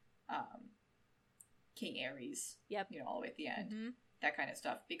 Maegor, King Aerys, all the way at the end. That kind of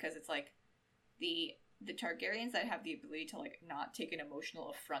stuff. Because it's like the Targaryens that have the ability to, like, not take an emotional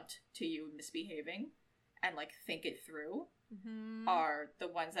affront to you misbehaving and, like, think it through are the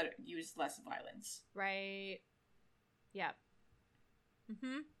ones that use less violence. Right. Yeah.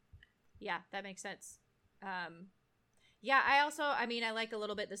 Yeah, that makes sense. Yeah, I also, I like a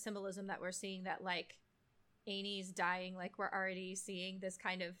little bit the symbolism that we're seeing that, like, Aenys dying, like, we're already seeing this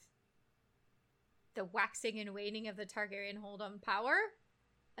kind of the waxing and waning of the Targaryen hold on power.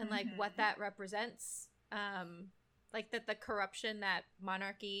 And, like, what that represents, like, that the corruption that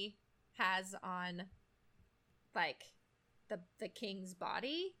monarchy has on, like, the king's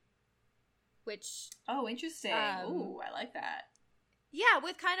body, which Oh, interesting. Ooh, I like that. yeah,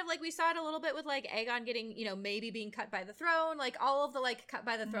 with kind of like we saw it a little bit with like Aegon getting, you know, maybe being cut by the throne, like all of the like cut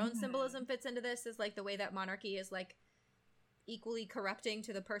by the throne symbolism fits into this, is like the way that monarchy is like equally corrupting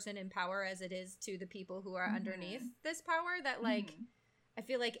to the person in power as it is to the people who are underneath this power. That like I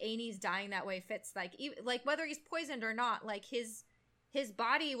feel like Aenys dying that way fits like like whether he's poisoned or not, like his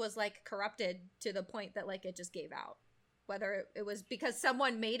body was like corrupted to the point that like it just gave out. Whether it was because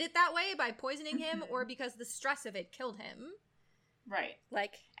someone made it that way by poisoning him or because the stress of it killed him. Right.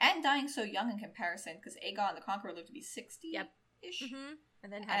 Like, and dying so young in comparison, because Aegon the Conqueror lived to be 60-ish.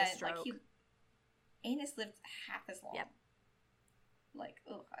 And then had a stroke. Like Aenys lived half as long. Yep. Like,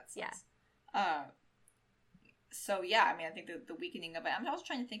 oh, that sucks. Yeah. So, yeah, I mean, I think the weakening of it. I'm also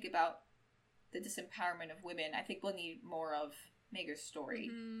trying to think about the disempowerment of women. I think we'll need more of Maegor's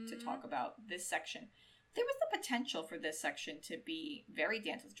story to talk about this section. There was the potential for this section to be very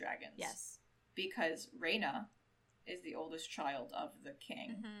Dance with Dragons. Yes. Because Rhaena is the oldest child of the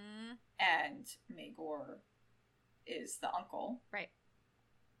king, and Maegor is the uncle. Right.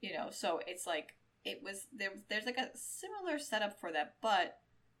 You know, so it's like, there's like a similar setup for that, but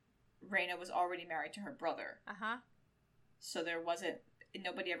Rhaena was already married to her brother. So there wasn't,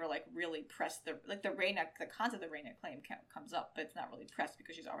 nobody ever like really pressed the concept of the Rhaena claim comes up, but it's not really pressed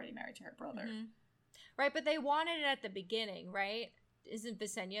because she's already married to her brother. Right, but they wanted it at the beginning, right? Isn't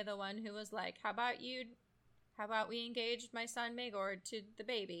Visenya the one who was like, how about we engaged my son Maegor to the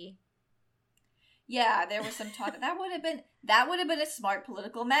baby? Yeah, there was some talk that would have been a smart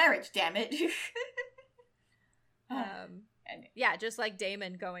political marriage, damn it. And yeah, just like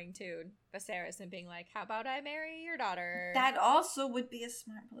Daemon going to Viserys and being like, how about I marry your daughter? That also would be a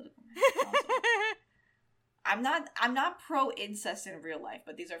smart political marriage. I'm not pro incest in real life,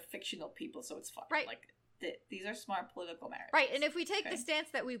 but these are fictional people, so it's fine. Right. Like these are smart political marriages. Right, and if we take the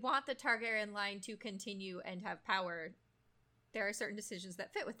stance that we want the Targaryen line to continue and have power, there are certain decisions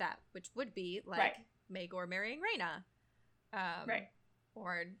that fit with that, which would be like Maegor marrying Rhaena. Right.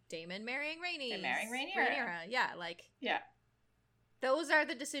 Or Daemon marrying Rhaenys. And marrying Rhaenyra. Yeah, like... Yeah. Those are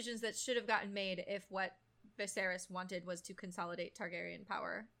the decisions that should have gotten made if what Viserys wanted was to consolidate Targaryen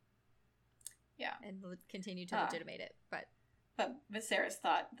power. Yeah. And continue to legitimate it, but Viserys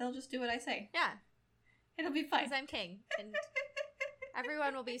thought, they'll just do what I say. Yeah. It'll be fine. Because I'm king, and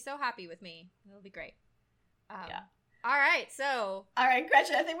everyone will be so happy with me. It'll be great. Yeah. All right, so... All right,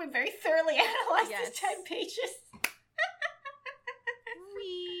 Gretchen, I think we very thoroughly analyzed these 10 pages.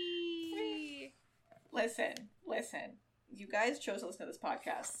 Wee. Listen. You guys chose to listen to this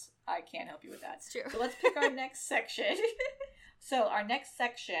podcast. I can't help you with that. It's true. So let's pick our next section. So our next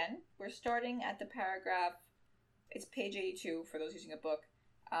section, we're starting at the paragraph, it's page 82 for those using a book.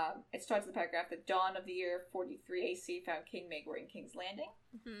 It starts with the paragraph, the dawn of the year 43 AC found King Maegor in King's Landing.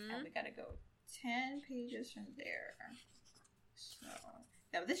 And we gotta go 10 pages from there. So,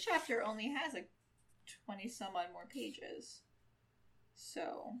 now this chapter only has like 20 some odd more pages.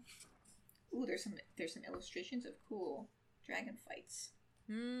 So, ooh, there's some illustrations of cool dragon fights.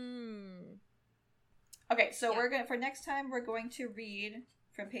 Okay, so we're gonna, for next time, we're going to read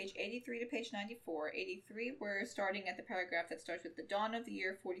from page 83 to page 94. 83, we're starting at the paragraph that starts with the dawn of the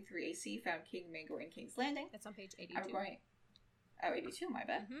year 43 AC found King Maegor in King's Landing. That's on page 82. 82, my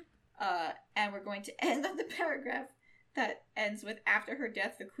bad. And we're going to end on the paragraph that ends with, after her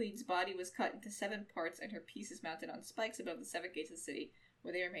death, the queen's body was cut into 7 parts and her pieces mounted on spikes above the 7 gates of the city,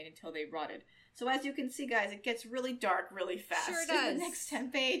 where they remained until they rotted. So as you can see, guys, it gets really dark really fast. Sure does. In the next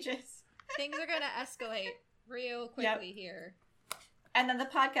 10 pages. Things are going to escalate real quickly here. And then the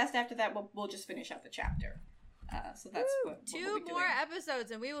podcast after that, we'll just finish out the chapter. So that's what 2 we'll be more doing.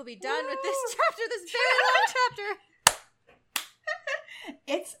 Episodes, and we will be done with this chapter, this very long chapter.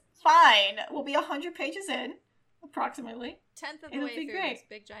 It's fine. We'll be 100 pages in, approximately. 10th of the way through this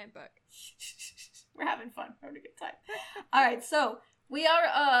big giant book. We're having fun. We're having a good time. All right, so we are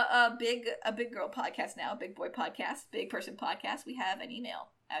a big girl podcast now, big boy podcast, big person podcast. We have an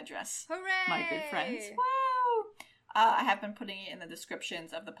email address. Hooray! My good friends. Woo! I have been putting it in the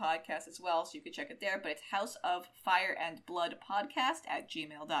descriptions of the podcast as well, so you can check it there. But it's House of Fire and Blood Podcast at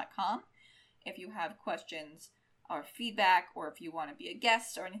gmail.com. If you have questions or feedback, or if you want to be a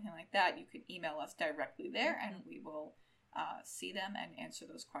guest or anything like that, you can email us directly there, and we will see them and answer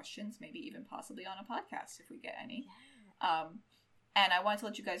those questions, maybe even possibly on a podcast if we get any. Yeah. And I wanted to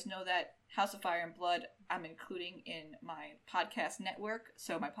let you guys know that House of Fire and Blood I'm including in my podcast network.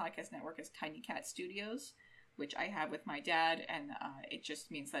 So my podcast network is Tiny Cat Studios, which I have with my dad, and it just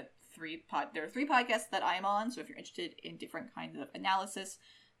means that there are 3 podcasts that I am on. So if you're interested in different kinds of analysis,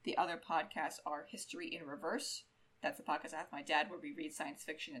 the other podcasts are History in Reverse. That's the podcast I have with my dad where we read science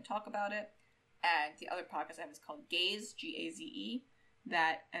fiction and talk about it. And the other podcast I have is called Gaze, Gaze.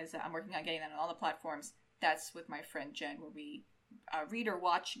 That, as I'm working on getting that on all the platforms, that's with my friend Jen, where we read or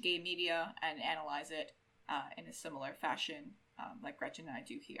watch gay media and analyze it in a similar fashion, like Gretchen and I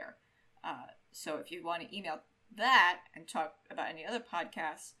do here. So if you want to email that and talk about any other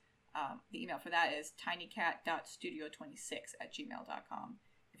podcasts, the email for that is tinycat.studio26@gmail.com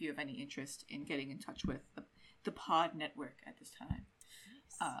if you have any interest in getting in touch with the pod network at this time.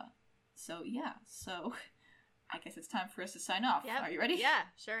 Nice. So I guess it's time for us to sign off. Yep. Are you ready? Yeah,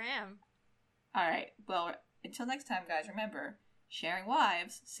 sure am. All right. Well, until next time, guys, remember, sharing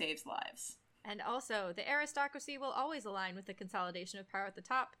wives saves lives. And also, the aristocracy will always align with the consolidation of power at the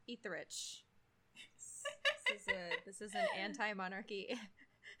top. Eat the rich. This is an anti-monarchy,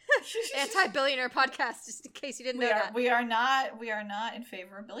 anti-billionaire podcast. Just in case you didn't know that, we are not in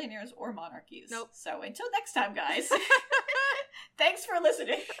favor of billionaires or monarchies. Nope. So until next time, guys. Thanks for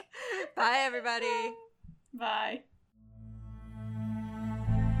listening. Bye, everybody. Bye.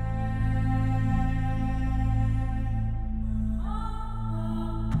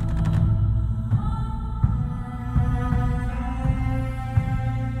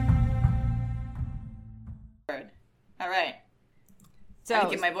 All right. So I have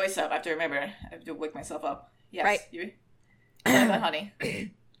to get my voice up. I have to remember. I have to wake myself up. Yes. Right. You. What about honey?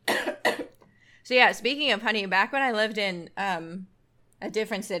 So yeah, speaking of honey, back when I lived in a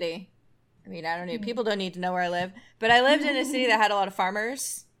different city, I mean, I don't know, people don't need to know where I live, but I lived in a city that had a lot of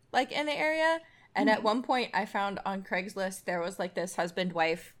farmers, like, in the area, and at one point I found on Craigslist there was, like, this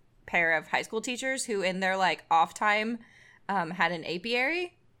husband-wife pair of high school teachers who, in their, like, off time, had an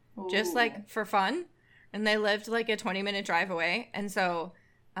apiary, just, like, for fun, and they lived, like, a 20-minute drive away, and so,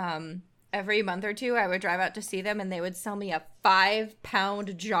 every month or two, I would drive out to see them, and they would sell me a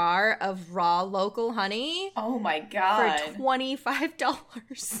 5-pound jar of raw local honey. Oh my god! For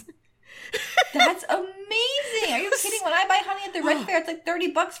 $25. That's amazing! Are you kidding? When I buy honey at the Red Fair, it's like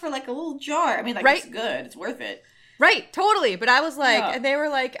 $30 for like a little jar. I mean, like, right? It's good. It's worth it. Right, totally. But I was like, and they were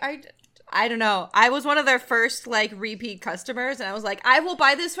like, I don't know. I was one of their first, like, repeat customers, and I was like, I will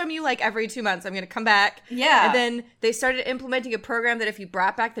buy this from you, like, every 2 months. I'm going to come back. Yeah. And then they started implementing a program that if you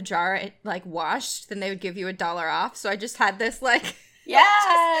brought back the jar, it, like, washed, then they would give you $1 off. So I just had this, like...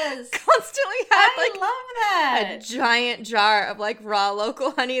 Yes! Constantly had, like... I love that! A giant jar of, like, raw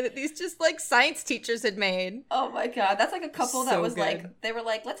local honey that these just, like, science teachers had made. Oh my god. That's like a couple that was good. like... They were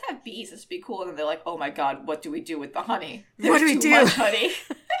like, let's have bees. This would be cool. And then they're like, oh my god, what do we do with the honey? What do we There's do? too much honey.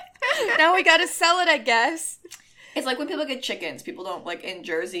 Now we gotta sell it, I guess. It's like when people get chickens. People don't, like, in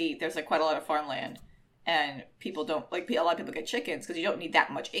Jersey, there's, like, quite a lot of farmland. And people don't, like, a lot of people get chickens because you don't need that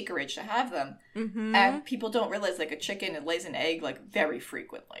much acreage to have them. Mm-hmm. And people don't realize, like, a chicken, it lays an egg, like, very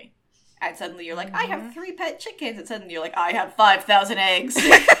frequently. And suddenly you're like, I have 3 pet chickens. And suddenly you're like, I have 5,000 eggs.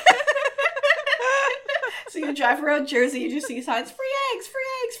 So you drive around Jersey, you just see signs, free eggs, free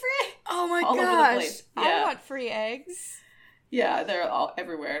eggs, free eggs. Oh my all gosh. over the place. Yeah. I want free eggs. Yeah, they're all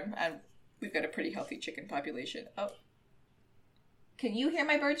everywhere. And we've got a pretty healthy chicken population. Oh. Can you hear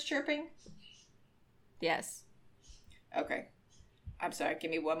my birds chirping? Yes. Okay. I'm sorry.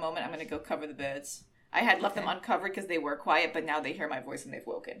 Give me one moment. I'm going to go cover the birds. I had left them uncovered because they were quiet, but now they hear my voice and they've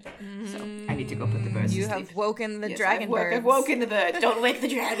woken. So I need to go put the birds to sleep. You have woken the dragon birds. I've woken the birds. Don't wake the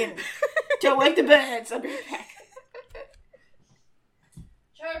dragon. Don't wake the birds. I'll be right back.